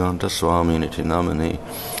Bhaktivedanta Swami Niti Namani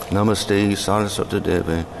Namaste Saraswati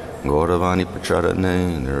Deve Gauravani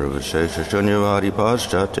Pacharane Nirvishesha Shunyavadi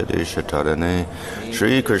Paschatya Deshatarane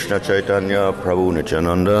Sri Krishna Chaitanya Prabhu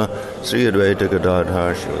Nityananda Sri Advaita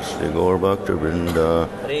Gadadhar Shri Gaur Bhakta Vrinda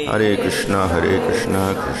Hare Krishna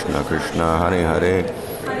Krishna Krishna Hare Hare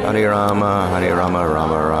Hare Rama Rama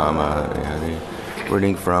Rama Hare Hare.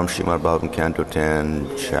 Reading from Srimad Bhagavatham Canto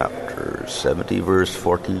 10 Chapter 70 verse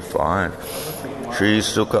 45. Shri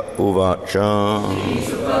Sukha Uvacha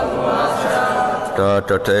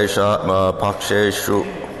Tatate Shatma Paksheshu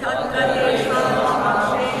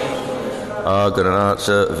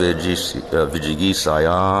Agranatsa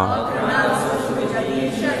Vijigisaya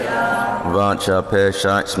Vacha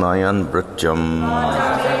Pesha Smayan Brityam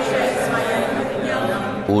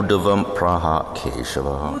Udavam Praha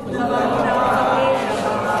Keshava.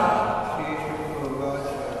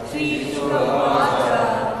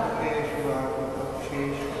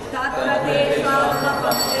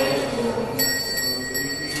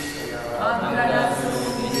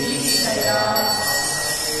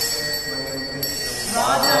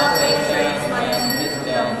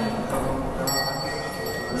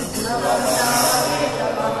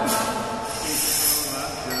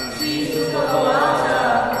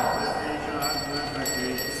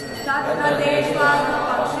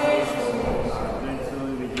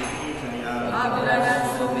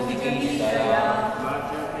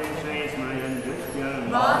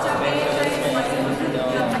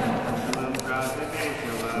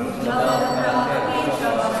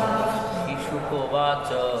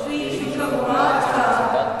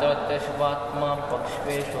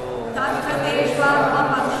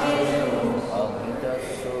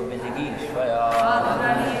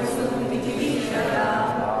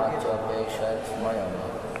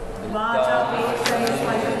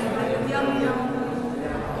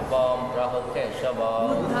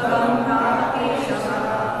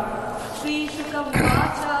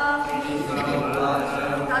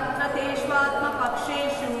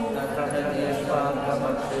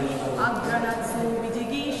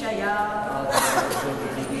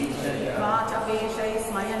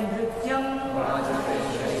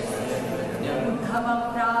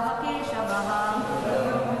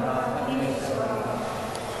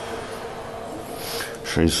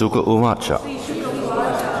 Sri Sukha Uvacha.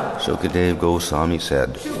 Sukadev Goswami said,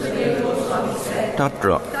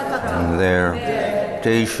 Tatra, there,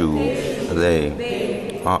 Teshu,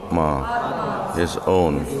 they, Atma, his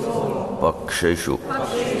own, Paksheshu,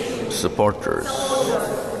 supporters,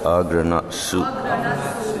 Agranatsu,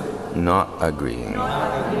 not agreeing,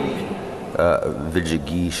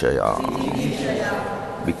 Vijigishaya,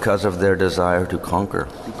 because of their desire to conquer,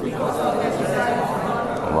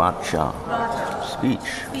 Vacha, speech,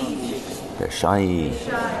 Peshai,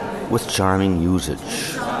 with charming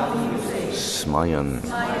usage, Smayan,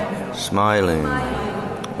 smiling,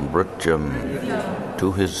 Brityam,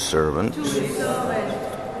 to his servant,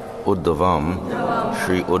 Uddhavam,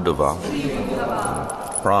 Sri Uddhava,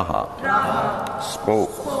 Praha,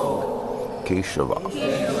 spoke, Keshava,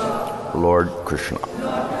 Lord Krishna.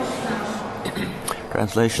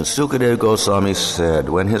 Translation. Sukadev Goswami said,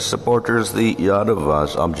 when his supporters, the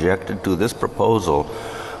Yadavas, objected to this proposal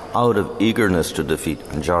out of eagerness to defeat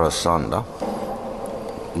Jarasandha,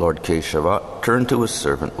 Lord Keshava turned to his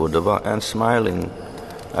servant Uddhava and, smiling,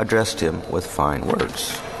 addressed him with fine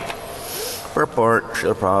words. Purport,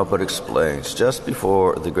 Srila Prabhupada explains, just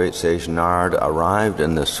before the great sage Narada arrived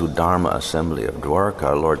in the Sudharma assembly of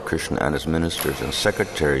Dwarka, Lord Krishna and his ministers and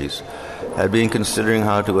secretaries had been considering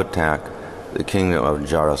how to attack the kingdom of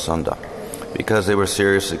Jarasandha. Because they were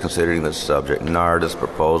seriously considering this subject, Narada's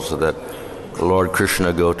proposal that Lord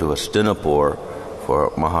Krishna go to Hastinapur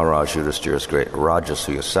for Maharaj Yudhishthira's great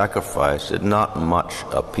Rajasuya sacrifice did not much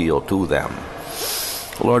appeal to them.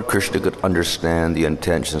 Lord Krishna could understand the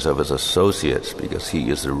intentions of his associates because he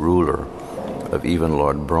is the ruler of even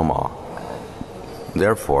Lord Brahma.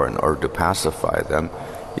 Therefore, in order to pacify them,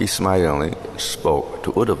 he smilingly spoke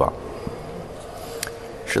to Uddhava.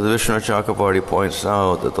 Srila Vishnu Chakravarti points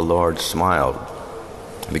out that the Lord smiled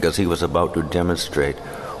because he was about to demonstrate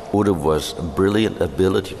Uddhava's brilliant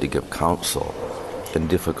ability to give counsel in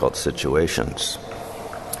difficult situations.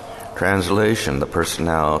 Translation: the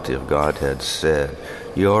personality of Godhead said,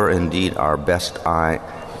 "You are indeed our best eye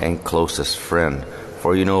and closest friend,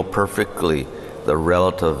 for you know perfectly the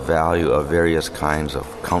relative value of various kinds of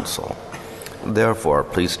counsel. Therefore,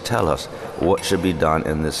 please tell us what should be done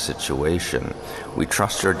in this situation. We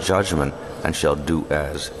trust your judgment and shall do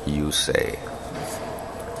as you say."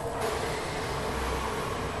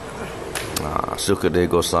 Sukadeva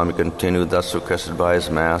Goswami continued, thus requested by his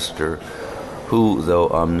master, who, though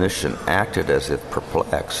omniscient, acted as if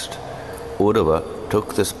perplexed. Uddhava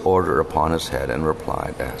took this order upon his head and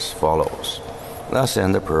replied as follows. Thus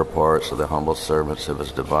end the purports of the humble servants of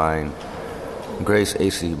his divine Grace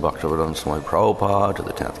A.C. Bhaktivedanta Swami Prabhupada to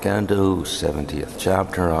the 10th canto, 70th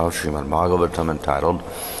chapter of Srimad Bhagavatham, entitled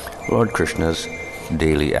Lord Krishna's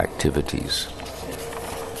Daily Activities.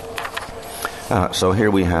 So here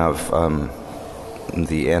we have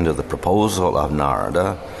the end of the proposal of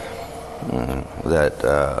Narada that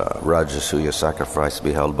Rajasuya sacrifice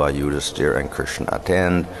be held by Yudhisthira and Krishna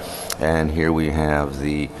attend. And here we have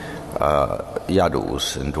the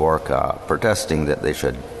Yadus in Dwarka protesting that they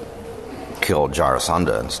should kill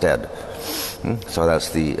Jarasandha instead. So that's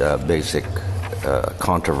the basic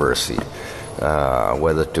controversy,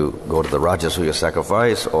 whether to go to the Rajasuya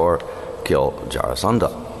sacrifice or kill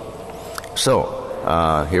Jarasandha.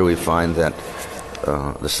 So here we find that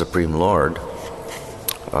the Supreme Lord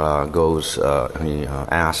he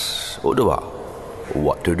asks Uddhava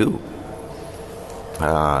what to do.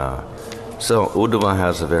 So Uddhava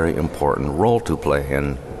has a very important role to play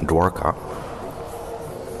in Dwarka.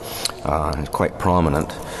 He's quite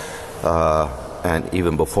prominent, and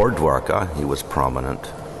even before Dwarka he was prominent.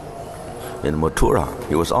 In Mathura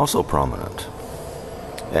he was also prominent,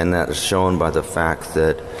 and that is shown by the fact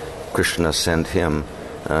that Krishna sent him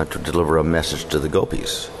to deliver a message to the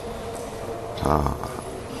gopis,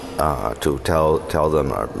 to tell them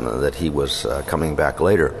that he was coming back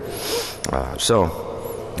later. So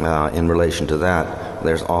in relation to that,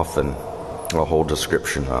 there's often a whole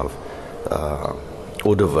description of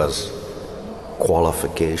Uddhava's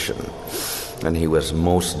qualification, and he was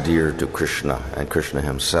most dear to Krishna, and Krishna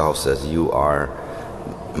himself says, "You are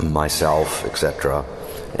myself," etc.,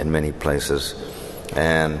 in many places.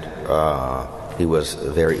 And he was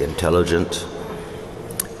very intelligent.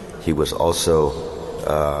 He was also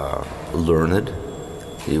learned.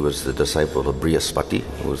 He was the disciple of Brihaspati,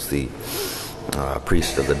 who was the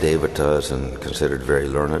priest of the Devatas and considered very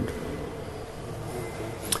learned.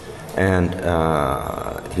 And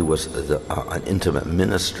he was an intimate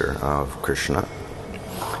minister of Krishna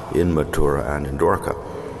in Mathura and in Dwarka,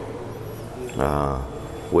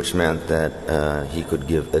 which meant that he could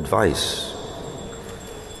give advice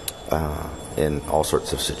in all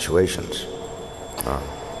sorts of situations.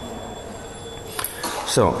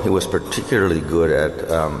 So he was particularly good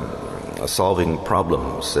at solving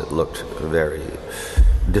problems that looked very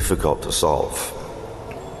difficult to solve,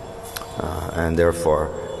 and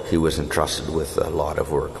therefore he was entrusted with a lot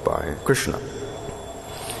of work by Krishna.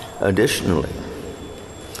 Additionally,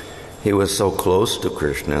 he was so close to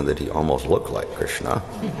Krishna that he almost looked like Krishna.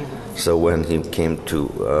 So when he came to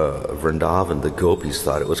Vrindavan, the gopis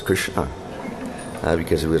thought it was Krishna,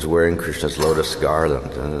 because he was wearing Krishna's lotus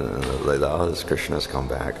garland, and they thought, "Oh, this Krishna's come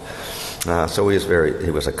back." So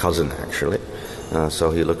he was a cousin actually.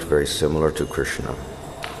 So he looked very similar to Krishna,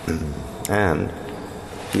 and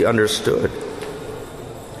he understood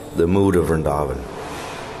the mood of Vrindavan.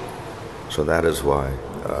 So that is why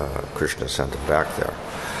Krishna sent him back there.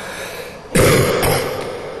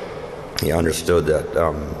 He understood that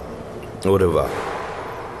Uddhava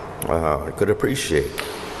could appreciate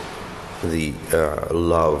the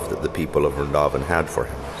love that the people of Vrindavan had for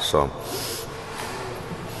him. So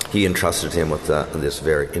he entrusted him with this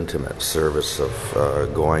very intimate service of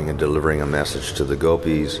going and delivering a message to the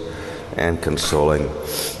gopis and consoling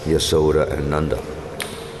Yasoda and Nanda.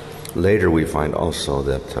 Later we find also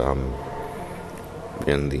that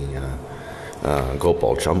in the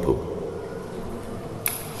Gopal Champu,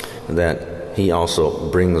 that he also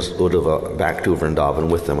brings Uddhava back to Vrindavan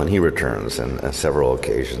with him when he returns on several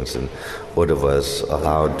occasions, and Uddhava is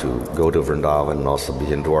allowed to go to Vrindavan and also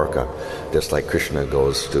be in Dwarka, just like Krishna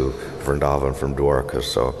goes to Vrindavan from Dwarka.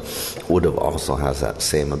 So Uddhava also has that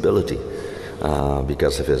same ability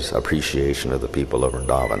because of his appreciation of the people of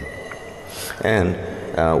Vrindavan. And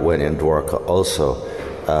when in Dwarka also,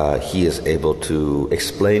 he is able to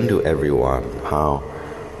explain to everyone how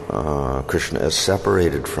Krishna is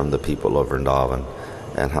separated from the people of Vrindavan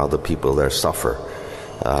and how the people there suffer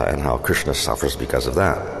and how Kṛṣṇa suffers because of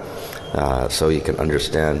that. So he can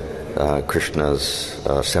understand Krishna's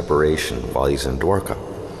separation while he's in Dwarka.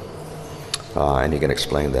 And he can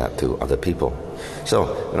explain that to other people.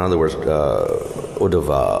 So, in other words,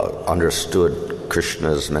 Uddhava understood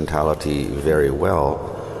Krishna's mentality very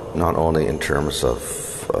well, not only in terms of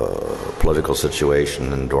political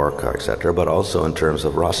situation in Dwarka, etc., but also in terms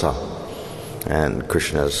of rasa and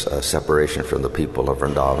Krishna's separation from the people of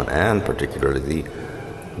Vrindavan, and particularly the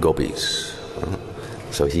gopis.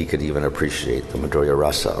 So he could even appreciate the Madhurya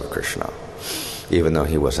rasa of Kṛṣṇa, even though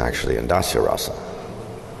he was actually in Dasya rasa.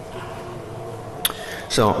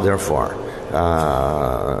 So, therefore,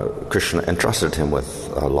 Kṛṣṇa entrusted him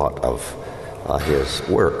with a lot of his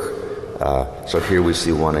work. So here we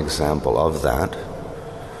see one example of that.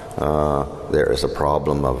 There is a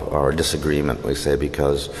problem or disagreement, we say,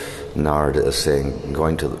 because Narada is saying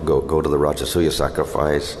go to the Rajasuya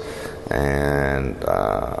sacrifice, and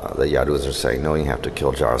the Yadus are saying no, you have to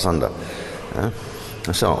kill Jarasandha.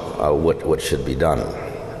 So what should be done?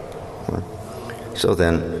 So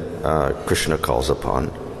then Kṛṣṇa calls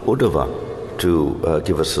upon Uddhava to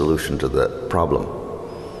give a solution to the problem.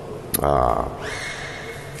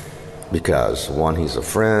 Because one, he's a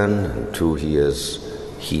friend, and two,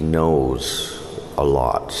 he knows a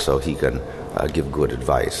lot, so he can give good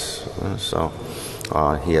advice. So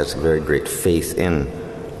he has very great faith in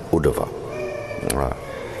Uddhava.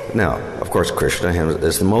 Now, of course, Kṛṣṇa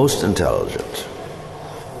is the most intelligent,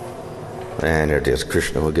 and it is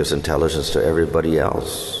Kṛṣṇa who gives intelligence to everybody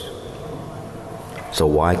else. So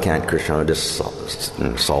why can't Kṛṣṇa just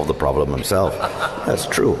solve the problem himself? That's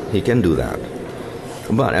true, he can do that.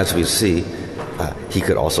 But as we see, he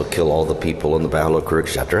could also kill all the people in the battle of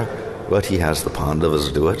Kurukshetra, but he has the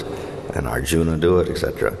Pandavas do it, and Arjuna do it,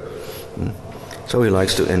 etc. So he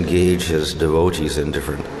likes to engage his devotees in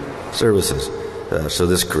different services. So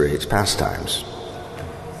this creates pastimes.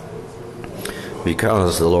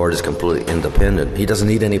 Because the Lord is completely independent, he doesn't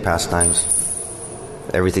need any pastimes.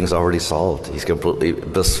 Everything's already solved. He's completely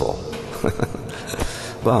blissful.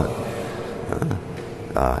 But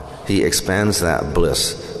he expands that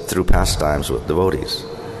bliss through pastimes with devotees,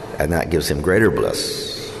 and that gives him greater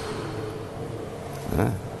bliss.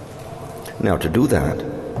 Now, to do that,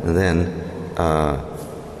 then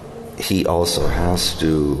he also has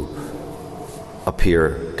to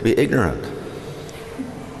appear to be ignorant.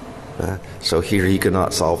 So here he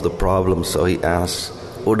cannot solve the problem, so he asks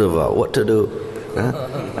Uddhava what to do,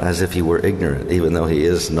 as if he were ignorant, even though he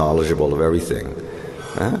is knowledgeable of everything.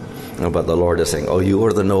 But the Lord is saying, oh, you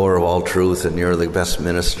are the knower of all truth, and you're the best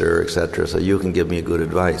minister, etc., so you can give me good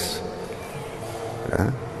advice.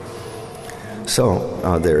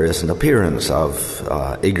 So there is an appearance of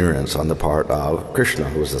ignorance on the part of Kṛṣṇa,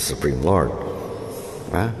 who is the Supreme Lord.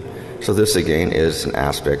 So this again is an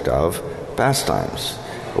aspect of pastimes.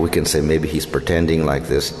 We can say maybe he's pretending like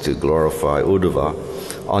this to glorify Uddhava.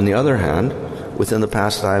 On the other hand, within the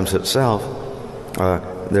pastimes itself,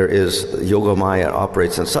 there is Yogamaya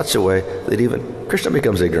operates in such a way that even Kṛṣṇa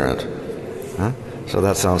becomes ignorant. So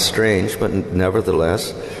that sounds strange, but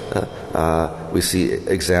nevertheless, we see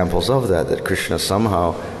examples of that Kṛṣṇa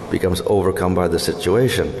somehow becomes overcome by the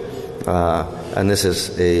situation. And this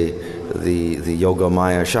is the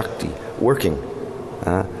Yogamaya Shakti working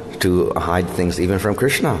to hide things even from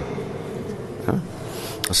Kṛṣṇa.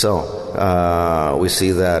 So we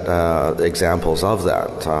see that examples of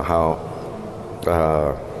that, how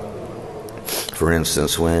for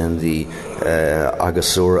instance, when the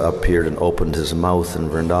Aghasura appeared and opened his mouth in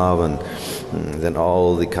Vrindavan, then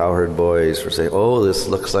all the cowherd boys were saying, oh, this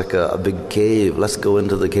looks like a big cave, let's go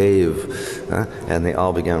into the cave. And they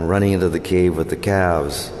all began running into the cave with the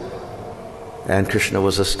calves. And Kṛṣṇa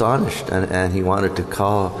was astonished, and he wanted to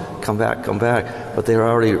call, come back, but they were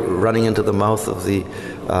already running into the mouth of the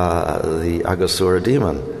Aghasura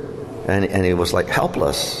demon. And he was like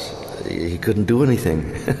helpless. He couldn't do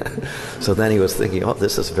anything. So then he was thinking, oh,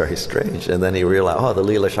 this is very strange. And then he realized, oh, the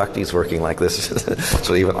Leela Shakti is working like this.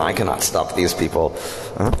 So even I cannot stop these people.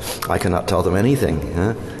 I cannot tell them anything,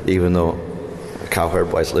 even though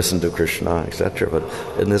cowherd boys listen to Kṛṣṇa, etc. But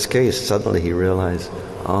in this case, suddenly he realized,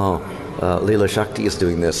 oh, Leela Shakti is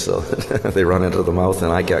doing this, so they run into the mouth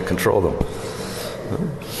and I can't control them.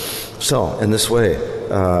 So, in this way,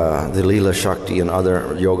 the Leela Shakti and other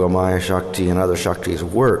Yogamaya Shakti and other Shaktis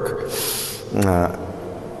work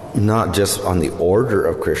not just on the order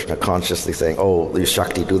of Kṛṣṇa, consciously saying, oh, these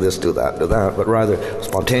Shakti do this, do that, but rather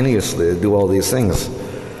spontaneously do all these things.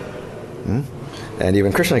 And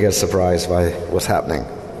even Kṛṣṇa gets surprised by what's happening.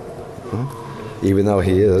 Even though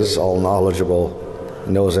he is all knowledgeable,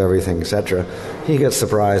 knows everything, etc., he gets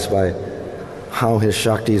surprised by how his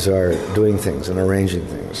Shaktis are doing things and arranging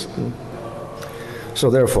things. So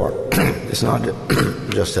therefore, it's not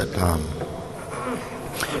just that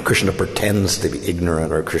Kṛṣṇa pretends to be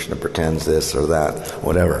ignorant or Kṛṣṇa pretends this or that,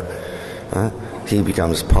 whatever. He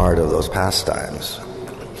becomes part of those pastimes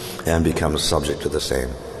and becomes subject to the same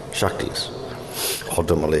Shaktis.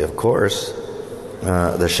 Ultimately, of course,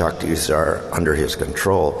 the Shaktis are under his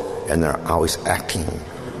control, and they're always acting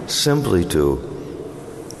simply to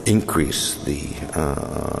increase the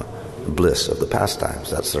bliss of the pastimes.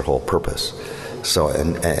 That's their whole purpose. So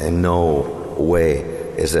in no way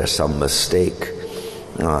is there some mistake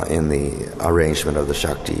in the arrangement of the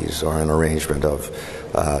Shaktis or an arrangement of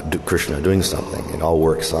Kṛṣṇa doing something. It all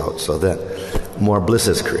works out so that more bliss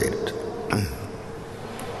is created.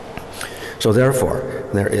 So therefore,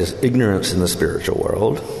 there is ignorance in the spiritual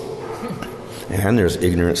world, and there's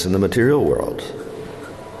ignorance in the material world.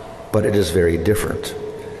 But it is very different.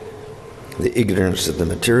 The ignorance of the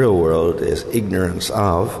material world is ignorance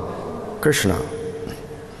of Kṛṣṇa,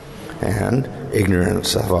 and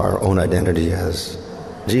ignorance of our own identity as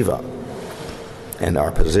Jiva, and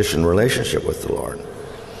our position relationship with the Lord.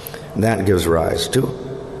 That gives rise to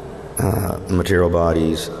material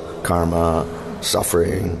bodies, karma,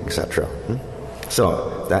 suffering, etc.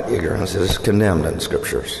 So that ignorance is condemned in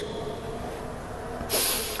scriptures.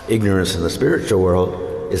 Ignorance in the spiritual world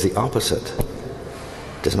is the opposite.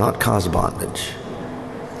 It does not cause bondage.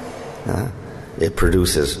 It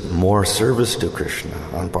produces more service to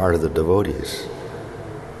Kṛṣṇa on part of the devotees.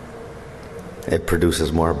 It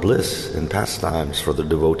produces more bliss in pastimes for the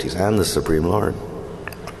devotees and the Supreme Lord.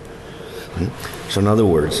 So in other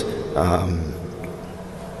words,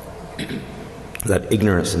 that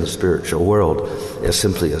ignorance in the spiritual world is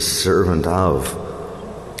simply a servant of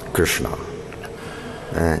Kṛṣṇa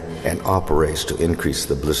and operates to increase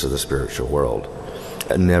the bliss of the spiritual world.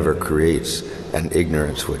 It never creates an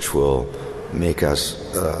ignorance which will make us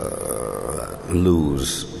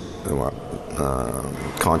lose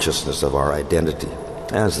consciousness of our identity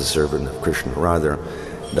as the servant of Kṛṣṇa. Rather,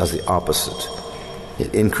 it does the opposite.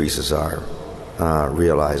 It increases our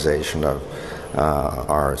realization of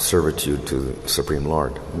our servitude to the Supreme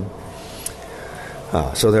Lord.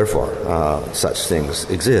 So therefore, such things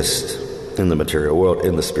exist in the material world,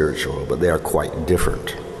 in the spiritual world, but they are quite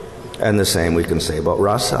different. And the same we can say about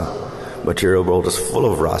rasa. Material world is full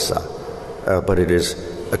of rasa, but it is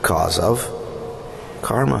a cause of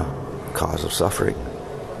karma, cause of suffering.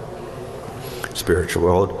 Spiritual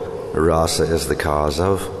world, rasa is the cause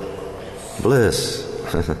of bliss.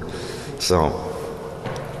 So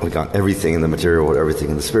we got everything in the material world, everything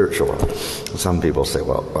in the spiritual world. Some people say,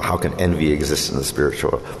 well, how can envy exist in the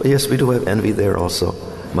spiritual world? Well, yes, we do have envy there also.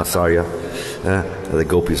 Matsarya, the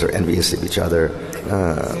gopis are envious of each other.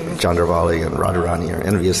 Chandravali and Radharani are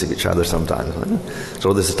envious of each other sometimes.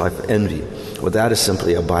 So this is a type of envy. But that is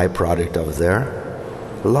simply a byproduct of their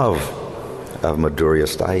love of Madhurya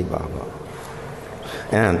Sthayi Bhava.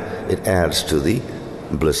 And it adds to the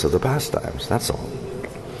bliss of the pastimes, that's all.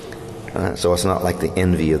 So it's not like the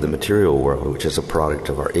envy of the material world, which is a product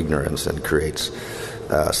of our ignorance and creates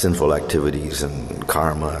sinful activities and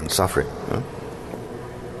karma and suffering.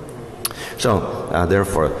 So,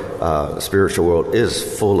 therefore, the spiritual world is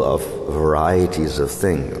full of varieties of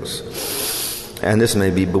things. And this may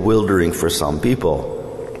be bewildering for some people,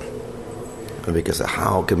 because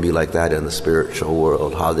how can be like that in the spiritual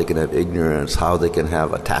world? How they can have ignorance, how they can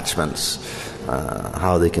have attachments,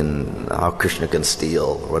 how Kṛṣṇa can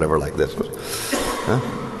steal, or whatever like this.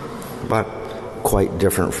 But quite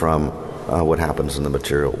different from what happens in the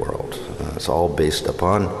material world. It's all based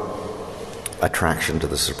upon attraction to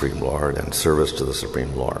the Supreme Lord and service to the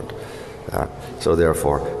Supreme Lord. So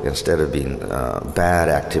therefore, instead of being bad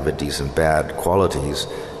activities and bad qualities,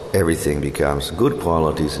 everything becomes good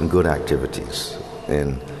qualities and good activities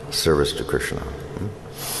in service to Kṛṣṇa.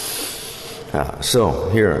 So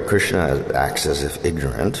here Kṛṣṇa acts as if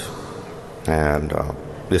ignorant, and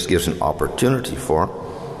this gives an opportunity for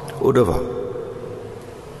Uddhava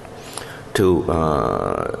to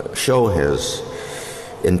show his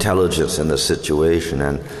intelligence in the situation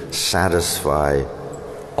and satisfy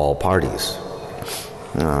all parties.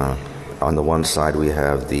 On the one side we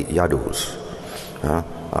have the Yadus,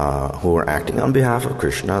 who are acting on behalf of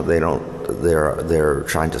Kṛṣṇa. They're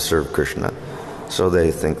trying to serve Kṛṣṇa, so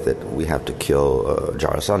they think that we have to kill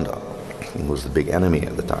Jarasandha, who was the big enemy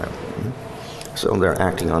at the time. So they're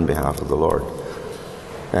acting on behalf of the Lord.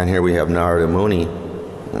 And here we have Narada Muni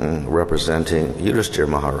representing Yudhishthira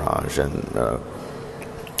Maharaj and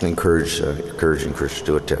encouraging Kṛṣṇa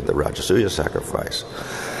to attend the Rajasuya sacrifice.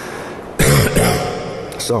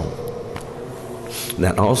 So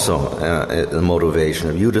That also, the motivation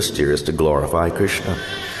of Yudhisthira is to glorify Krishna.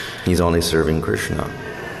 He's only serving Krishna.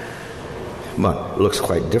 But it looks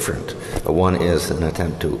quite different. One is an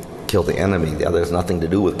attempt to kill the enemy. The other has nothing to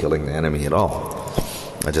do with killing the enemy at all.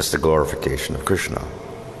 Just a glorification of Krishna.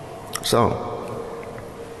 So,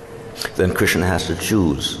 then Krishna has to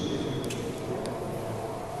choose.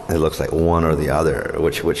 It looks like one or the other.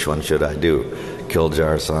 Which one should I do? Kill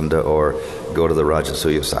Jarasandha or go to the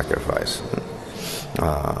Rajasuya sacrifice?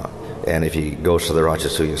 And if he goes to the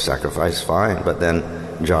Rajasuya sacrifice, fine. But then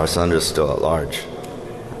Jarasandha is still at large.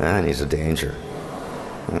 And he's a danger.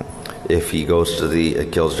 If he goes to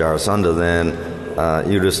kills Jarasandha, then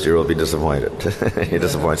Yudhisthira will be disappointed. He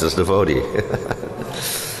disappoints his devotee.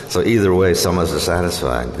 So either way, someone's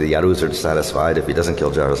dissatisfied. The Yadus are dissatisfied if he doesn't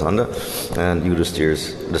kill Jarasandha, and Yudhisthira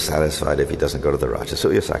is dissatisfied if he doesn't go to the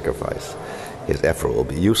Rajasuya sacrifice. His effort will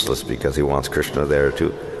be useless because he wants Krishna there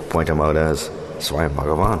to point him out as Swami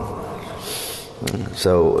Bhagavan.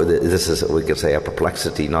 So this is, we could say, a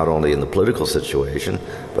perplexity not only in the political situation,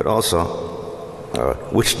 but also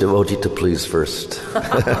which devotee to please first.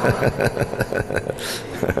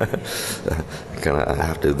 Can I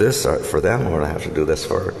have to do this for them, or I have to do this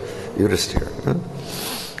for Yudhisthira?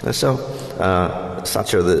 So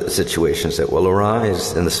such are the situations that will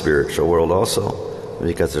arise in the spiritual world also,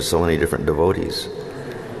 because there's so many different devotees,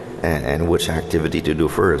 and which activity to do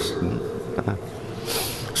first.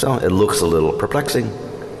 So it looks a little perplexing.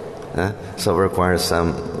 So it requires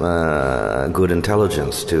some good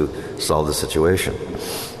intelligence to solve the situation.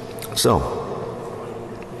 So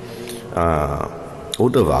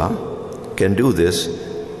Uddhava can do this,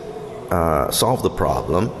 solve the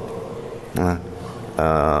problem,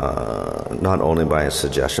 not only by his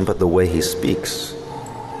suggestion, but the way he speaks.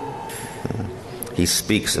 He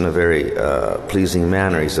speaks in a very pleasing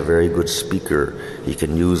manner. He's a very good speaker. He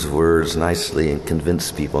can use words nicely and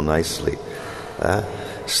convince people nicely.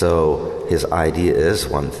 So his idea is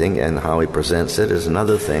one thing, and how he presents it is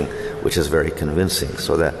another thing, which is very convincing.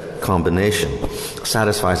 So that combination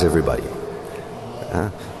satisfies everybody.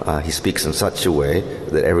 He speaks in such a way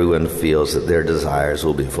that everyone feels that their desires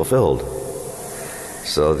will be fulfilled.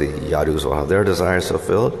 So the Yadus will have their desires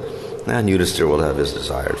fulfilled, and Yudhisthira will have his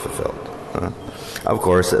desires fulfilled. Of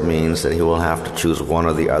course, it means that he will have to choose one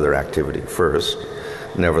or the other activity first.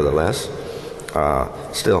 Nevertheless,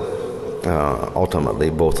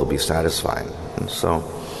 ultimately both will be satisfied. And so,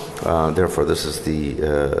 therefore, this is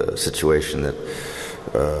the situation that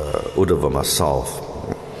Uddhava must solve.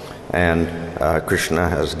 And Krishna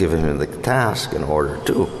has given him the task in order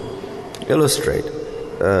to illustrate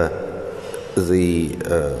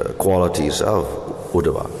the qualities of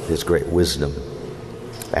Uddhava, his great wisdom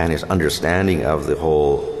and his understanding of the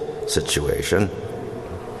whole situation.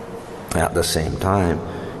 At the same time,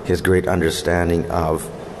 his great understanding of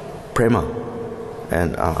prema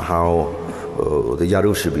and how the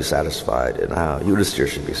Yadu should be satisfied and how Yudhisthira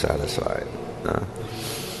should be satisfied.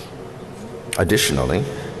 Additionally,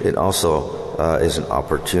 it also is an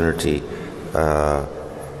opportunity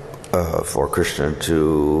for Krishna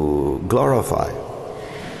to glorify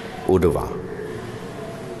Uddhava,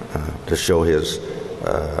 to show his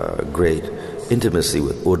great intimacy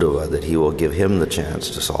with Uddhava, that he will give him the chance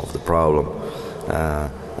to solve the problem.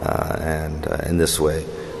 And in this way,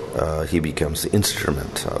 he becomes the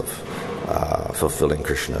instrument of fulfilling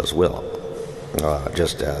Krishna's will.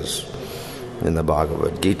 Just as in the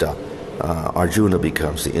Bhagavad Gita, Arjuna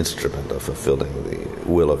becomes the instrument of fulfilling the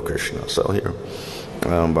will of Krishna. So here,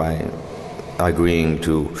 by agreeing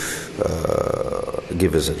to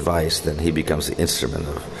give his advice, then he becomes the instrument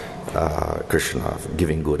of Kṛṣṇa, of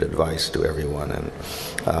giving good advice to everyone and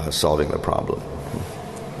solving the problem.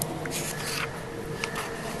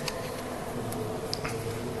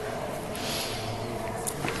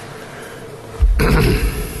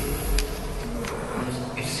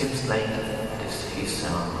 It seems like his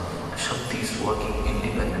Shakti is working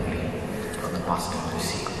independently from the master we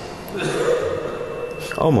see.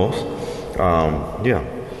 Almost.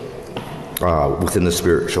 Within the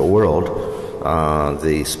spiritual world,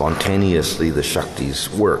 spontaneously the Shaktis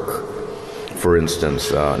work. For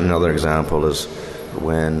instance, another example is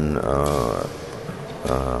when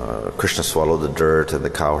Krishna swallowed the dirt and the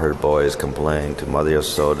cowherd boys complained to Mother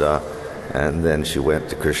Yasoda, and then she went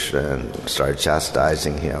to Krishna and started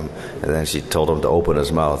chastising him, and then she told him to open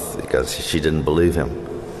his mouth because she didn't believe him.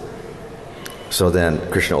 So then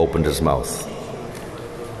Krishna opened his mouth,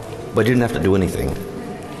 but he didn't have to do anything.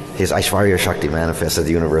 His Aishwarya Shakti manifested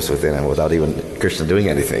the universe within him without even Krishna doing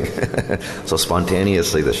anything. So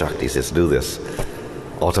spontaneously the Shaktis just do this.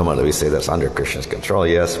 ultimately we say that's under Krishna's control,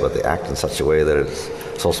 yes, but they act in such a way that it's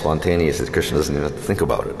so spontaneous that Krishna doesn't even have to think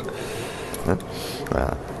about it.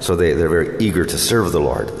 So they're very eager to serve the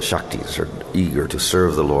Lord. The Shaktis are eager to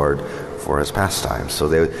serve the Lord for his pastimes. So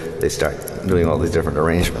they start doing all these different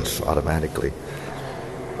arrangements automatically.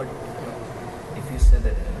 But if you say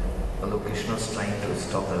that although Krishna is trying to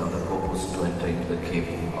stop the gopis to enter into the cave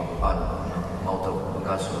of mouth of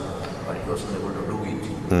Bhagasura, but he was unable to do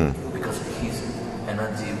it because his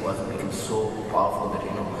energy was become so powerful that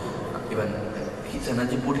even his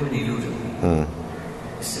energy put him in illusion.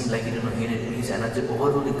 It seemed like his energy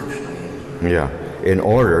overruling Krishna here. Yeah, in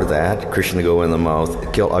order that Krishna go in the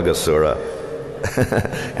mouth, kill Aghasura,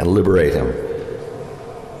 and liberate him.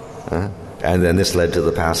 And then this led to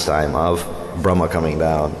the pastime of Brahma coming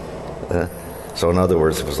down. So in other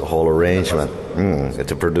words, it was a whole arrangement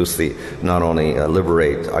to produce not only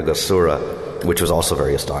liberate Aghasura, which was also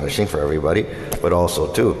very astonishing for everybody, but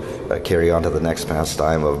also to carry on to the next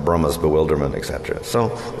pastime of Brahma's bewilderment, etc. So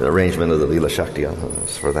the arrangement of the Leela Shakti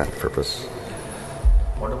is for that purpose.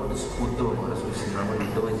 What about this Uddhava Maharaj? We see normally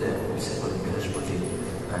Uddhava is a disciple of Brihaspati,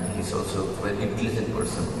 and he's also a very intelligent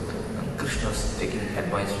person. And Krishna is taking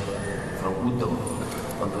advice from Uddhava.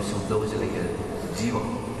 Although Uddhava is like a jiva.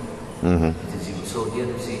 It's a jiva. So here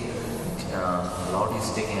we see Lord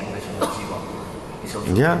is taking advice from the jiva. He's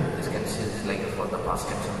also this can see it's like for the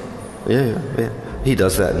pastimes. Yeah. He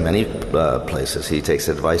does that in many places. He takes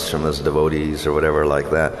advice from his devotees or whatever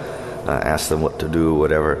like that. Asks them what to do,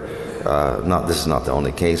 whatever. This is not the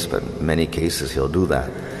only case, but in many cases he'll do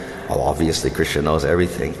that. Well, obviously Krishna knows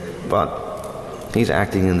everything, but he's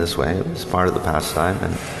acting in this way. It's part of the pastime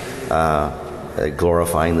and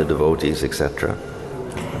glorifying the devotees, etc.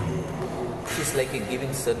 He's like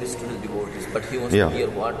giving service to the devotees, but he wants to hear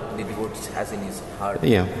what the devotees has in his heart.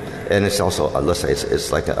 Yeah, and it's also, let's say,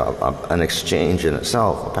 it's like an exchange in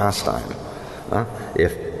itself, a pastime.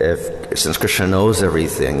 Since Krishna knows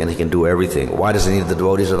everything and he can do everything, why does he need the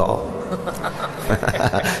devotees at all?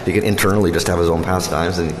 He can internally just have his own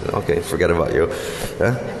pastimes and, okay, forget about you.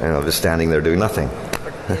 And I'm just standing there doing nothing.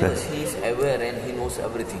 But because he is aware and he knows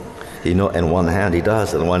everything. In one hand he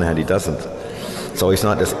does, in one hand he doesn't. So he's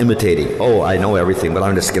not just imitating, I know everything, but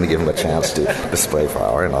I'm just going to give him a chance to display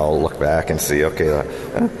power, and I'll look back and see, okay,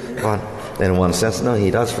 in one sense, no,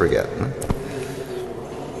 he does forget.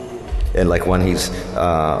 And like when he's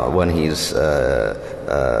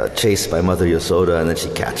chased by Mother Yasoda, and then she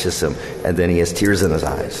catches him, and then he has tears in his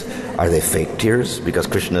eyes. Are they fake tears? Because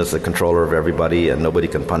Krishna is the controller of everybody, and nobody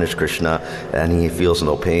can punish Krishna, and he feels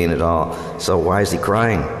no pain at all. So why is he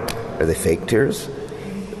crying? Are they fake tears?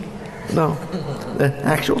 No,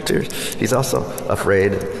 actual tears. He's also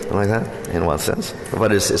afraid, like that, in one sense.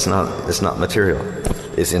 But it's not material.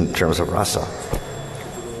 It's in terms of rasa.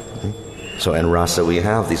 So in rasa we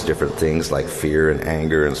have these different things like fear and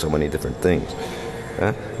anger and so many different things.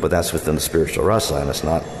 But that's within the spiritual rasa, and it's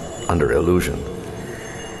not under illusion.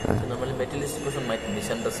 Normally materialistic person might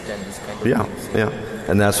misunderstand this kind of things. Yeah.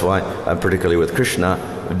 And that's why, particularly with Krishna,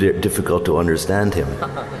 difficult to understand him.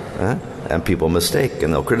 And people mistake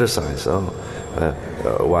and they'll criticize.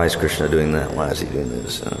 Why is Krishna doing that? Why is he doing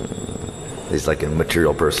this? He's like a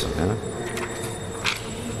material person.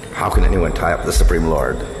 How can anyone tie up the Supreme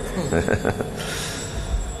Lord?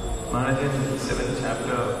 Maharaj, in the 7th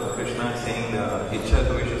chapter, Krishna is saying the Ichha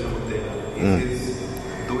Dvesha Samudaya. He says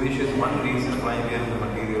Dvesha is one reason why we are in the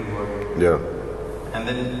material world. Yeah. And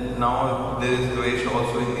then now there is Dvesha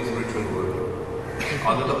also in the spiritual world.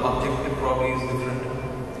 Although the objective probably is different.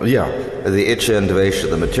 Yeah, the Ichha and Dvesha,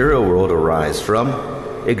 the material world, arise from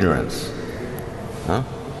ignorance.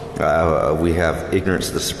 We have ignorance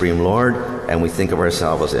of the Supreme Lord, and we think of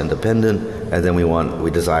ourselves as independent, and then we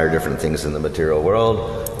desire different things in the material world,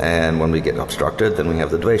 and when we get obstructed, then we have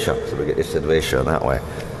the Dvesha, so we get Ichha Dvesha that way.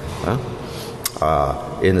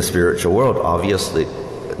 In the spiritual world, obviously,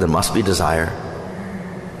 there must be desire.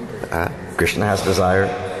 Krishna has desire,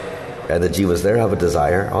 and the jivas there have a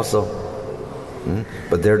desire also.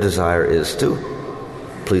 But their desire is to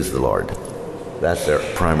please the Lord. That's their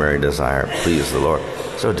primary desire, please the Lord.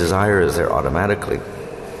 So desire is there automatically.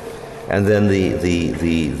 And then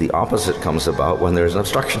the opposite comes about when there's an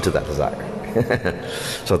obstruction to that desire.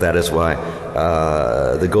 So that is why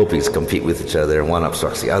the gopis compete with each other and one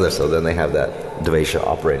obstructs the other, so then they have that dvesha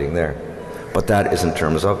operating there. But that is in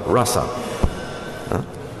terms of rasa.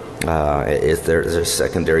 There's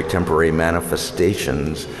secondary temporary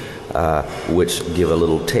manifestations which give a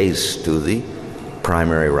little taste to the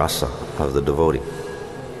primary rasa of the devotee.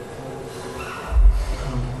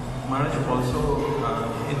 Maharaj, also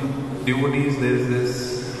in devotees there is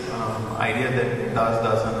this idea that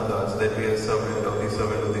das, and das, that we are servant of the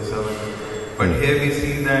servant But here we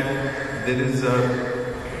see that there is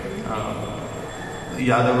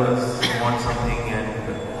Yadavas want something and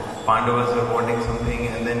Pandavas are wanting something,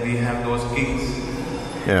 and then we have those kings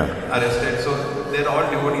arrested. So they're all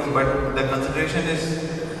devotees, but the consideration is,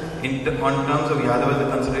 on terms of Yadavas,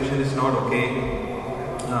 the consideration is not okay.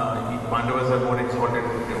 Pandavas are more exalted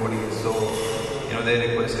devotees, so their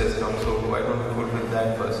request has come, so why don't we fulfill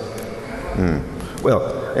that first?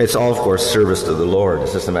 Well, it's all, of course, service to the Lord.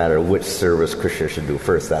 It's just a matter of which service Krishna should do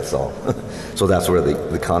first, that's all. So that's where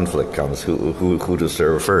the conflict comes, who to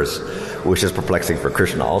serve first, which is perplexing for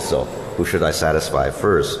Krishna also. Who should I satisfy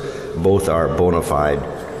first? Both are bona fide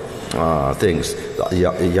things.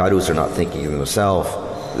 The Yadus are not thinking of themselves.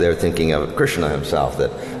 They're thinking of Krishna himself,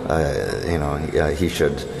 that he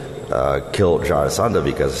should kill Jarasandha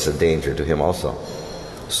because it's a danger to him also.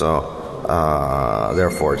 So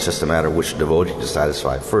therefore, it's just a matter of which devotee to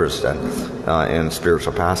satisfy first. And in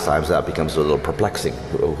spiritual pastimes, that becomes a little perplexing,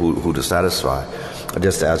 who to satisfy.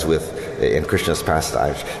 Just as in Krishna's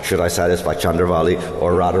pastimes, should I satisfy Chandravali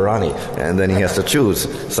or Radharani? And then he has to choose.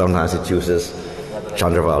 Sometimes he chooses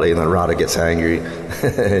Chandravali, and then Radha gets angry.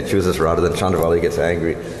 He chooses Radha, then Chandravali gets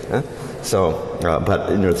angry. So,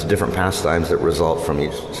 but it's different pastimes that result from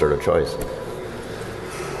each sort of choice.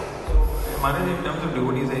 Maharaj, in terms of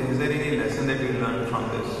devotees, is there any lesson that we learn from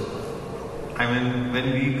this? I mean,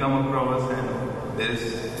 when we come across and there is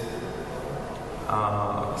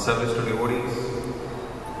service to devotees?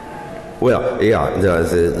 Well, yeah,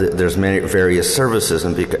 there's many various services,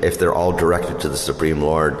 and if they're all directed to the Supreme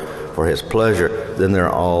Lord for His pleasure, then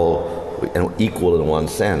they're all equal in one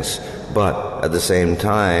sense. But at the same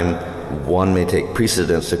time, one may take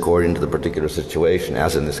precedence according to the particular situation,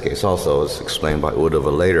 as in this case also, as explained by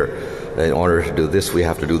Uddhava later. In order to do this, we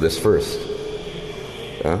have to do this first.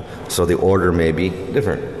 So the order may be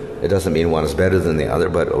different. It doesn't mean one is better than the other,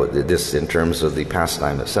 but this, in terms of the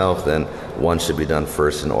pastime itself, then one should be done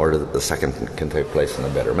first in order that the second can take place in a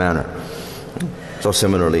better manner. So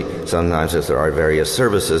similarly, sometimes if there are various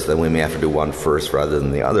services, then we may have to do one first rather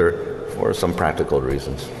than the other for some practical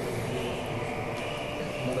reasons.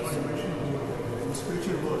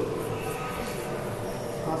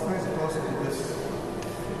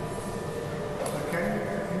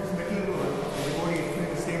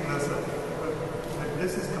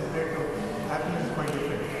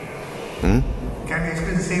 Can we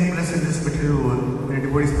experience the same bliss in this material world when a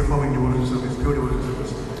devotee is performing devotional service, pure devotional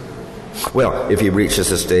service? Well, if he reaches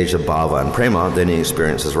the stage of bhava and prema, then he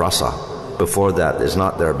experiences rasa. Before that is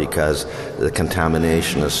not there because the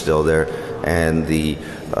contamination is still there and the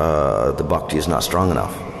bhakti is not strong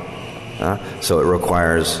enough. So it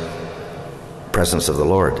requires presence of the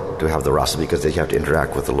Lord to have the rasa, because they have to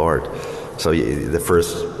interact with the Lord. So the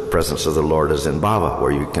first presence of the Lord is in bhava,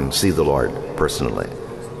 where you can see the Lord personally.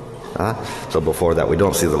 So before that we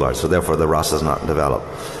don't see the Lord, so therefore the rasa is not developed.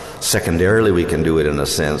 Secondarily, we can do it in a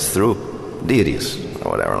sense through deities or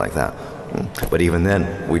whatever like that. But even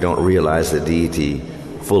then, we don't realize the deity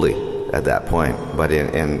fully at that point. But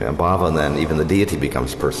in bhava, then even the deity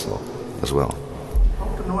becomes personal as well. How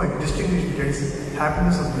to know and distinguish between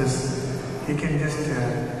happiness and bliss? He can just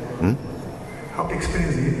how to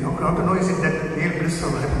experience it? How to know is it that real bliss or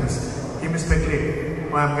happiness? He may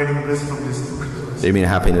speculate, oh, I'm getting bliss from this. You mean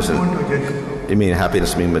happiness? You mean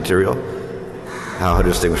happiness being material? How to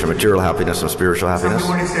distinguish material happiness from spiritual happiness?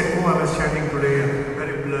 Somebody said, oh, I was chanting today, I'm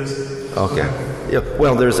very blessed. Okay. Yeah.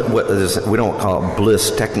 Well, we don't call it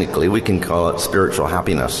bliss technically. We can call it spiritual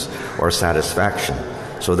happiness or satisfaction.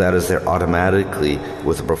 So that is there automatically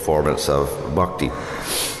with the performance of bhakti.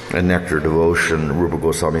 And nectar devotion, Rupa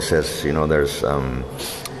Goswami says, there's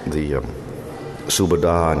the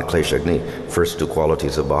Subhada and Kleshagni, first two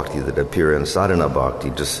qualities of bhakti that appear in sadhana bhakti,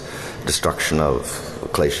 just destruction of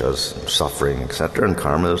kleshas, suffering, etc., and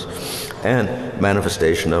karmas, and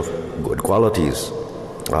manifestation of good qualities,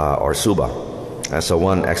 or subha. And so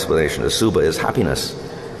one explanation of subha is happiness.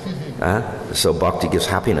 So bhakti gives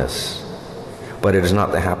happiness. But it is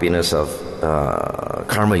not the happiness of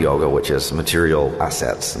karma yoga, which is material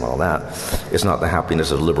assets and all that. It's not the happiness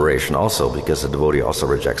of liberation also, because the devotee also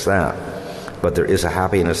rejects that. But there is a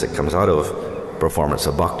happiness that comes out of performance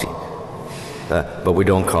of bhakti. But we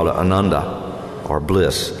don't call it ananda or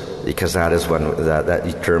bliss, because that is when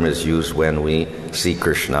that term is used when we see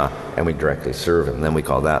Kṛṣṇa and we directly serve Him. Then we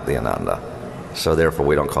call that the ananda. So therefore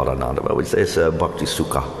we don't call it ananda, but we say it's a bhakti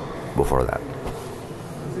sukha before that.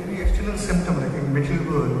 Is there any external symptom, like in material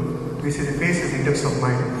world, we say the face is index of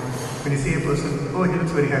mind. When you see a person, oh, he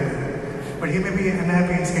looks very happy. But he may be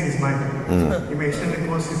unhappy inside his mind. He may externally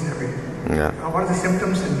pose he's happy. Yeah. What are the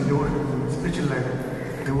symptoms in spiritual life?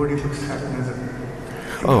 Devotee looks happiness.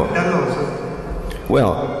 Oh. Dull also.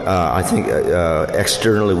 Well, I think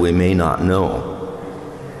externally we may not know.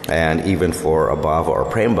 And even for a bhava or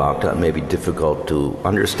prem bhakta, it may be difficult to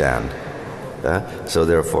understand. So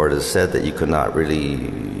therefore it is said that you cannot really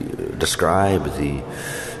describe the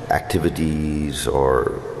activities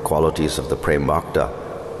or qualities of the prem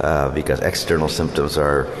bhakta because external symptoms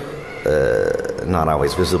are not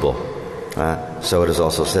always visible. So it is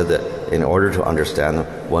also said that in order to understand them,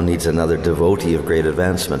 one needs another devotee of great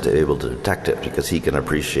advancement to be able to detect it because he can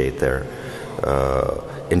appreciate their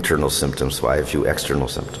internal symptoms by a few external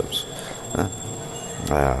symptoms.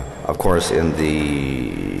 Of course, in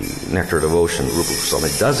the Nectar of Devotion, Rupa Swami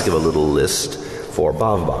does give a little list for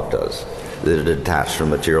Bhava Bhaktas. They're detached from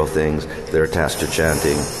material things, they're attached to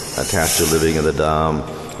chanting, attached to living in the Dham,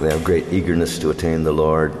 they have great eagerness to attain the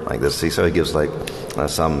Lord, like this. See, so he gives like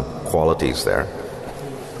some qualities there.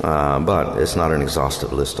 But it's not an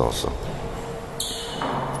exhaustive list also.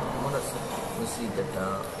 We see that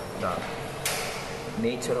the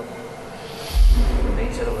nature of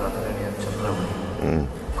Radharani and Chandramani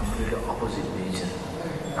completely opposite nature.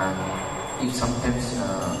 And if sometimes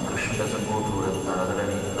Kṛṣṇa doesn't go to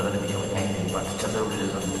Radharani become angry, but Chandramani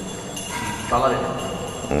doesn't, she tolerates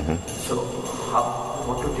it. So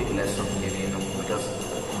what to take lesson here? Because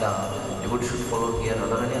the devotee should follow here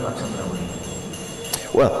Radharani or Chandramani.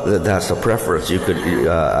 Well, that's a preference. You could,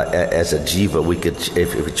 as a jiva, we could,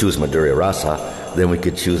 if we choose Madhurya Rasa, then we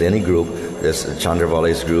could choose any group. There's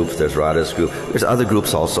Chandravali's group, there's Radha's group. There's other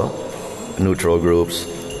groups also, neutral groups,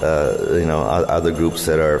 other groups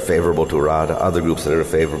that are favorable to Radha, other groups that are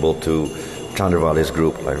favorable to Chandravali's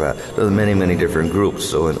group, like that. There's many, many different groups.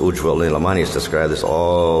 So in Ujjwal Nilamani is described as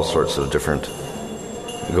all sorts of different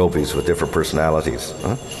gopis with different personalities.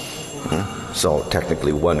 So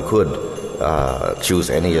technically one could choose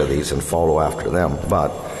any of these and follow after them,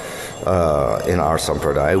 but in our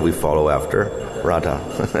sampradaya we follow after Radha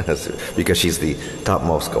because she's the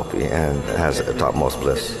topmost gopi and has a topmost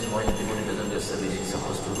bliss. Why devotee doesn't get service, he's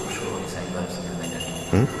supposed to show his anger or something like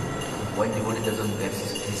that. Why devotee doesn't get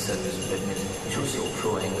his service, that means he should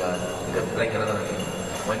show anger, like another thing.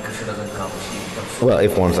 When Kṛṣṇa doesn't come, she becomes so... Well,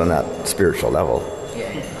 if one's on that spiritual level.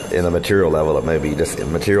 In the material level, it may be just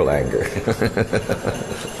material anger.